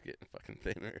his hair's getting fucking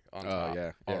thinner on top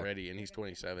yeah. already, and he's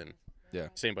 27. Yeah.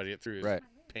 Same buddy that threw his Right.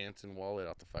 pants and wallet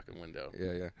out the fucking window.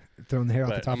 Yeah. Throwing the hair off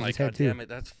But the top I'm of like, his head God too. damn it,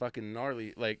 that's fucking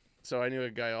gnarly. Like, so I knew a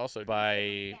guy also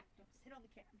by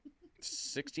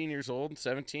 16 years old,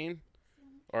 17,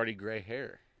 already gray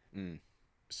hair. Mm.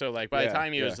 So like by the Yeah,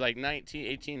 time he yeah. was like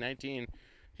 18, 19,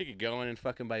 he could go in and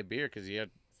fucking buy beer because he had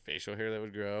facial hair that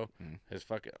would grow. Mm. His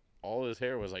fucking all his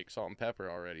hair was like salt and pepper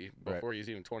already Right. before he was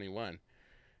even 21.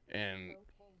 And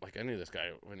like I knew this guy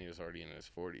when he was already in his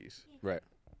 40s. Right.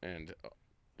 And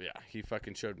yeah, he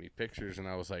fucking showed me pictures, and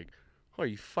I was like, "Oh, are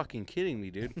you fucking kidding me,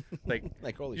 dude? Like,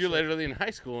 Like holy you're shit. literally in high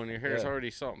school and your hair's Yeah.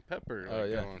 already salt and pepper, like, Oh,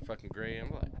 yeah. going fucking gray."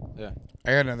 I'm like, Yeah.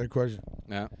 I got another question.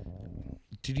 Yeah.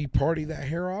 Did he party that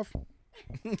hair off?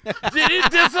 "Did he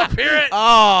disappear it?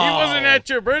 Oh. He wasn't at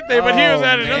your birthday, but he was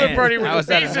at Oh, another man. party I where was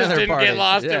the at pieces another didn't party. get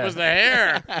lost. Yeah. It was the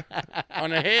hair on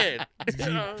the head." Did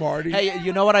he party? Hey,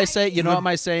 you know what I say? You know what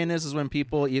my saying is when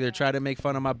people either try to make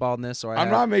fun of my baldness or I'm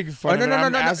not making fun no, of it. no,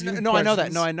 I'm no, asking no, I know that.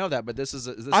 questions. No, I know that. But this is.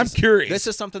 I'm curious. This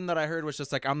is something that I heard was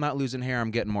just like I'm not losing hair. I'm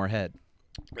getting more head.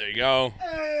 There you go.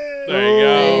 There you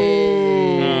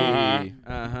go. Uh-huh.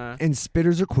 Uh-huh. And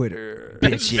spitters are quitters.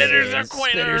 Spitters are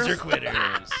quitters. Spitters are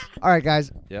quitters. All right,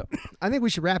 guys. Yep. I think we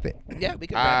should wrap it. Yeah, we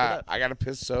can wrap it up. I gotta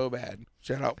piss so bad.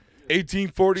 Shout out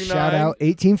 1849. Shout out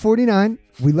 1849.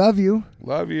 We love you.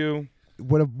 Love you.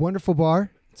 What a wonderful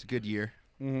bar. It's a good year.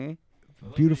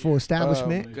 Mm-hmm. Beautiful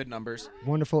establishment. Good numbers.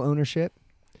 Wonderful ownership.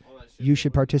 You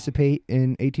should participate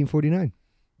in 1849.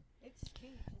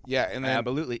 Yeah, and then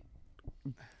Absolutely.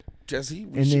 Jesse,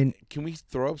 And then- can we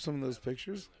throw up some of those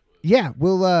pictures? Yeah,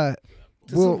 we'll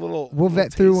Just a little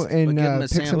vet through taste. and But give them a pick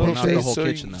some sample, not the pictures. whole So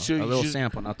you- kitchen, though. so A you little should-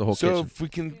 sample, not the whole So kitchen. if we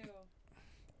can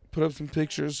put up some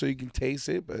pictures so you can taste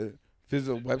it, but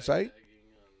visit the website.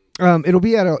 It'll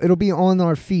be on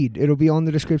our feed. It'll be on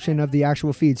the description of the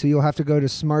actual feed. So you'll have to go to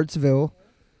Smartsville.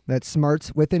 That's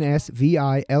Smarts with an S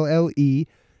VILLE.podbean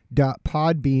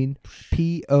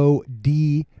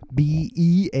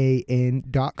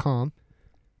PODBEAN.com.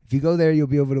 If you go there, you'll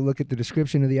be able to look at the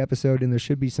description of the episode, and there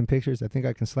should be some pictures. I think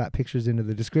I can slap pictures into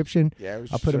the description. Yeah, we I'll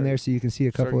should put them start- there so you can see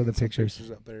a start couple of the getting some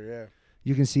pictures. up there. Yeah,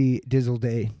 You can see Dizzle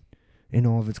Day in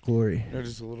all of its glory. no,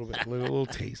 just a little bit, little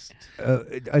taste.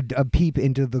 A peep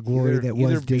into the glory that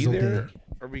was either be Dizzle there Day.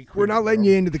 or be We're not quick, letting bro.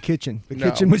 you into the kitchen. The No.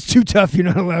 kitchen was too tough. You're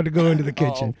not allowed to go into the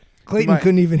kitchen. Clayton might-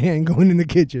 couldn't even hang going in the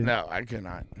kitchen. No, I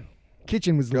cannot.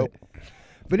 Kitchen was Nope. lit.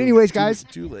 But anyways, guys,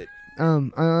 too lit.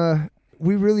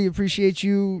 we really appreciate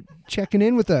you checking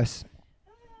in with us.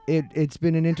 It's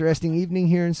been an interesting evening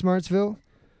here in Smartsville.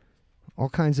 All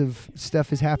kinds of stuff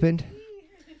has happened.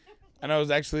 I know it was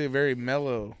actually a very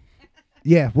mellow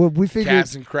Yeah, well, we figured.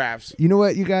 Cast and crafts. You know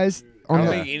what, you guys? I don't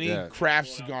the- think any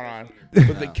crafts has gone on,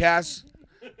 but the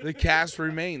cast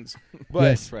remains. But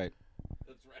Yes. Right.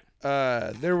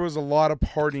 there was a lot of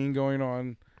partying going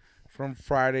on from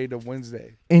Friday to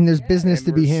Wednesday. And there's business And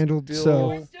to be we're handled, still-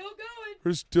 so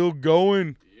We're still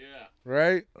going. Yeah.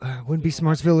 Right? wouldn't be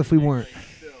Smartsville if we weren't.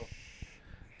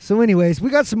 So, anyways,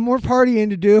 we got some more partying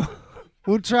to do.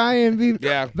 We'll try and be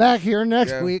back here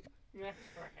next Yeah. week.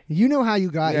 You know how you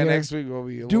got Yeah, here. next week will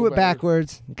be a Do little it better.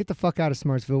 backwards. Get the fuck out of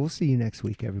Smartsville. We'll see you next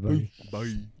week, everybody.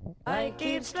 Bye. I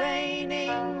keep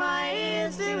straining my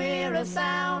ears to hear a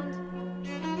sound.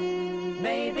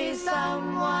 Maybe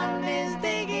someone is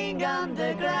digging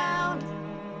underground.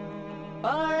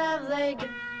 Or have they...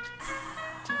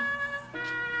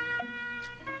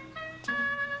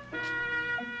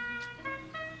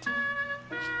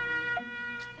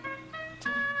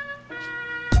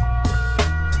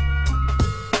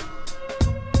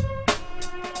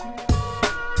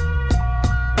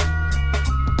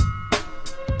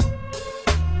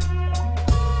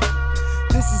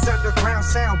 This is underground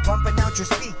sound bumping out your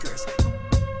speakers.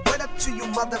 What up to you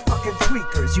motherfucking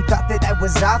tweakers? You thought that I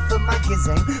was off of my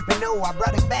gizame, but no, I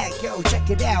brought it back. Yo, check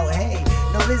it out. Hey,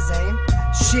 no this ain't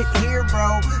shit here,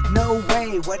 bro. No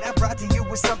way. What I brought to you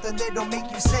was something that don't make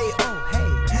you say, oh,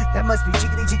 hey, that must be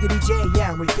jiggity jiggity J.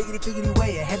 Yeah, I'm way figgity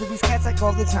way ahead of these cats like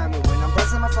all the time. And when I'm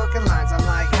busting my fucking lines, I'm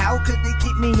like, how could they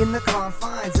keep me in the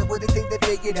confines of what they think they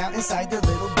figured out inside their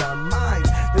little dumb minds?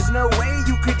 There's no way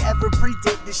you could ever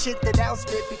predict the shit that I'll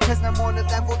spit, because I'm on a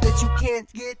level that you can't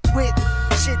get with.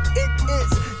 Shit, it is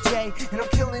Jay, and I'm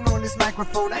killing on this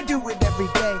microphone. I do it every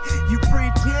day. You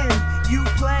pretend you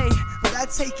play, but I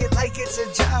take it like it's a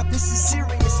job. This is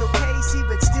serious, okay? See,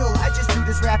 but still, I just do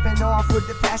this rapping off with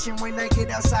the passion. When I get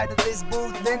outside of this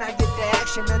booth, then I get the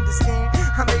action. Understand?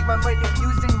 I make my money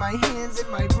using my hands and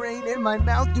my brain and my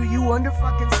mouth. Do you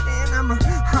fucking stand?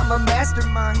 I'm a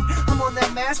mastermind. I'm on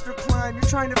that master climb. You're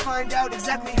trying to find out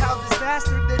exactly how this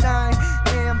bastard that I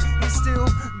am is still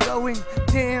going.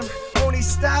 Damn, won't he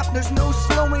stop? There's no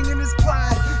slowing in his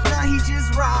plot. Nah, he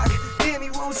just rock. Damn, he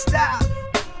won't stop.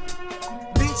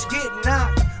 Bitch, get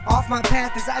knocked off my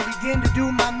path as I begin to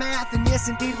do my math. And yes,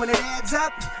 indeed, when it adds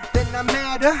up, then I'm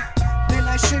madder than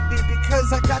I should be,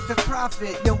 because I got the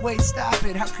profit. Yo, wait, stop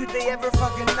it. How could they ever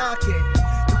fucking knock it?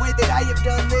 The way that I have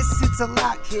done this, it's a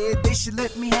lot, kid. They should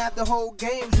let me have the whole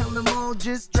game. Tell them all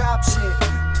just drop shit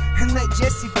and let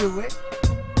Jesse do it.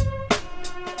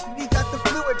 He got the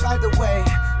fluid, by the way.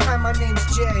 Hi, my name's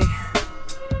Jay.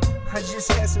 I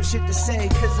just had some shit to say,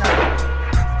 cause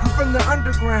I'm from the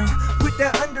underground with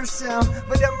that undersound,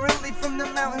 but I'm really from the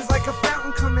mountains like a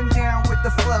fountain coming down with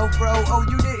the flow, bro. Oh,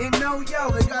 you didn't know? Yo,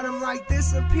 they got him like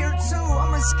this up here too.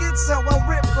 I'm a schizo, I'll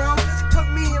rip, bro.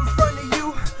 Put me in front of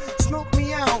you, smoke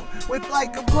me out with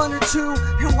like a blunt or two,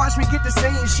 and watch me get to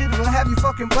saying shit that'll have you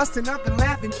fucking busting up and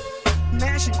laughing,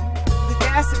 mashing. The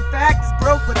gas, in fact, is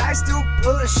broke, but I still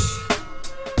push.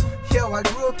 Yo, I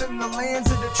grew up in the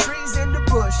lands of the trees and the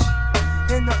bush,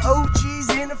 and the OGs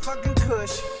and the fucking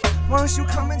kush. Why don't you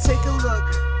come and take a look?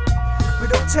 But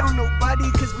don't tell nobody,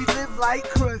 cause we live like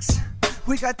crooks.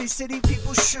 We got these city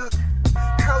people shook.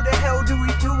 How the hell do we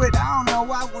do it? I don't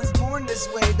know, I was born this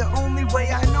way. The only way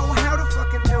I know how to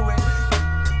fucking do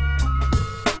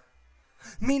it,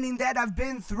 meaning that I've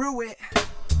been through it.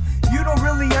 You don't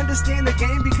really understand the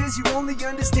game because you only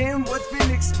understand what's been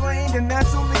explained, and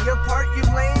that's only a part you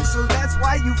lame. So that's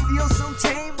why you feel so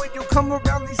tame when you come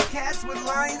around these cats with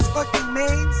lions fucking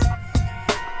names.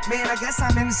 Man, I guess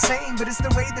I'm insane, but it's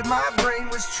the way that my brain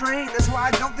was trained. That's why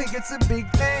I don't think it's a big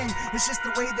thing. It's just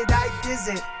the way that I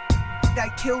did it. I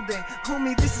killed it.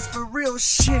 Homie, this is for real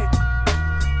shit.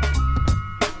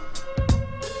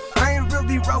 I ain't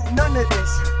really wrote none of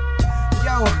this.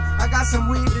 Yo, I got some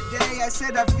weed today. I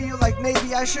said I feel like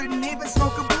maybe I shouldn't even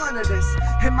smoke a blunt of this.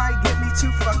 It might get me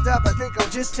too fucked up. I think I'll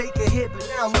just take a hit. But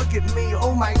now look at me.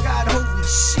 Oh my God, holy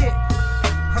shit.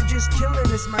 I'm just killing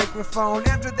this microphone.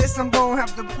 After this, I'm gonna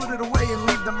have to put it away and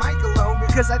leave the mic alone,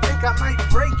 because I think I might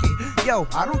break it. Yo,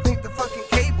 I don't think the fucking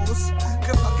cables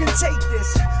could fucking take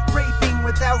this raping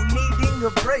without needing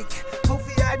a break.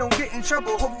 Hopefully I don't get in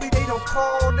trouble. Hopefully they don't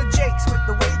call the Jakes with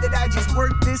the way that I just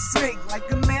work this snake like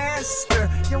a master.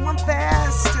 Yo, I'm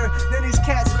faster than these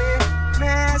cats, man.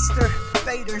 Master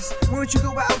faders, why don't you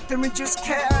go out there and just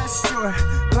cast your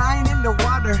line in the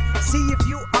water? See if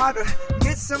you oughta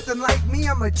get something like me.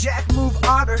 I'm a jack move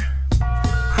otter.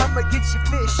 I'ma get your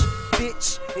fish,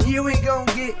 bitch, and you ain't gon'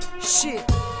 get shit.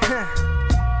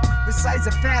 Besides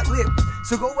a fat lip,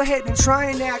 so go ahead and try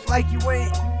and act like you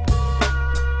ain't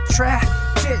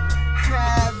tragic.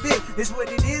 Habit is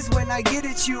what it is when I get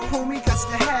at you, homie, got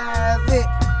to have it.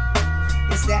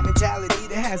 It's that mentality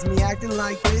that has me acting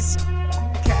like this.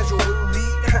 Casually,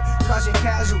 causing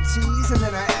casualties, and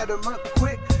then I add them up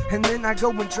quick, and then I go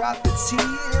and drop the T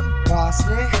in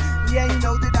Boston. Yeah, you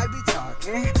know that I be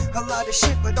talking a lot of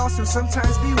shit, but also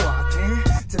sometimes be walking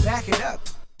to back it up.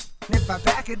 And if I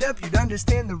back it up, you'd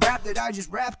understand the rap that I just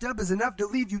wrapped up is enough to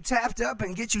leave you tapped up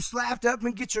and get you slapped up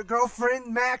and get your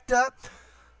girlfriend macked up.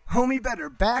 Homie, better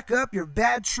back up your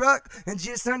bad truck and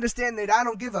just understand that I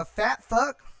don't give a fat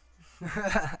fuck.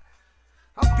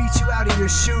 I'll beat you out of your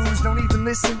shoes, don't even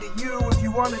listen to you. If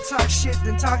you wanna talk shit,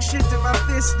 then talk shit to my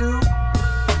fist, dude.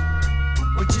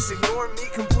 Or just ignore me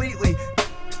completely.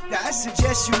 I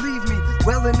suggest you leave me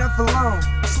well enough alone.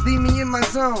 Just leave me in my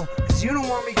zone, cause you don't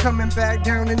want me coming back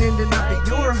down and ending up at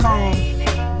your home.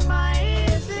 My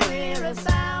ears to hear a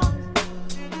sound.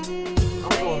 I'm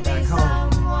going back Maybe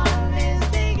home. someone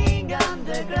is digging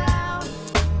underground.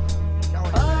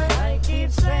 I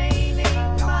keep straining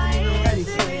my ears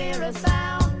to hear a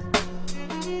sound.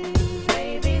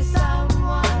 Maybe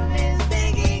someone is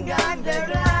digging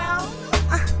underground.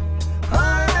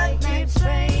 I keep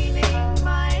straining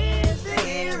my ears to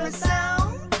hear a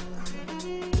sound.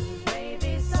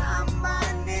 Maybe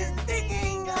someone is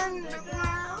digging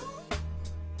underground.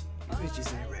 You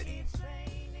bitches ain't ready.